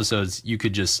 First couple episodes, you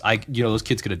could just those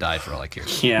kids could have died for all I cared.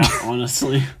 Yeah,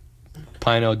 honestly.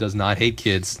 Pino does not hate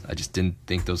kids. I just didn't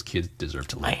think those kids deserved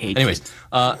to live. I hate Anyways,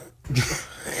 kids.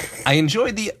 I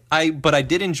enjoyed but I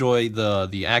did enjoy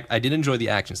the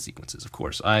action sequences. Of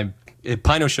course,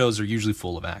 Pino shows are usually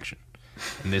full of action,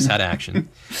 and this had action.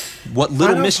 What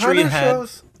little mystery it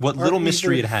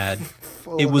had,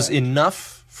 it was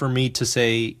enough for me to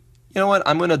say, you know what,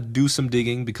 I'm gonna do some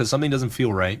digging because something doesn't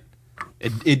feel right.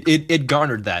 It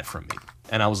garnered that from me,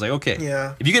 and I was like, okay,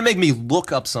 yeah. If you can make me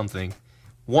look up something,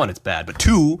 one, it's bad, but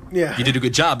two, yeah. You did a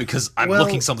good job because I'm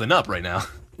looking something up right now.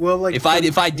 Well, if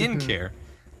I didn't care,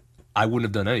 I wouldn't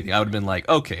have done anything. I would have been like,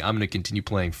 okay, I'm going to continue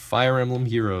playing Fire Emblem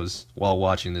Heroes while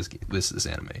watching this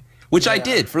anime, which I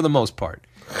did for the most part.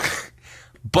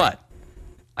 But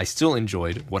I still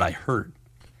enjoyed what I heard.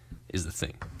 Is the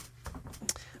thing.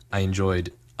 I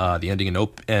enjoyed the ending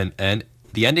and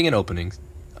the ending and opening.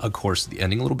 Of course, the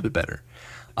ending a little bit better.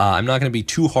 I'm not going to be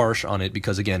too harsh on it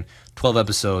because again, 12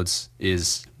 episodes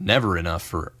is never enough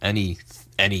for any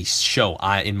show.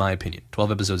 In my opinion,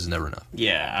 12 episodes is never enough.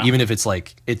 Yeah. Even if it's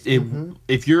like if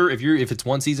it's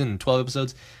one season and 12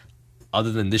 episodes,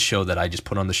 other than this show that I just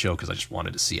put on the show because I just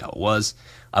wanted to see how it was,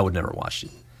 I would never watch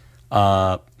it.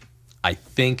 I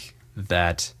think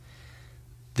that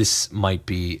this might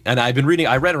be, and I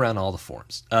read around all the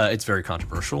forums. It's very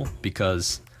controversial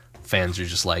because fans are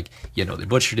just like, they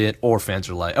butchered it, or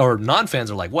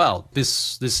non-fans are like, wow,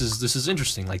 this is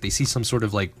interesting. Like they see some sort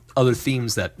of like other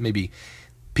themes that maybe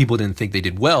people didn't think they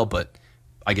did well, but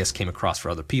I guess came across for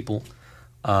other people.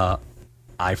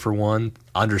 I, for one,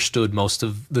 understood most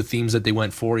of the themes that they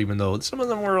went for, even though some of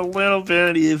them were a little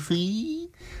bit iffy.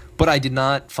 But I did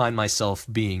not find myself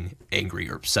being angry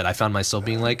or upset. I found myself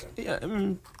being like, yeah,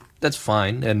 that's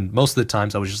fine. And most of the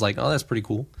times I was just like, oh, that's pretty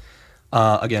cool.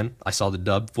 Again, I saw the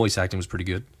dub. Voice acting was pretty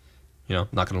good.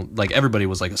 Not gonna everybody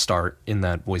was like a star in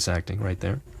that voice acting right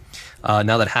there.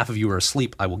 Now that half of you are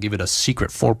asleep, I will give it a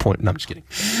secret 4 point. No, I'm just kidding.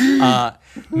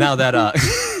 Now that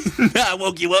I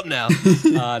woke you up now.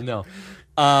 No.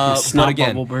 But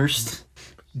again, bubble burst.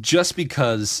 Just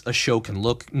because a show can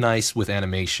look nice with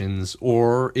animations,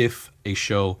 or if a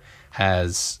show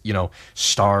has,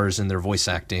 stars in their voice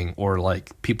acting, or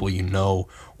like people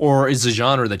or is a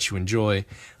genre that you enjoy,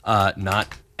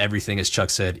 not everything, as Chuck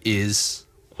said, is...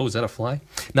 Oh, is that a fly?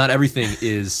 Not everything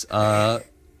is about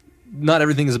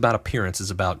appearance.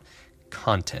 It's about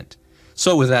content.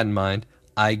 So with that in mind,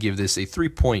 I give this a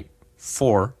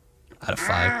 3.4 out of 5.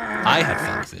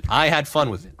 I had fun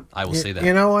with it. I will say that.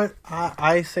 You know what?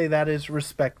 I say that is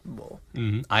respectable.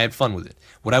 I had fun with it.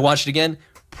 Would I watch it again?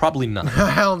 Probably not.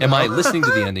 Hell no. Am I listening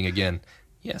to the ending again?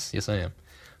 Yes, I am.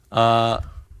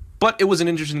 But it was an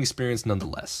interesting experience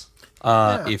nonetheless.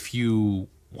 If you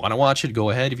want to watch it, go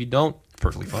ahead. If you don't,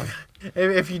 perfectly fine.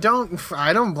 If you don't,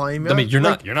 I don't blame you. I mean, you're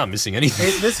not missing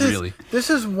anything. Really. This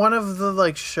is one of the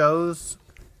like shows,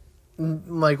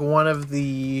 like one of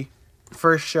the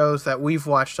first shows that we've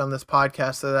watched on this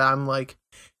podcast that I'm like,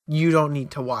 you don't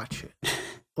need to watch it.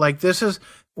 Like this is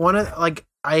one of like,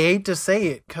 I hate to say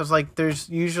it because like there's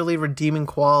usually redeeming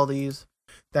qualities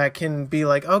that can be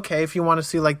like, okay, if you want to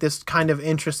see like this kind of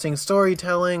interesting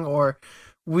storytelling or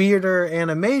weirder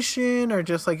animation or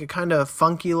just like a kind of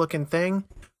funky looking thing.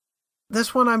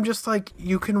 This one, I'm just like,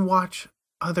 you can watch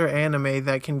other anime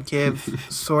that can give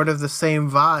sort of the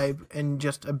same vibe and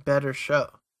just a better show.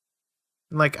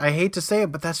 Like, I hate to say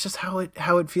it, but that's just how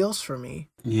it feels for me.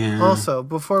 Yeah. Also,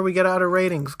 before we get out of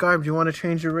ratings, Garb, do you want to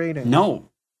change your rating? No.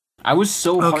 I was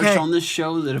so harsh on this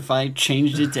show that if I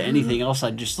changed it to anything else,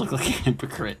 I'd just look like a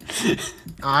hypocrite.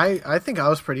 I think I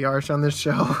was pretty harsh on this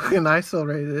show, and I still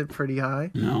rated it pretty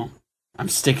high. No. I'm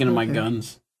sticking to my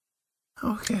guns.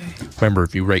 Okay. Remember,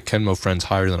 if you rate Kenmo Friends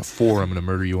higher than a 4, I'm going to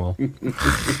murder you all.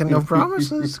 No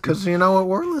promises, because you know what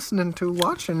we're listening to,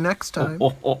 watching next time.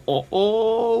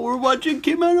 We're watching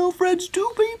Kimono Friends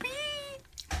 2, baby!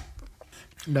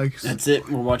 Nice. That's it,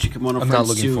 we're watching Kimono I'm Friends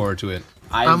 2. not looking forward to it.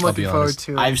 I'm looking forward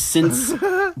to it. I've since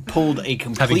pulled a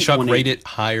complete Having Chuck 180. rate it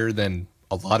higher than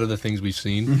a lot of the things we've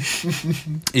seen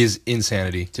is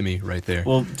insanity to me right there.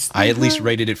 Well, I at least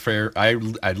rated it fair. I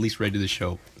at least rated the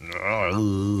show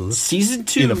Season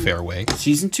 2 in a fair way.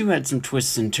 Season 2 had some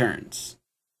twists and turns.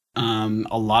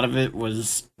 A lot of it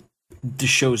was the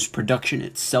show's production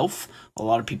itself. A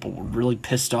lot of people were really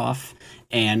pissed off,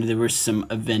 and there were some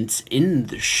events in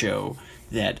the show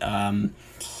that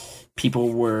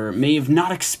people may have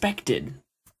not expected,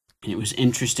 and it was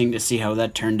interesting to see how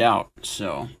that turned out.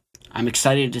 So I'm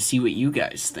excited to see what you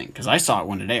guys think, because I saw it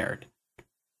when it aired.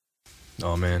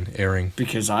 Oh man, airing.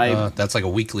 Because that's like a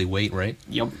weekly wait, right?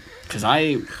 Yep. Because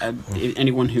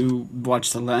anyone who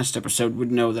watched the last episode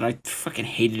would know that I fucking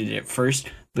hated it at first,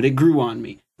 but it grew on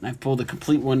me, and I pulled a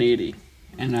complete 180,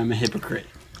 and I'm a hypocrite.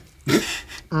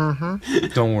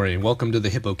 Don't worry. Welcome to the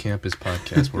Hippocampus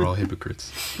podcast. We're all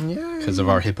hypocrites because of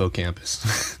our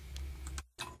hippocampus.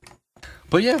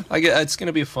 But yeah, it's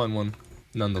gonna be a fun one,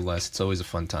 nonetheless. It's always a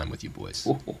fun time with you boys.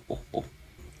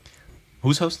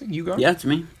 Who's hosting? You, Garb? Yeah, it's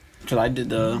me. Because I did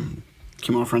the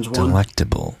Kimono Friends 1.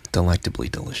 Delectably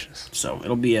delicious. So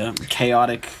it'll be a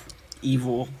chaotic,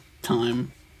 evil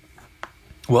time.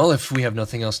 Well, if we have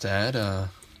nothing else to add,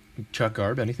 Chuck,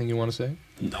 Garb, anything you want to say?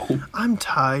 No. I'm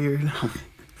tired.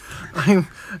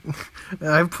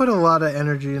 I've put a lot of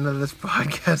energy into this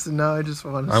podcast, and now I just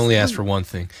want to. I only asked for one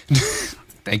thing.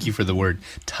 Thank you for the word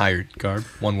tired, Garb.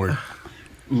 One word.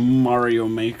 Mario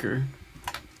Maker.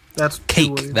 That's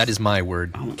cake. words. That is my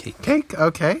word. Cake. Cake.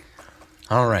 Okay.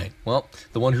 All right. Well,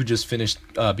 the one who just finished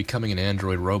becoming an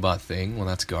android robot thing. Well,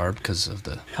 that's Garb because of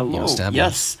the Hello. stab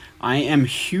Yes, I am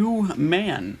Hugh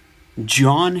Mann.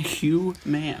 John Hugh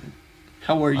Mann.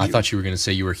 How are you? I thought you were going to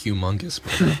say you were humongous.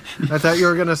 But I thought you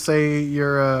were gonna say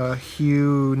you're a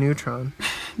Hugh Neutron.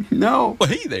 No. well,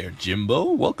 hey there,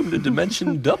 Jimbo. Welcome to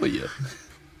Dimension W.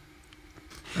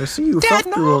 I see you fell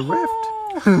through a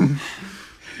rift.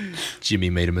 Jimmy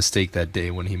made a mistake that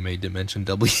day when he made Dimension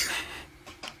W.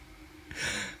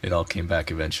 It all came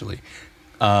back eventually.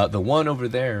 The one over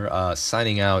there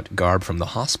signing out Garb from the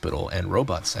hospital and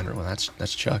Robot Center. Well,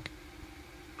 that's Chuck.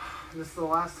 This is the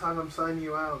last time I'm signing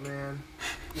you out, man.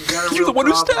 You're the one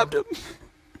who stabbed him.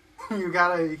 You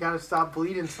gotta stop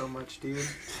bleeding so much, dude.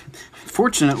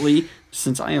 Fortunately,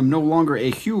 since I am no longer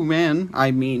a human,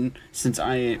 since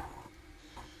I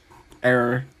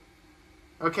error.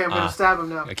 Okay, I'm gonna stab him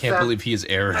now. I can't believe he is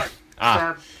error.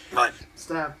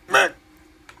 Stab.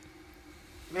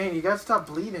 Man, you gotta stop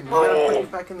bleeding. You gotta put him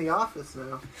back in the office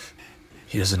now.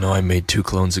 He doesn't know I made 2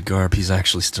 clones of Garb. He's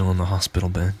actually still in the hospital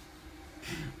bed.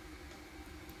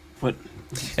 What?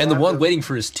 And the one waiting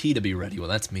for his tea to be ready. Well,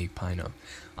 that's me, Pino.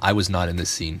 I was not in this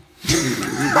scene.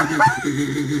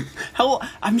 Hell,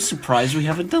 I'm surprised we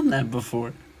haven't done that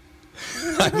before.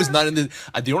 I was not in the.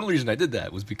 The only reason I did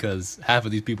that was because half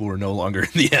of these people were no longer in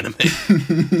the anime.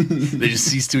 They just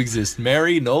ceased to exist.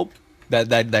 Mary, nope.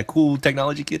 That cool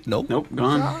technology kid, nope. Nope,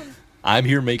 gone. I'm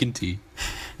here making tea.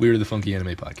 We're the Funky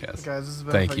Anime Podcast. Guys, this has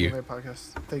been Thank Funky you. Anime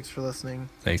Podcast. Thanks for listening.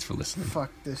 Thanks for listening.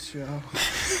 Fuck this show.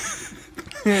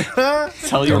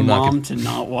 Tell your Don't knock mom to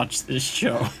not watch this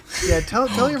show. Yeah,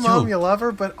 tell your mom you love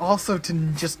her, but also to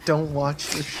just don't watch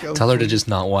the show. Tell her to please. just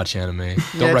not watch anime. Yeah,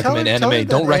 Don't recommend tell her anime. that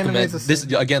Don't anime recommend is a this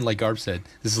sin. again. Like Garb said,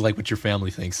 this is like what your family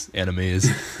thinks anime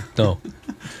is. No,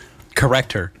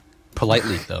 correct her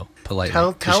politely though. Politely.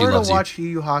 Tell 'cause she her to loves you. watch Yu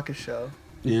Yu Hakusho.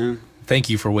 Yeah. Thank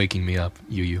you for waking me up,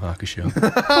 Yu Yu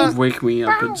Hakusho. Wake me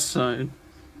up inside.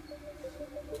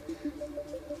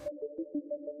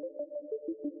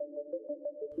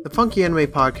 The Funky Anime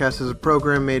Podcast is a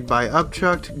program made by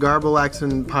Upchucked, Garbalax,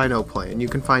 and Pino Play, and you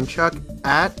can find Chuck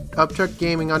at Upchucked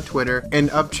Gaming on Twitter and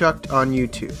Upchucked on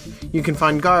YouTube. You can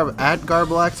find Garb at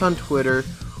Garbalax on Twitter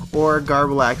or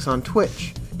Garbalax on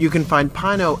Twitch. You can find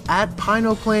Pino at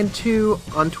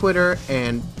PinoPlan2 on Twitter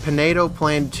and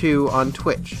PinatoPlan2 on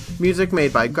Twitch. Music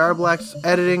made by Garbalax,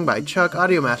 editing by Chuck,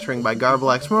 audio mastering by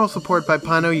Garbalax, moral support by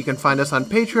Pino. You can find us on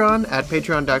Patreon at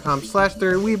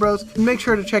patreon.com/3Weebros, and make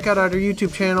sure to check out our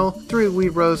YouTube channel,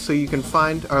 3Weebros, so you can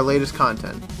find our latest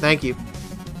content. Thank you.